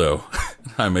dildo.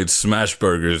 I made smash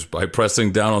burgers by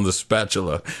pressing down on the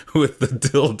spatula with the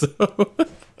dildo.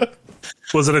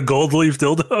 Was it a gold leaf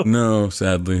dildo? No,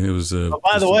 sadly, it was a.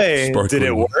 By the way, did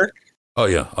it work? Oh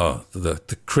yeah, the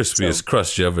crispiest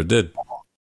crust you ever did.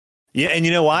 Yeah, and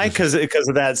you know why? Because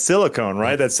of that silicone,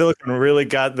 right? That silicone really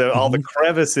got all the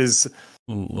crevices.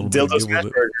 Dildo Smash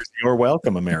Burgers. You're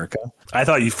welcome, America.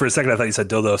 For a second, I thought you said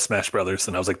Dildo Smash Brothers,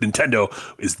 and I was like, Nintendo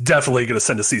is definitely going to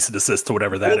send a cease and desist to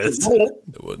whatever that is.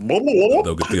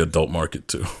 They'll get the adult market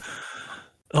too.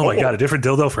 Oh my god, a different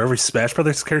dildo for every Smash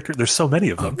Brothers character? There's so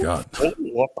many of them. Oh god.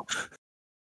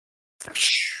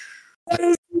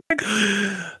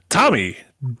 Tommy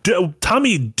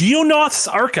Dionoth's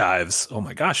Archives. Oh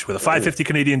my gosh, with a $5.50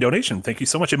 Canadian donation. Thank you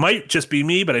so much. It might just be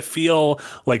me, but I feel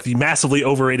like the massively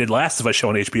overrated Last of Us show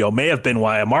on HBO may have been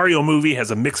why a Mario movie has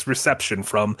a mixed reception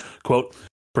from, quote,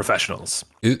 professionals.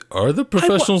 Are the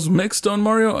professionals mixed on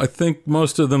Mario? I think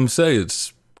most of them say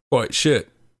it's quite shit.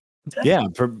 Yeah,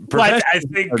 I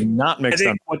think are not mixed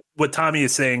up. What Tommy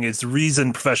is saying is the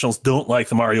reason professionals don't like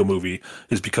the Mario movie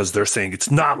is because they're saying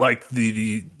it's not like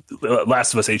the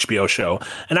Last of Us HBO show,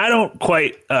 and I don't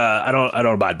quite I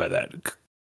don't abide by that.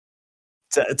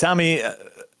 Tommy,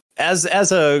 as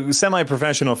a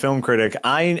semi-professional film critic,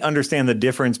 I understand the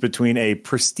difference between a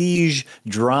prestige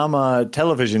drama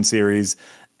television series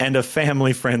and a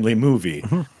family-friendly movie.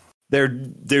 Mm-hmm. They're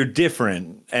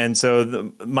different, and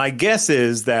so my guess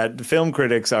is that film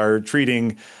critics are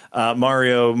treating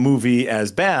Mario movie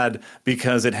as bad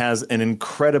because it has an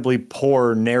incredibly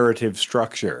poor narrative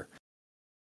structure.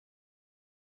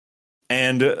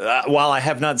 And while I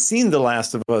have not seen The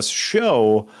Last of Us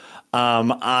show,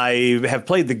 I have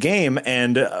played the game,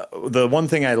 and the one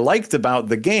thing I liked about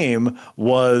the game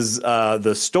was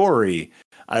the story.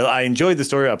 I enjoyed the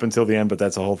story up until the end, but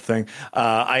that's a whole thing.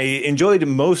 I enjoyed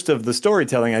most of the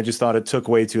storytelling. I just thought it took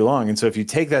way too long. And so if you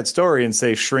take that story and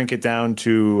say shrink it down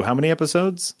to how many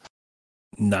episodes?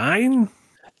 9?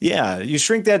 Yeah, you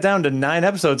shrink that down to 9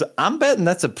 episodes. I'm betting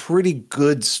that's a pretty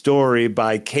good story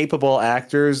by capable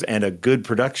actors and a good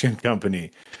production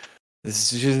company.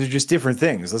 This is just different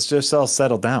things. Let's just all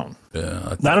settle down.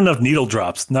 Yeah, not enough needle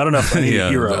drops. Not enough. I need a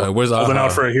hero. Where's holding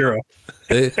out for a hero?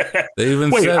 They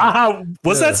even wait. said, Aha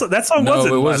was that song?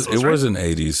 No, wasn't. It was an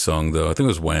 '80s song though. I think it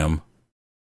was Wham.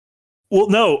 Well,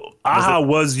 no, Aha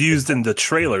was used in the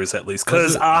trailers at least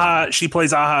because Aha, she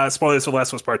plays Aha. Spoilers for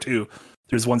Last of Us Part 2.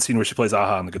 There's one scene where she plays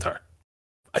Aha on the guitar.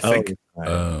 I think.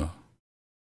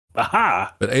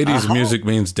 Aha. But 80s music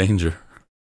means danger.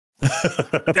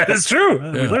 That is true.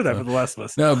 We learned that from The Last of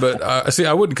Us. No, but see,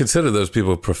 I wouldn't consider those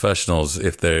people professionals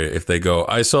if they go,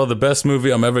 I saw the best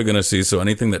movie I'm ever going to see, so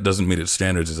anything that doesn't meet its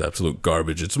standards is absolute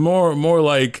garbage. It's more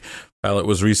like palette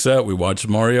was reset. We watched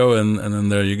Mario, and then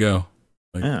there you go.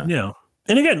 Like, yeah.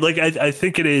 And again, like I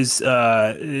think it is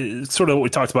sort of what we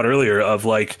talked about earlier of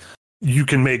like you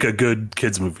can make a good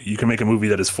kids movie. You can make a movie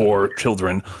that is for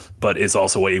children, but is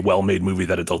also a well-made movie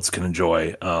that adults can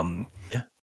enjoy.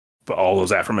 But all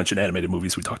those aforementioned animated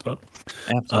movies we talked about.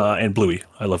 And Bluey.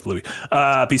 I love Bluey.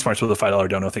 Beast March with a $5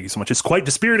 dono. Thank you so much. It's quite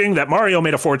dispiriting that Mario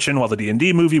made a fortune while the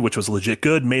D&D movie, which was legit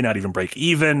good, may not even break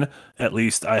even. At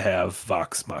least I have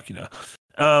Vox Machina.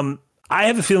 I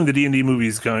have a feeling the D&D movie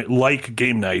is going, like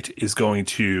Game Night, is going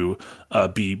to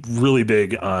be really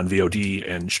big on VOD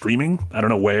and streaming. I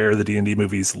don't know where the D&D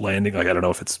movie's landing. Like, I don't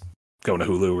know if it's going to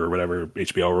Hulu or whatever,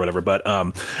 HBO or whatever. But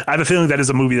I have a feeling that is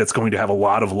a movie that's going to have a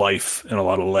lot of life and a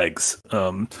lot of legs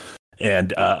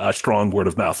and a strong word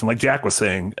of mouth. And like Jack was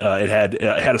saying, it had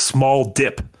a small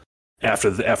dip after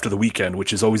the weekend,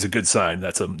 which is always a good sign.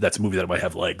 That's a movie that might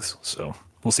have legs. So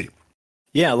we'll see.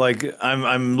 Yeah, like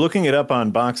I'm looking it up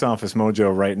on Box Office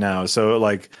Mojo right now. So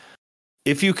like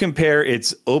if you compare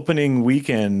its opening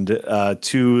weekend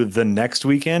to the next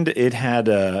weekend, it had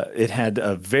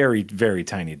a very, very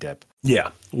tiny dip.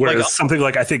 Yeah. Whereas something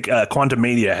like I think Quantum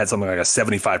Mania had something like a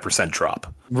 75%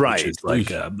 drop. Right. Which is like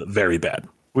very bad.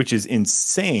 Which is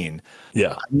insane.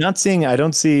 Yeah. I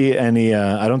don't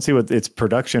see what its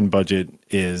production budget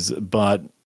is, but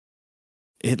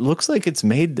it looks like it's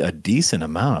made a decent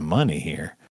amount of money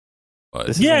here.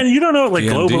 And you don't know like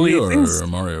D&D globally or things.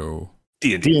 Mario.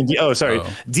 D&D. Oh, sorry.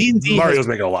 D&D. Mario's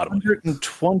making a lot of money.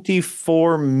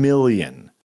 124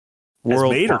 million.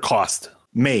 World made or cost?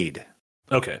 Made.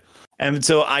 Okay. And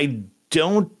so I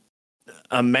don't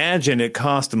imagine it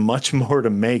cost much more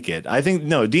to make it. I think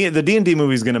the D&D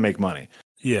movie is going to make money.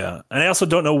 Yeah, and I also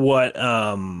don't know what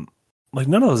like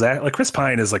none of those like Chris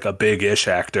Pine is like a big-ish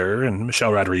actor, and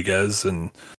Michelle Rodriguez,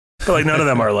 but like none of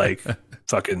them are like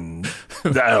fucking. I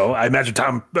don't know. I imagine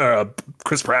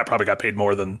Chris Pratt probably got paid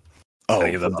more than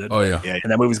any of them did. Oh yeah,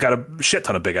 and that movie's got a shit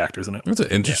ton of big actors in it. It's an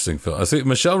interesting film. I see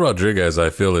Michelle Rodriguez.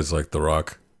 I feel is like The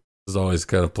Rock. Is always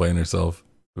kind of playing herself.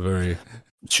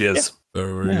 She is.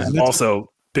 Very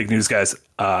also, big news, guys.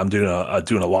 I'm doing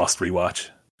a Lost rewatch,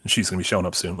 and she's gonna be showing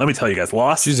up soon. Let me tell you guys,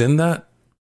 Lost. She's in that.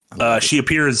 She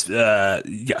appears,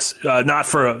 yes, not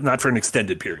for an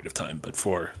extended period of time, but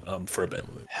for a bit.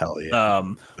 Hell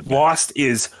yeah! Lost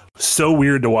is so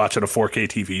weird to watch on a 4K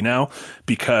TV now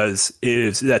because it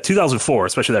is that 2004,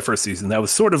 especially that first season. That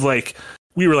was sort of like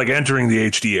we were like entering the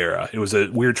HD era. It was a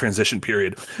weird transition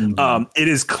period. Mm-hmm. It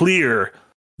is clear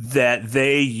that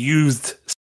they used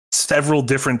several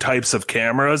different types of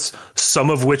cameras, some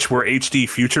of which were HD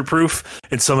future proof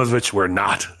and some of which were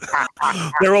not.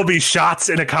 There will be shots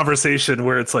in a conversation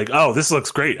where it's like, oh, this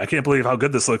looks great. I can't believe how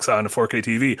good this looks on a 4K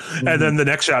TV. Mm-hmm. And then the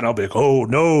next shot, I'll be like, oh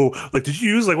no, like did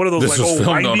you use like one of those this like old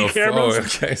windy cameras? Oh,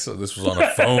 okay, so this was on a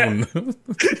phone.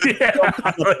 Yeah.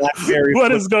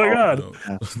 What is going on?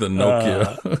 The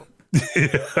Nokia.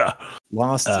 Yeah.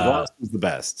 Lost was the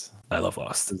best. I love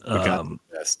Lost. The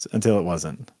best until it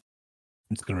wasn't.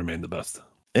 It's going to remain the best.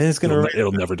 And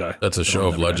it'll never die. That's a show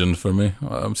of legend for me.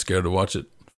 I'm scared to watch it.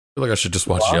 I feel like I should just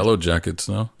watch Yellow Jackets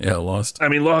now. Yeah, Lost. I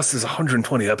mean, Lost is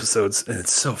 120 episodes, and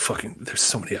it's so fucking. There's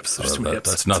so many episodes.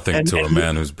 That's nothing to a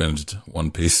man who's binged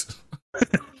One Piece.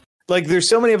 Like, there's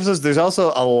so many episodes. There's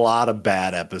also a lot of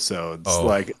bad episodes.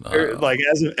 Like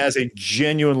as a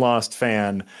genuine Lost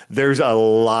fan, there's a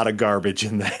lot of garbage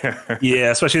in there.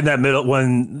 Yeah, especially in that middle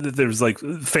when there's like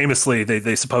famously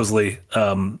they supposedly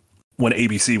when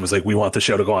ABC was like, we want the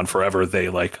show to go on forever, they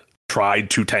like tried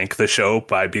to tank the show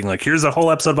by being like, here's a whole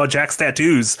episode about Jack's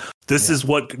tattoos. This is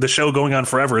what the show going on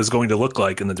forever is going to look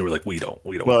like. And then they were like, we don't.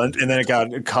 Well, and then it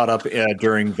got caught up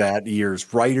during that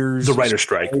year's writer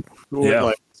strike. Yeah.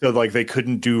 Like, So like they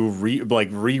couldn't do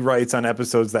rewrites on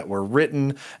episodes that were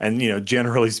written, and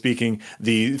generally speaking,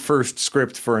 the first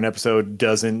script for an episode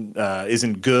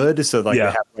isn't good. So like they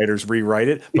have writers rewrite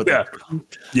it, but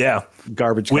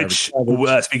garbage. Which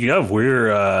speaking of,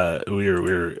 we're a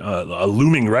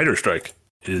looming writer strike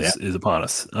is upon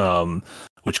us.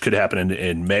 Which could happen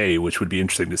in May, which would be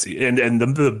interesting to see. And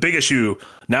the big issue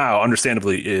now,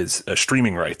 understandably, is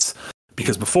streaming rights.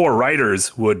 Because before,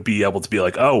 writers would be able to be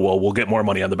like, oh, well, we'll get more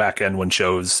money on the back end when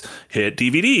shows hit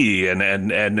DVD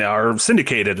and are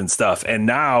syndicated and stuff. And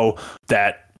now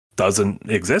that doesn't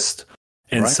exist.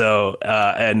 And so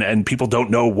and people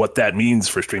don't know what that means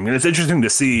for streaming. And it's interesting to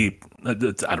see,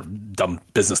 dumb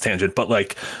business tangent, but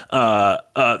like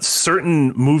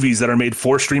certain movies that are made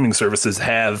for streaming services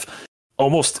have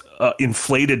almost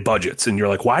inflated budgets. And you're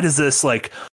like, why does this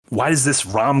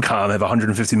rom-com have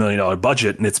 $150 million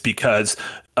budget? And it's because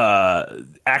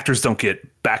actors don't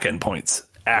get back end points.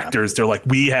 Actors, they're like,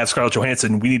 we have Scarlett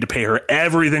Johansson, we need to pay her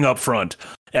everything up front,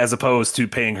 as opposed to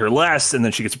paying her less, and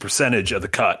then she gets a percentage of the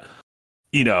cut,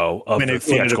 of the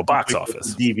theatrical box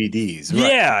office. DVDs.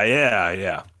 Right?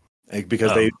 Yeah.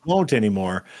 Because they won't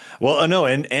anymore. Well, no,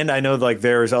 and I know like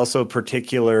there's also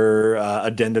particular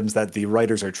addendums that the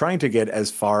writers are trying to get as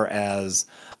far as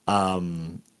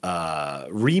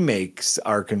remakes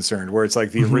are concerned, where it's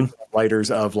like the original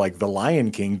writers of like The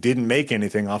Lion King didn't make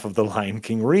anything off of the Lion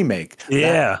King remake.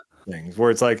 Things where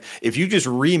it's like, if you just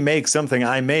remake something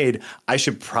I made, I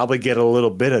should probably get a little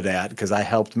bit of that because I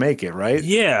helped make it, right?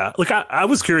 Yeah. Like I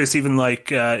was curious, even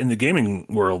like in the gaming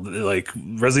world, like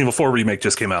Resident Evil 4 remake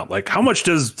just came out. Like how much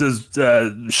does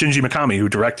Shinji Mikami, who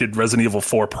directed Resident Evil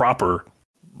 4 proper,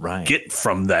 get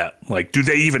from that? Like, do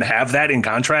they even have that in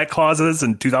contract clauses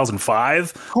in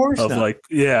 2005? Of course not. Like,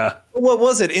 what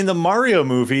was it in the Mario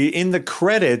movie? In the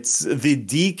credits, the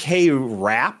DK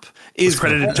rap is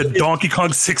credited to Donkey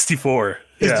Kong 64.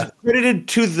 It's credited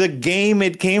to the game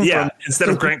it came from, instead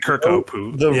of Grant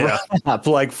Kirkhope, rap.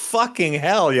 Like fucking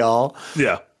hell, y'all.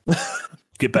 Yeah,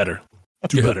 get better.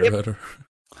 Do better.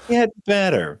 Get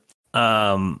better.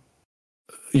 I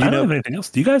don't have anything else.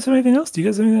 Do you guys have anything else? Do you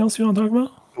guys have anything else you want to talk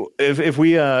about? If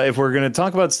we're going to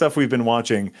talk about stuff we've been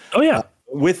watching,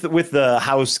 with the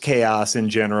house chaos in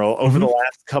general over the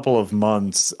last couple of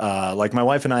months, like my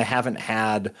wife and I haven't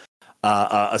had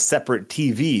a separate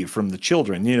TV from the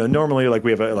children. Normally like we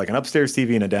have like an upstairs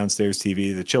TV and a downstairs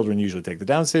TV. The children usually take the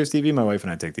downstairs TV. My wife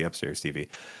and I take the upstairs TV.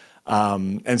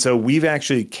 And so we've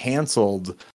actually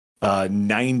canceled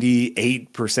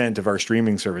 98% of our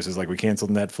streaming services. Like we canceled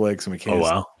Netflix and we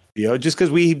canceled just because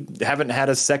we haven't had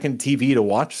a second TV to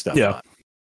watch stuff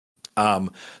on.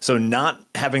 So not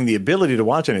having the ability to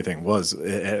watch anything was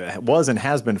and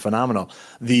has been phenomenal.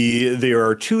 There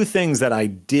are two things that I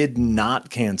did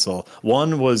not cancel.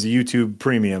 One was YouTube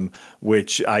Premium,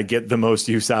 which I get the most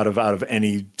use out of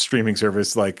any streaming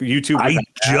service. Like YouTube, I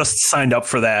just signed up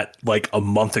for that like a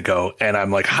month ago, and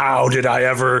I'm like, how did I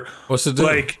ever? What's it do?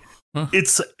 Like, you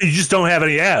just don't have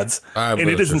any ads, and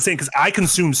it is insane because I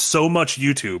consume so much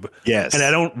YouTube, and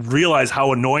I don't realize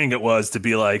how annoying it was to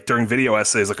be like during video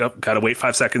essays, like, oh, gotta wait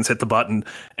 5 seconds, hit the button,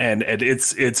 and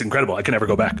it's incredible. I can never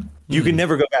go back. You can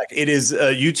never go back. It is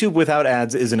YouTube without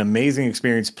ads is an amazing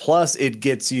experience. Plus, it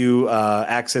gets you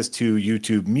access to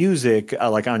YouTube Music,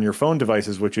 like on your phone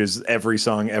devices, which is every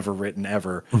song ever written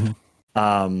ever.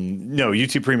 No,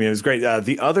 YouTube Premium is great.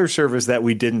 The other service that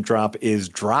we didn't drop is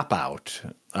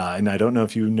Dropout. And I don't know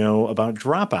if you know about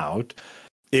Dropout.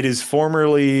 It is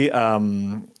formerly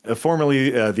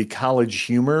the College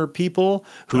Humor people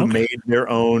who made their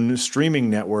own streaming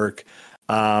network.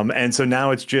 And so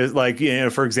now it's just like,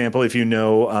 for example, if you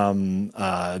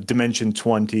know Dimension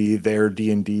 20, their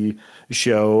D&D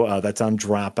show that's on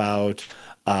Dropout.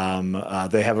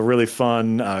 They have a really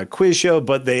fun quiz show,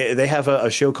 but they have a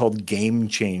show called Game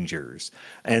Changers,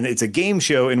 and it's a game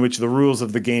show in which the rules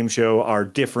of the game show are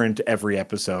different every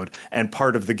episode, and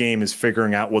part of the game is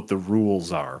figuring out what the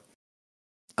rules are.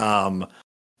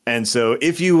 And so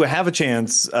if you have a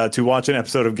chance to watch an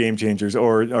episode of Game Changers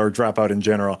or Dropout in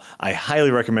general, I highly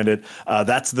recommend it.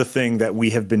 That's the thing that we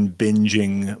have been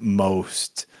binging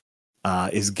most.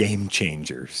 Is Game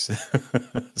Changers.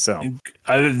 So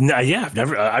I've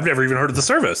never even heard of the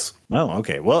service. Oh,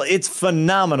 okay. Well, it's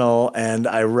phenomenal, and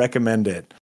I recommend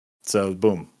it. So,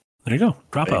 boom. There you go.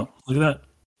 Dropout. Look at that.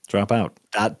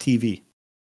 Dropout.tv.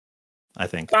 I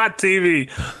think.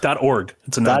 .tv.org.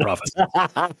 It's a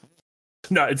nonprofit.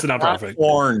 No, it's a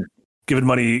nonprofit. Giving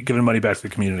money back to the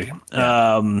community.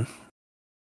 Yeah.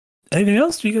 Anything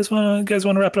else? Do you guys want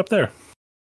to wrap it up there?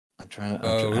 I'm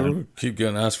trying. We keep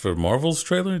getting asked for Marvel's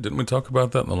trailer. Didn't we talk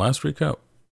about that in the last recap?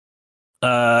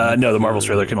 No, the Marvels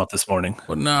trailer came out this morning.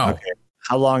 What now? Okay.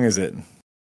 How long is it?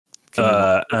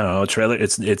 I don't know. Trailer.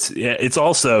 It's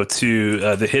also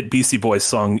to the hit Beastie Boys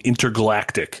song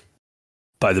 "Intergalactic"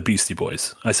 by the Beastie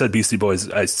Boys. I said Beastie Boys.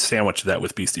 I sandwiched that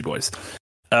with Beastie Boys.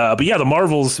 But yeah, the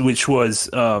Marvels, which was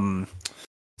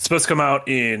supposed to come out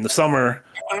in the summer,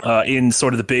 in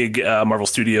sort of the big Marvel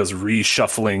Studios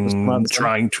reshuffling,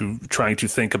 trying to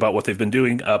think about what they've been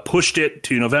doing, pushed it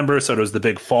to November. So it was the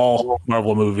big fall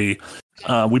Marvel movie.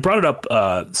 We brought it up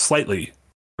slightly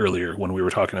earlier when we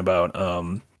were talking about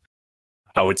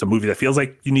how it's a movie that feels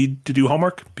like you need to do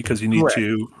homework because you need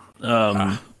to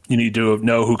you need to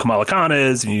know who Kamala Khan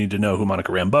is, and you need to know who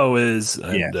Monica Rambeau is,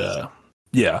 and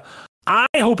yeah, I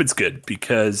hope it's good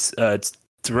because it's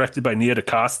directed by Nia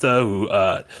DaCosta, who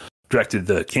directed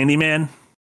the Candyman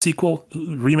sequel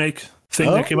remake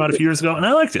thing that came out a few years ago, and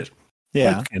I liked it.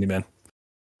 Yeah, I like Candyman.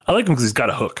 I like him because he's got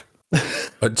a hook.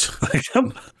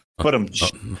 Put him.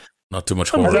 Not too much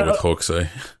horror with hooks, eh?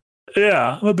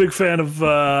 Yeah, I'm a big fan of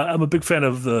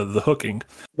the hooking.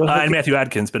 And Matthew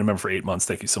Adkins been a member for 8 months.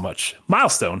 Thank you so much.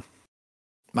 Milestone.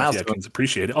 Matthew Adkins,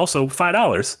 appreciate it. Also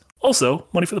 $5. Also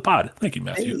money for the pod. Thank you,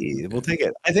 Matthew. Hey, we'll take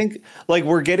it. I think like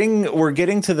we're getting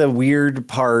to the weird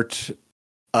part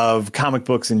of comic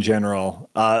books in general,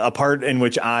 a part in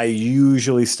which I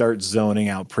usually start zoning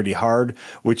out pretty hard,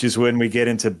 which is when we get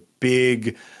into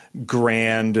big,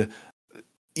 grand,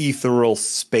 ethereal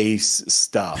space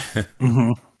stuff.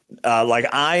 Mm-hmm. Like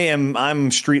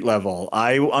I'm street level.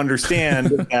 I understand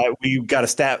that we've got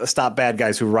to stop bad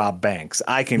guys who rob banks.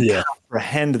 I can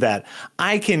comprehend that.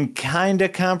 I can kind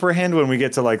of comprehend when we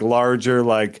get to like larger,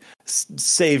 like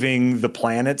saving the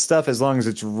planet stuff, as long as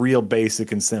it's real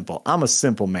basic and simple. I'm a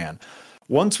simple man.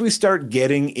 Once we start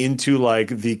getting into like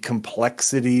the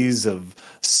complexities of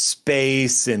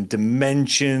space and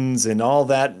dimensions and all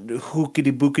that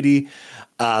hookity bookity,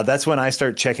 that's when I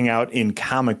start checking out in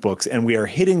comic books, and we are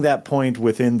hitting that point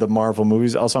within the Marvel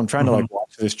movies. Also, I'm trying to like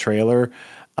watch this trailer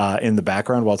in the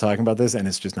background while talking about this, and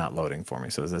it's just not loading for me,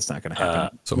 so that's not going to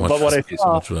happen. So much for that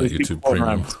YouTube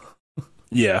Premium.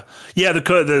 Yeah.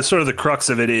 The sort of the crux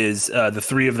of it is the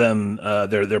three of them,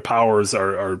 their powers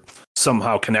are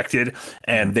somehow connected,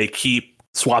 and they keep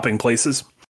swapping places.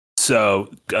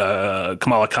 So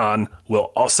Kamala Khan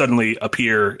will all suddenly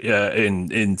appear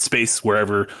in space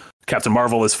wherever Captain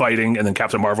Marvel is fighting, and then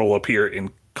Captain Marvel will appear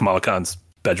in Kamala Khan's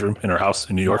bedroom in her house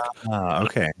in New York.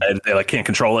 Okay. And they like can't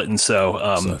control it, and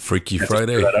so Freaky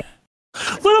Friday.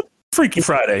 Little Freaky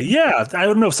Friday, yeah. I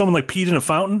don't know if someone like peed in a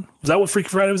fountain. Was that what Freaky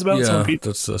Friday was about? Yeah,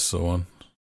 that's the one.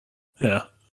 Yeah.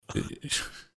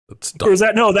 That's or was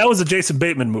that that was a Jason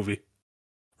Bateman movie,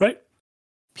 right?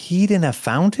 Peed in a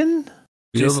fountain.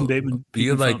 Jason Bateman.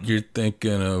 You're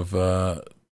thinking of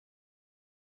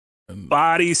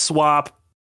body swap.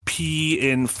 Pee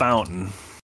in fountain.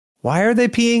 Why are they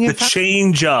peeing in the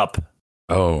change up?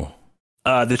 Oh,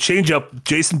 the change up.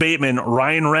 Jason Bateman,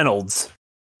 Ryan Reynolds,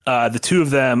 the two of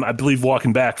them, I believe,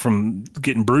 walking back from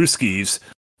getting brewskis,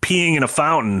 peeing in a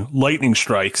fountain. Lightning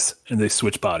strikes, and they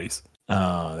switch bodies.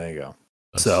 Oh, there you go.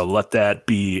 So let that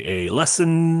be a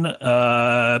lesson.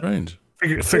 Strange.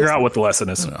 Figure out what the lesson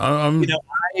is.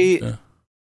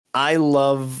 I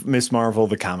love Miss Marvel,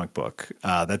 the comic book.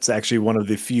 That's actually one of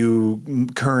the few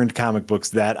current comic books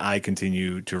that I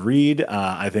continue to read.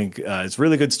 I think it's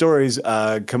really good stories.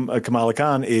 Kamala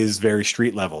Khan is very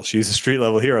street level. She's a street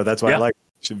level hero. That's why I like her.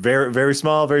 She's very, very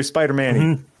small, very Spider-Man-y.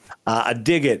 Mm-hmm. I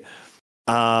dig it.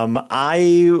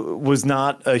 I was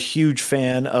not a huge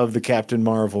fan of the Captain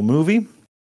Marvel movie.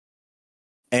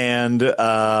 And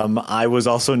I was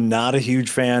also not a huge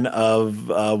fan of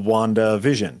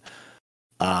WandaVision.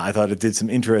 I thought it did some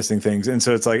interesting things. And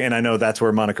so it's like, and I know that's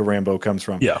where Monica Rambeau comes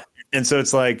from. Yeah. And so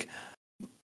it's like,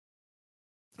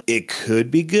 it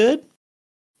could be good.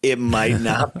 It might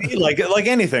not be like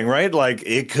anything, right? Like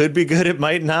it could be good. It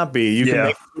might not be. You can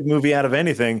make a good movie out of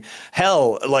anything.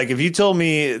 Hell, like if you told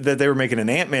me that they were making an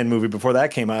Ant-Man movie before that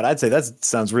came out, I'd say that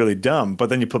sounds really dumb. But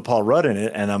then you put Paul Rudd in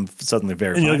it, and I'm suddenly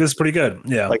very. And you're like, it's pretty good.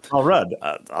 Yeah, like Paul Rudd.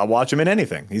 I'll watch him in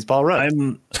anything. He's Paul Rudd.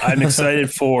 I'm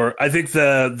excited for. I think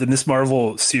the Miss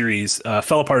Marvel series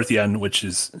fell apart at the end, which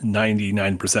is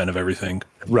 99% of everything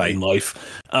in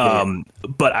life.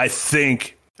 But I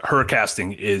think her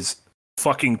casting is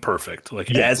fucking perfect,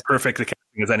 like as perfect a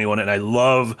casting as anyone, and I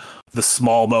love the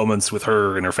small moments with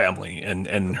her and her family and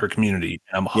her community.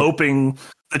 I'm hoping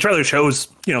the trailer shows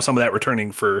some of that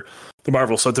returning for the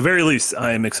Marvel. So at the very least,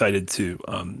 I am excited to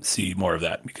see more of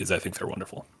that because I think they're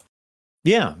wonderful.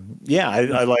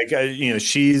 I like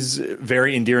she's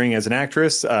very endearing as an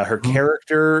actress. Her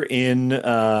character in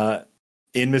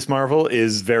Miss Marvel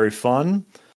is very fun.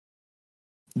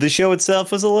 The show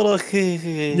itself was a little,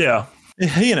 Yeah.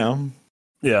 you know.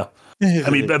 Yeah.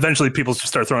 I mean, eventually people just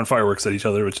start throwing fireworks at each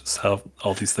other, which is how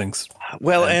all these things.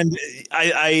 Well, and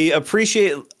I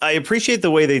appreciate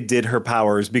the way they did her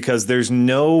powers, because there's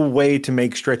no way to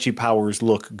make stretchy powers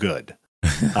look good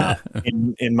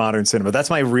in modern cinema.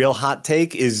 That's my real hot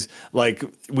take, is like,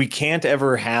 we can't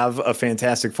ever have a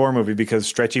Fantastic Four movie because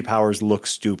stretchy powers look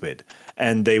stupid,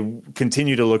 and they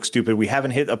continue to look stupid. We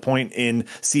haven't hit a point in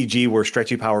CG where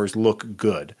stretchy powers look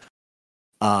good.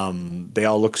 They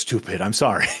all look stupid. I'm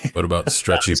sorry. What about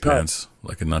stretchy pants,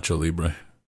 like a Nacho Libre?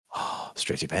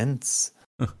 Stretchy pants.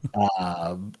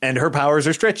 And her powers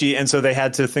are stretchy, and so they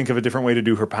had to think of a different way to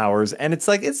do her powers. And it's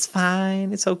like, it's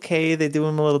fine, it's okay. They do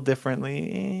them a little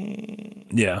differently.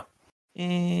 Yeah.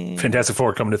 Fantastic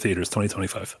Four coming to theaters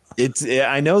 2025.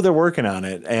 I know they're working on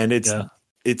it, and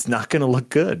it's not going to look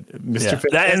good, Mr.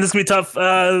 And this can be tough.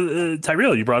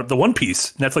 Tyrell, you brought up the One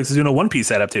Piece. Netflix is doing a One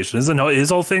Piece adaptation. Isn't his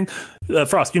whole thing?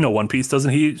 Frost, you know One Piece,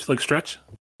 doesn't he? Like stretch.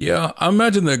 Yeah, I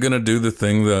imagine they're gonna do the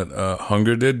thing that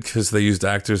Hunger did, because they used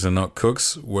actors and not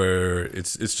cooks, where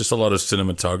it's just a lot of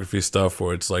cinematography stuff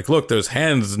where it's like, look, there's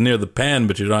hands near the pan,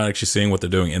 but you're not actually seeing what they're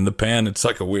doing in the pan. It's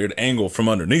like a weird angle from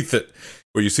underneath it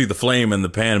where you see the flame in the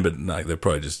pan, but like, they're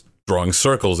probably just drawing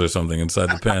circles or something inside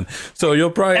the pan. So you'll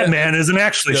probably that man isn't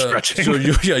actually stretching. So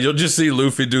you'll just see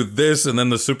Luffy do this, and then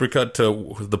the supercut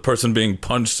to the person being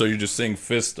punched. So you're just seeing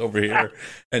fist over here,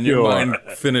 and your mind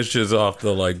finishes off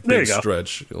the like big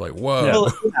stretch. You're like, whoa.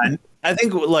 Well, I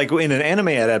think like in an anime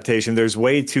adaptation, there's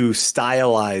way to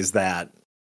stylize that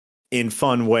in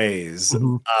fun ways.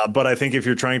 Mm-hmm. But I think if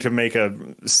you're trying to make a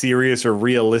serious or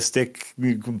realistic,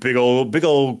 big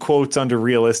old quotes under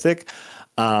realistic.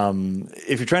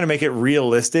 If you're trying to make it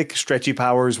realistic, stretchy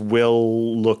powers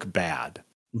will look bad.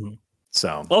 Mm-hmm.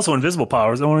 So also invisible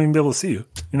powers, I won't even be able to see you.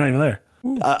 You're not even there.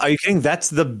 Are you kidding?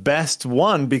 That's the best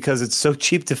one because it's so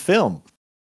cheap to film.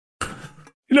 You're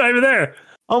not even there.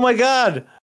 Oh my God.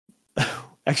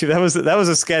 Actually, that was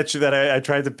a sketch that I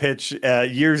tried to pitch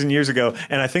years and years ago,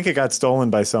 and I think it got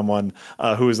stolen by someone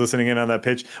who was listening in on that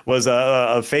pitch. Was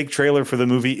a fake trailer for the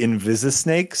movie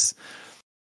Invisisnakes.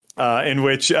 In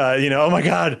which, oh my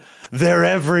God, they're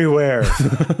everywhere.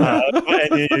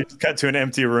 And you cut to an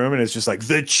empty room, and it's just like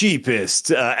the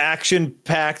cheapest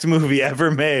action-packed movie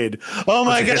ever made. Oh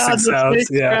my God, the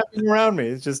snakes wrapping around me.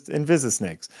 It's just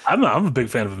Invisisnakes. I'm a big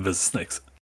fan of Invisisnakes.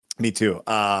 Me too.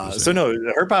 So no,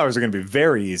 her powers are going to be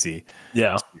very easy.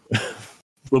 Yeah.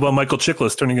 What about Michael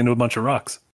Chiklis turning into a bunch of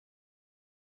rocks?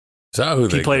 Is that who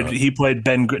he played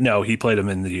Ben. No, he played him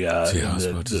in the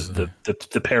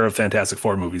pair of Fantastic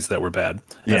Four movies that were bad,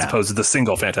 as opposed to the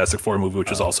single Fantastic Four movie, which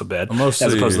was also bad, as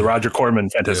opposed to the Roger Corman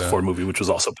Fantastic Four movie, which was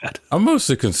also bad. I'm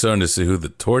mostly concerned to see who the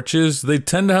Torch is. They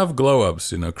tend to have glow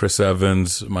ups, Chris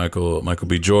Evans, Michael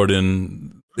B.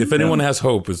 Jordan. If anyone has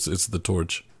hope, it's the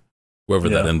Torch, whoever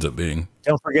that ends up being.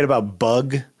 Don't forget about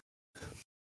Bug.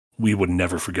 We would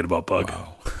never forget about Bug.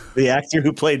 Wow. The actor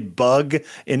who played Bug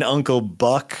in Uncle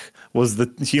Buck was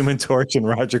the Human Torch in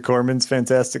Roger Corman's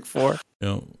Fantastic Four.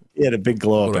 Yeah. He had a big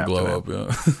glow up.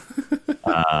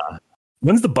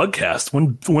 When's the Bug cast?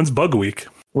 When's Bug Week?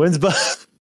 When's Bug?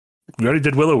 We already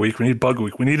did Willow Week. We need Bug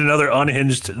Week. We need another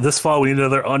unhinged. This fall, we need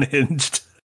another unhinged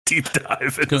deep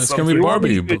dive. It's going to be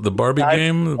Barbie. The Barbie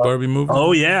game, the Barbie movie.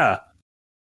 Oh, yeah.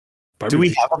 Do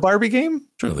we have a Barbie game?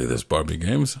 Surely there's Barbie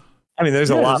games. I mean, there's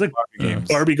a lot of Barbie games.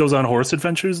 Barbie goes on horse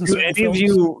adventures and stuff. Do any of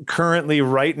you currently,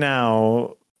 right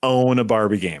now, own a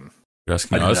Barbie game? You're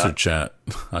asking us or chat?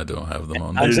 I don't have them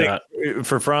on. I'm saying,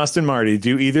 for Frost and Marty,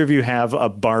 do either of you have a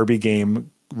Barbie game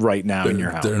right now in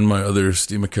your house? They're in my other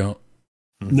Steam account.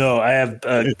 No, I have.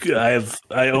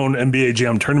 I own NBA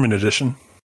Jam Tournament Edition.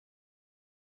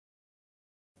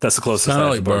 That's the closest. Kind of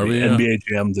like Barbie. NBA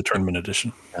Jam, the Tournament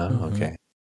Edition. Oh, okay.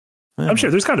 I'm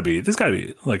sure there's got to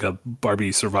be like a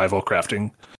Barbie survival crafting.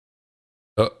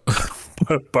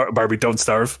 Barbie Don't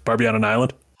Starve. Barbie on an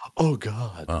Island. Oh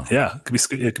God. Wow. Yeah, it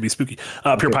could be spooky.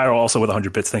 Pure Pyro also with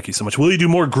 100 bits. Thank you so much. Will you do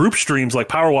more group streams like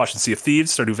Power Wash and Sea of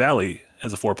Thieves, Stardew Valley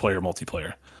as a 4-player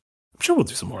multiplayer? I'm sure we'll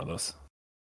do some more of those.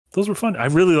 Those were fun. I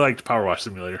really liked Power Wash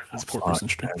Simulator as a 4-person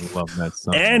stream. I love that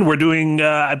stuff. And we're doing,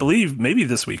 I believe, maybe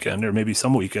this weekend or maybe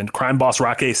some weekend, Crime Boss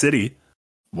Rockay City.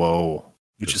 Whoa.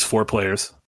 Which is 4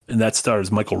 players. And that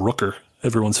stars Michael Rooker,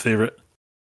 everyone's favorite.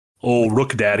 Old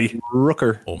Rook Daddy.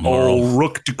 Rooker. Old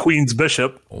Rook to Queen's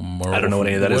Bishop. I don't know what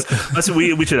any of that is.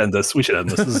 We should end this.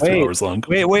 This is 2 hours long.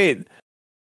 Wait.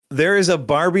 There is a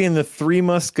Barbie and the Three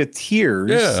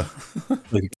Musketeers. Yeah.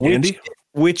 Like Candy?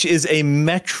 Which is a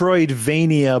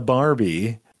Metroidvania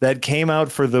Barbie that came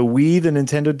out for the Wii, the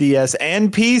Nintendo DS,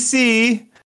 and PC.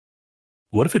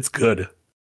 What if it's good?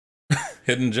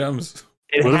 Hidden gems.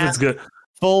 What if it's good?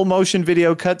 Full motion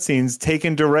video cutscenes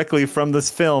taken directly from this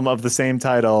film of the same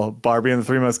title, Barbie and the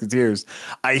Three Musketeers.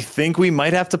 I think we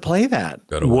might have to play that.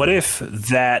 What if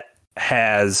that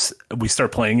we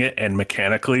start playing it and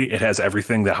mechanically it has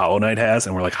everything that Hollow Knight has,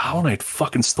 and we're like, Hollow Knight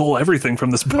fucking stole everything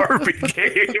from this Barbie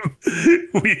game.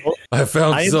 I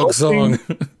found Silk Song.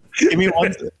 Give me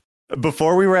one.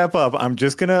 Before we wrap up, I'm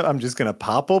just gonna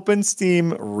pop open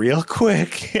Steam real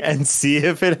quick and see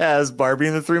if it has Barbie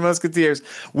and the Three Musketeers.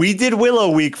 We did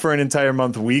Willow Week for an entire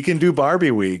month. We can do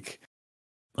Barbie Week.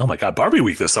 Oh my god, Barbie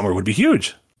Week this summer would be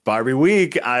huge. Barbie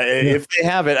Week, if they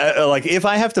have it, like if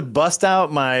I have to bust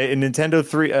out my Nintendo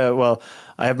 3,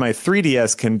 I have my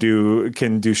 3DS can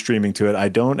do streaming to it. I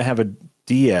don't have a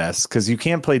DS because you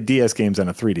can't play DS games on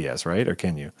a 3DS, right? Or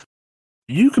can you?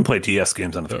 You can play DS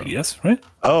games on a 3DS, right?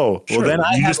 Oh, sure. Well then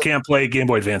you just can't play Game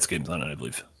Boy Advance games on it, I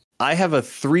believe. I have a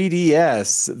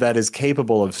 3DS that is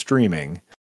capable of streaming.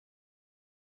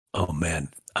 Oh man,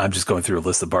 I'm just going through a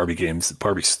list of Barbie games.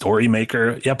 Barbie Story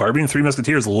Maker. Yeah, Barbie and Three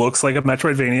Musketeers looks like a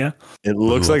Metroidvania. It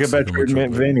looks like a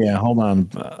Metroidvania. Hold on.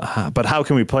 But how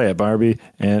can we play it, Barbie?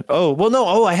 And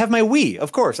I have my Wii.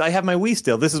 Of course, I have my Wii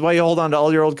still. This is why you hold on to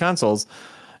all your old consoles.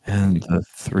 And the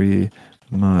Three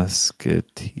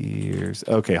Musketeers.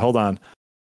 Okay, hold on.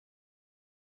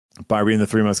 Barbie and the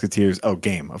Three Musketeers. Oh,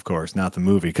 game, of course, not the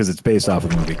movie, because it's based off of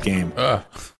the movie Game. How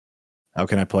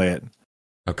can I play it?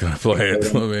 How can I play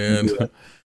it? Let me in.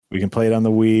 We can play it on the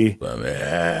Wii. Let me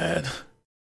in.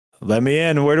 Let me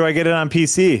in. Where do I get it on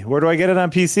PC?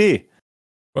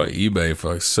 Probably eBay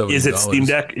for like $70. Is it Steam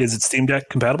Deck? Is it Steam Deck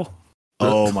compatible?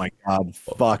 Oh my god!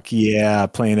 Fuck yeah!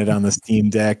 Playing it on the Steam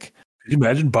Deck. Could you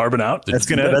imagine barbing out? That's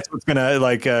what's gonna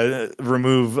like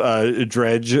remove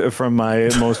Dredge from my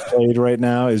most played right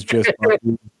now. Is just.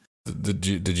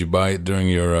 Did you buy it during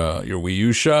your Wii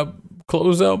U shop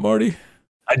closeout, Marty?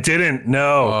 I didn't.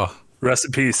 No. Rest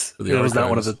in peace. It was not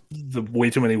one of the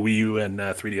way too many Wii U and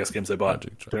 3DS games I bought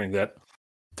during that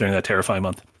terrifying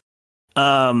month.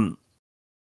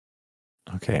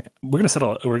 Okay, we're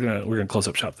gonna close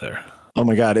up shop there. Oh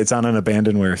my god, it's on an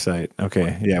abandonware site.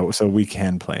 Okay, yeah, so we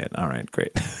can play it. All right,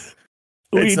 great.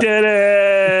 We did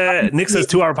it. Nick says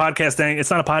 2-hour podcast thing. It's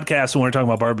not a podcast when we're talking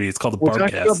about Barbie. It's called the Barbcast.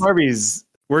 Talking about Barbies.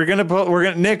 We're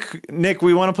gonna Nick.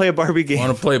 We want to play a Barbie game. I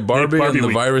want to play Barbie and the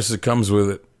virus that comes with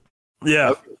it. Yeah,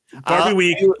 okay. Barbie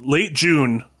Week, late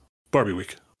June. Barbie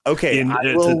Week. Okay,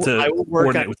 I will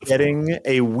work on getting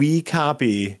a Wii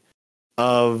copy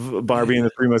of Barbie and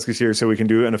the Three Musketeers so we can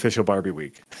do an official Barbie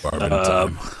Week.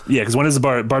 Time. Yeah, because when is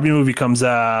the Barbie movie comes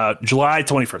out? July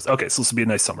 21st. Okay, so this will be a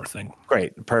nice summer thing.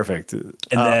 Great, perfect. And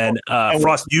then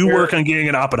Frost, you work on getting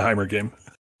an Oppenheimer game.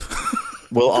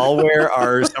 We'll all wear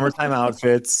our summertime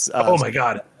outfits. Oh my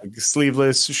god, like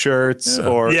sleeveless shirts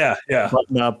or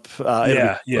button up.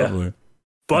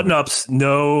 Button ups,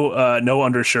 no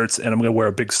undershirts, and I'm gonna wear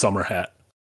a big summer hat.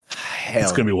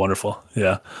 It's gonna be wonderful.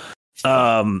 Yeah.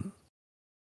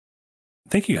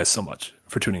 Thank you guys so much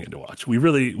for tuning in to watch. We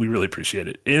really appreciate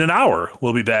it. In an hour,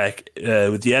 we'll be back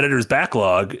with the editor's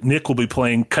backlog. Nick will be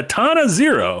playing Katana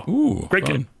Zero. Ooh, great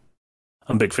game.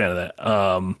 I'm a big fan of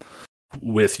that.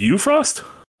 With you, Frost?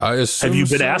 I assume. Have you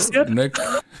been asked yet, Nick?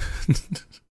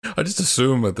 I just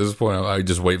assume at this point I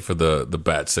just wait for the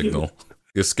bat signal,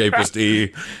 the escapist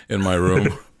E in my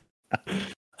room.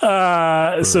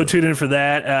 So tune in for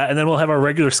that, and then we'll have our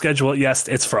regular schedule. Yes,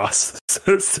 it's Frost.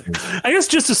 I guess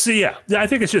just to see, I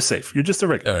think it's just safe. You're just a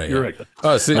regular. Right, You're regular.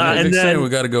 Oh, see, Nick's saying we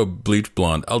got to go bleach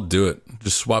blonde. I'll do it.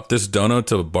 Just swap this dono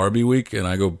to Barbie Week, and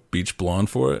I go beach blonde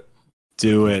for it.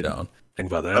 Do it. Down. Think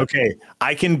about that. Okay,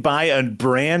 I can buy a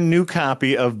brand new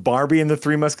copy of Barbie and the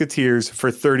Three Musketeers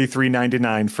for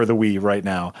 $33.99 for the Wii right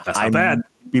now. That's not bad.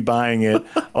 Be buying it.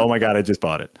 Oh my god, I just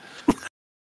bought it.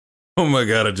 Oh my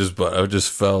god, I just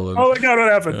fell. Oh my god,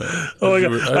 what happened? Oh my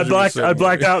god, I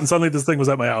blacked out, and suddenly this thing was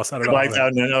at my house. I don't know. Blacked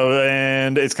out,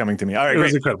 and it's coming to me. All right, it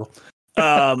was incredible.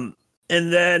 And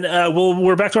then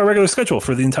we're back to our regular schedule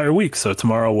for the entire week. So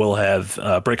tomorrow we'll have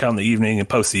Breakout in the evening and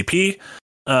post CP.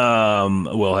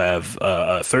 We'll have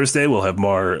Thursday.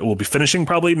 We'll be finishing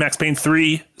probably Max Payne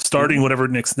 3, starting whatever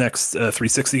next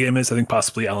 360 game is. I think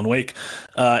possibly Alan Wake.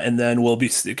 And then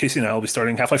Casey and I will be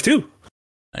starting Half-Life 2.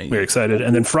 Very excited.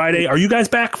 And then Friday, are you guys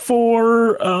back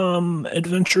for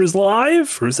Adventures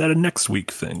Live, or is that a next week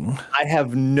thing? I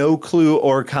have no clue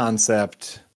or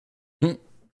concept.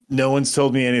 No one's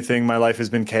told me anything. My life has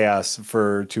been chaos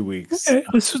for 2 weeks. Okay,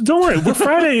 don't worry.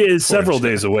 Friday is several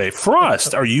days away.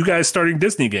 Frost, are you guys starting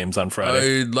Disney games on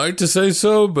Friday? I'd like to say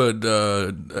so, but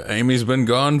Amy's been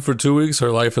gone for 2 weeks.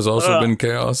 Her life has also been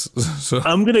chaos. So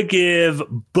I'm going to give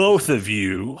both of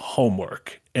you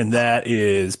homework, and that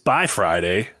is by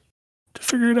Friday, to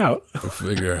figure it out. To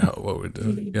figure out what we're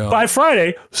doing. Yeah. By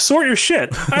Friday, sort your shit.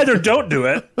 Either don't do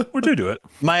it or do it.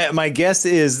 My guess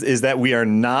is that we are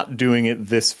not doing it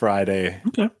this Friday.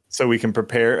 Okay. So we can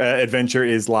prepare. Adventure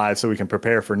is live, so we can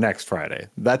prepare for next Friday.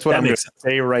 That's what I'm going to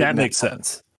say right now. That makes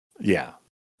sense. Yeah,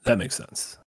 that makes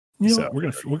sense. You know, so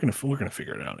we're gonna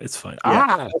figure it out. It's fine.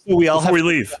 Yeah. We all before we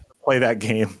leave, play that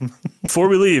game. Before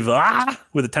we leave,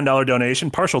 with a $10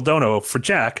 donation, partial dono for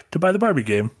Jack to buy the Barbie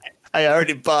game. I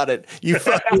already bought it. You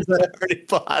fuckers, I already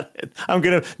bought it. I'm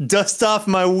going to dust off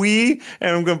my Wii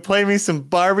and I'm going to play me some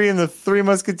Barbie and the Three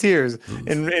Musketeers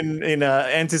in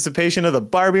anticipation of the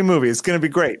Barbie movie. It's going to be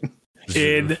great.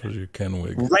 In your Ken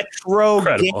wig. Retro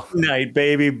Incredible. game night,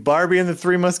 baby. Barbie and the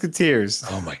Three Musketeers.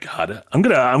 Oh my God. I'm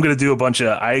gonna do a bunch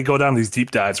of, I go down these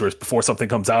deep dives where before something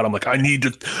comes out, I'm like, I need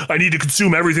to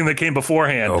consume everything that came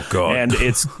beforehand. Oh God. And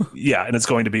it's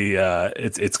going to be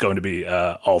it's going to be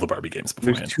all the Barbie games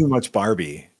beforehand. There's too much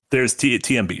Barbie. There's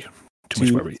TMB. Too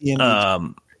much Barbie.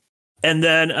 TMB. And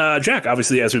then Jack,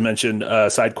 obviously, as we mentioned,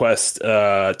 Side Quest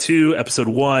 2, episode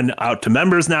 1 out to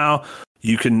members now.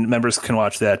 Members can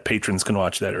watch that, patrons can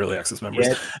watch that, early access members.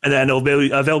 And then it'll be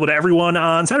available to everyone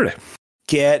on Saturday.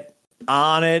 Get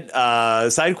on it.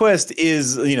 Side Quest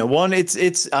is,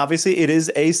 it's obviously it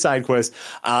is a side quest.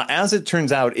 As it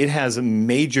turns out, it has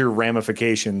major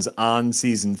ramifications on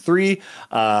season 3.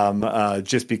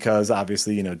 Just because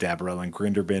obviously, Dabberell and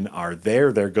Grinderbin are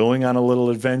there. They're going on a little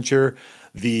adventure.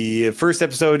 The first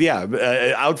episode,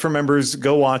 out for members,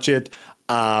 go watch it.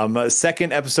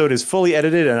 Second episode is fully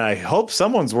edited, and I hope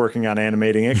someone's working on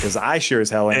animating it because I sure as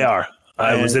hell am. They are.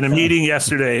 I was in a meeting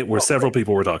yesterday where several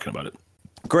people were talking about it.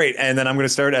 Great. And then I'm going to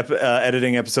start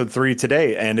editing episode 3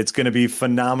 today, and it's going to be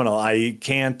phenomenal. I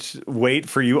can't wait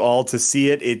for you all to see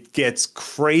it. It gets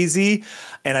crazy,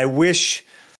 and I wish...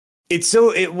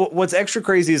 what's extra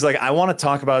crazy is I want to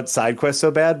talk about Side Quest so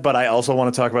bad, but I also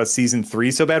want to talk about season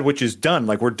 3 so bad, which is done.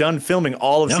 We're done filming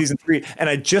all of season 3, and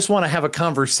I just want to have a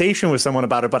conversation with someone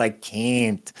about it, but I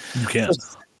can't. You can't.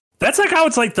 That's how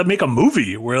it's to make a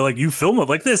movie where you film it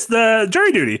like this. The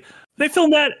Jury Duty, they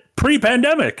filmed that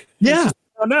pre-pandemic. Yeah.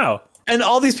 Now. And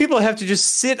all these people have to just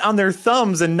sit on their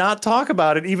thumbs and not talk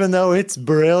about it, even though it's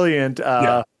brilliant.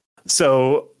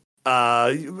 So,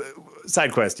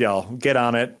 Side Quest, y'all, get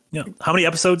on it. Yeah. How many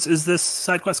episodes is this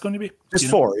Side Quest going to be? Just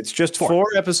 4. It's just 4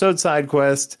 episode Side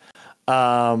Quest.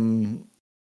 But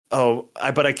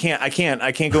I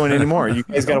can't go in anymore. You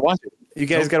guys got to watch it. You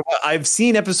guys got to. I've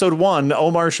seen episode 1.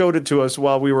 Omar showed it to us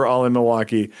while we were all in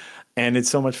Milwaukee, and it's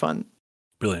so much fun.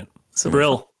 Brilliant. So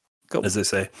Brill. As they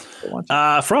say.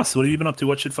 Frost, what have you been up to?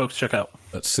 What should folks check out?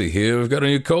 Let's see here. We've got a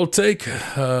new cold take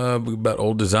about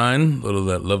old design, a little of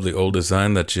that lovely old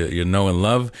design that you know and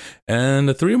love. And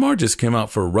the 3MR just came out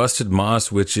for Rusted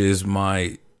Moss, which is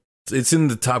it's in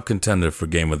the top contender for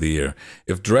Game of the Year.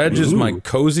 If Dredge is my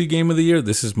cozy Game of the Year,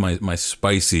 this is my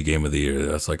spicy Game of the Year.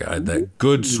 That's that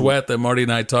good sweat that Marty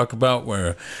and I talk about,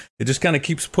 where it just kind of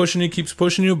keeps pushing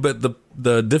you, but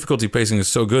the difficulty pacing is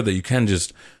so good that you can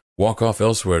just walk off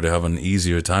elsewhere to have an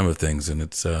easier time of things, and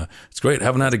it's great.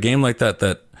 Haven't had a game like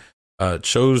that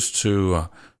chose to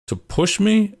push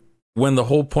me when the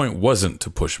whole point wasn't to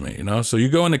push me. So you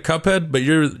go into Cuphead, but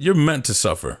you're meant to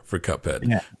suffer for Cuphead.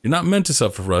 Yeah. You're not meant to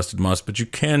suffer for Rusted Moss, but you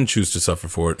can choose to suffer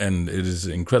for it, and it is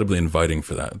incredibly inviting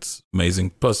for that. It's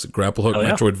amazing. Plus, grapple hook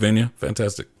Metroidvania,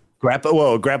 fantastic. Grapple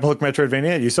hook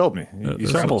Metroidvania. You sold me. You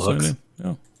sold grapple hooks.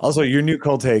 Yeah. Also, your new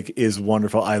cold take is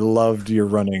wonderful. I loved your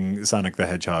running Sonic the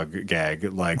Hedgehog gag.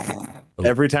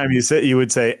 Every time you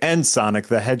would say "and Sonic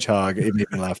the Hedgehog," it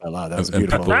made me laugh out loud. That was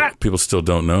beautiful. People still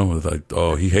don't know.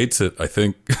 He hates it. I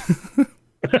think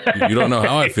you don't know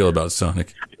how I feel about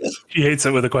Sonic. He hates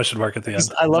it with a question mark at the end.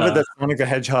 I love it that Sonic the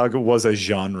Hedgehog was a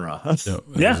genre.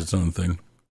 Yeah, it's its own thing.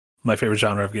 My favorite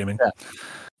genre of gaming.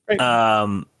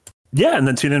 Yeah. And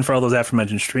then tune in for all those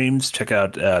aforementioned streams. Check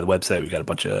out the website. We've got a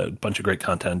bunch of great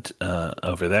content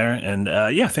over there. And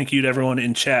thank you to everyone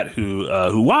in chat who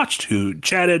watched, who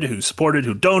chatted, who supported,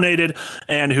 who donated,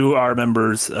 and who are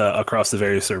members across the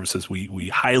various services. We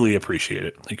highly appreciate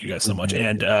it. Thank you guys so much.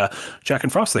 And Jack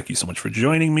and Frost, thank you so much for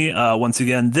joining me. Once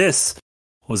again, this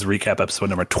was recap episode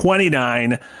number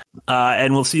 29.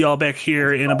 And we'll see you all back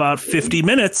here in about 50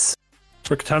 minutes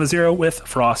for Katana Zero with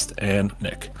Frost and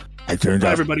Nick. I turned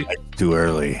Bye, everybody. Too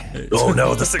early. Oh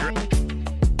no, the cigarette.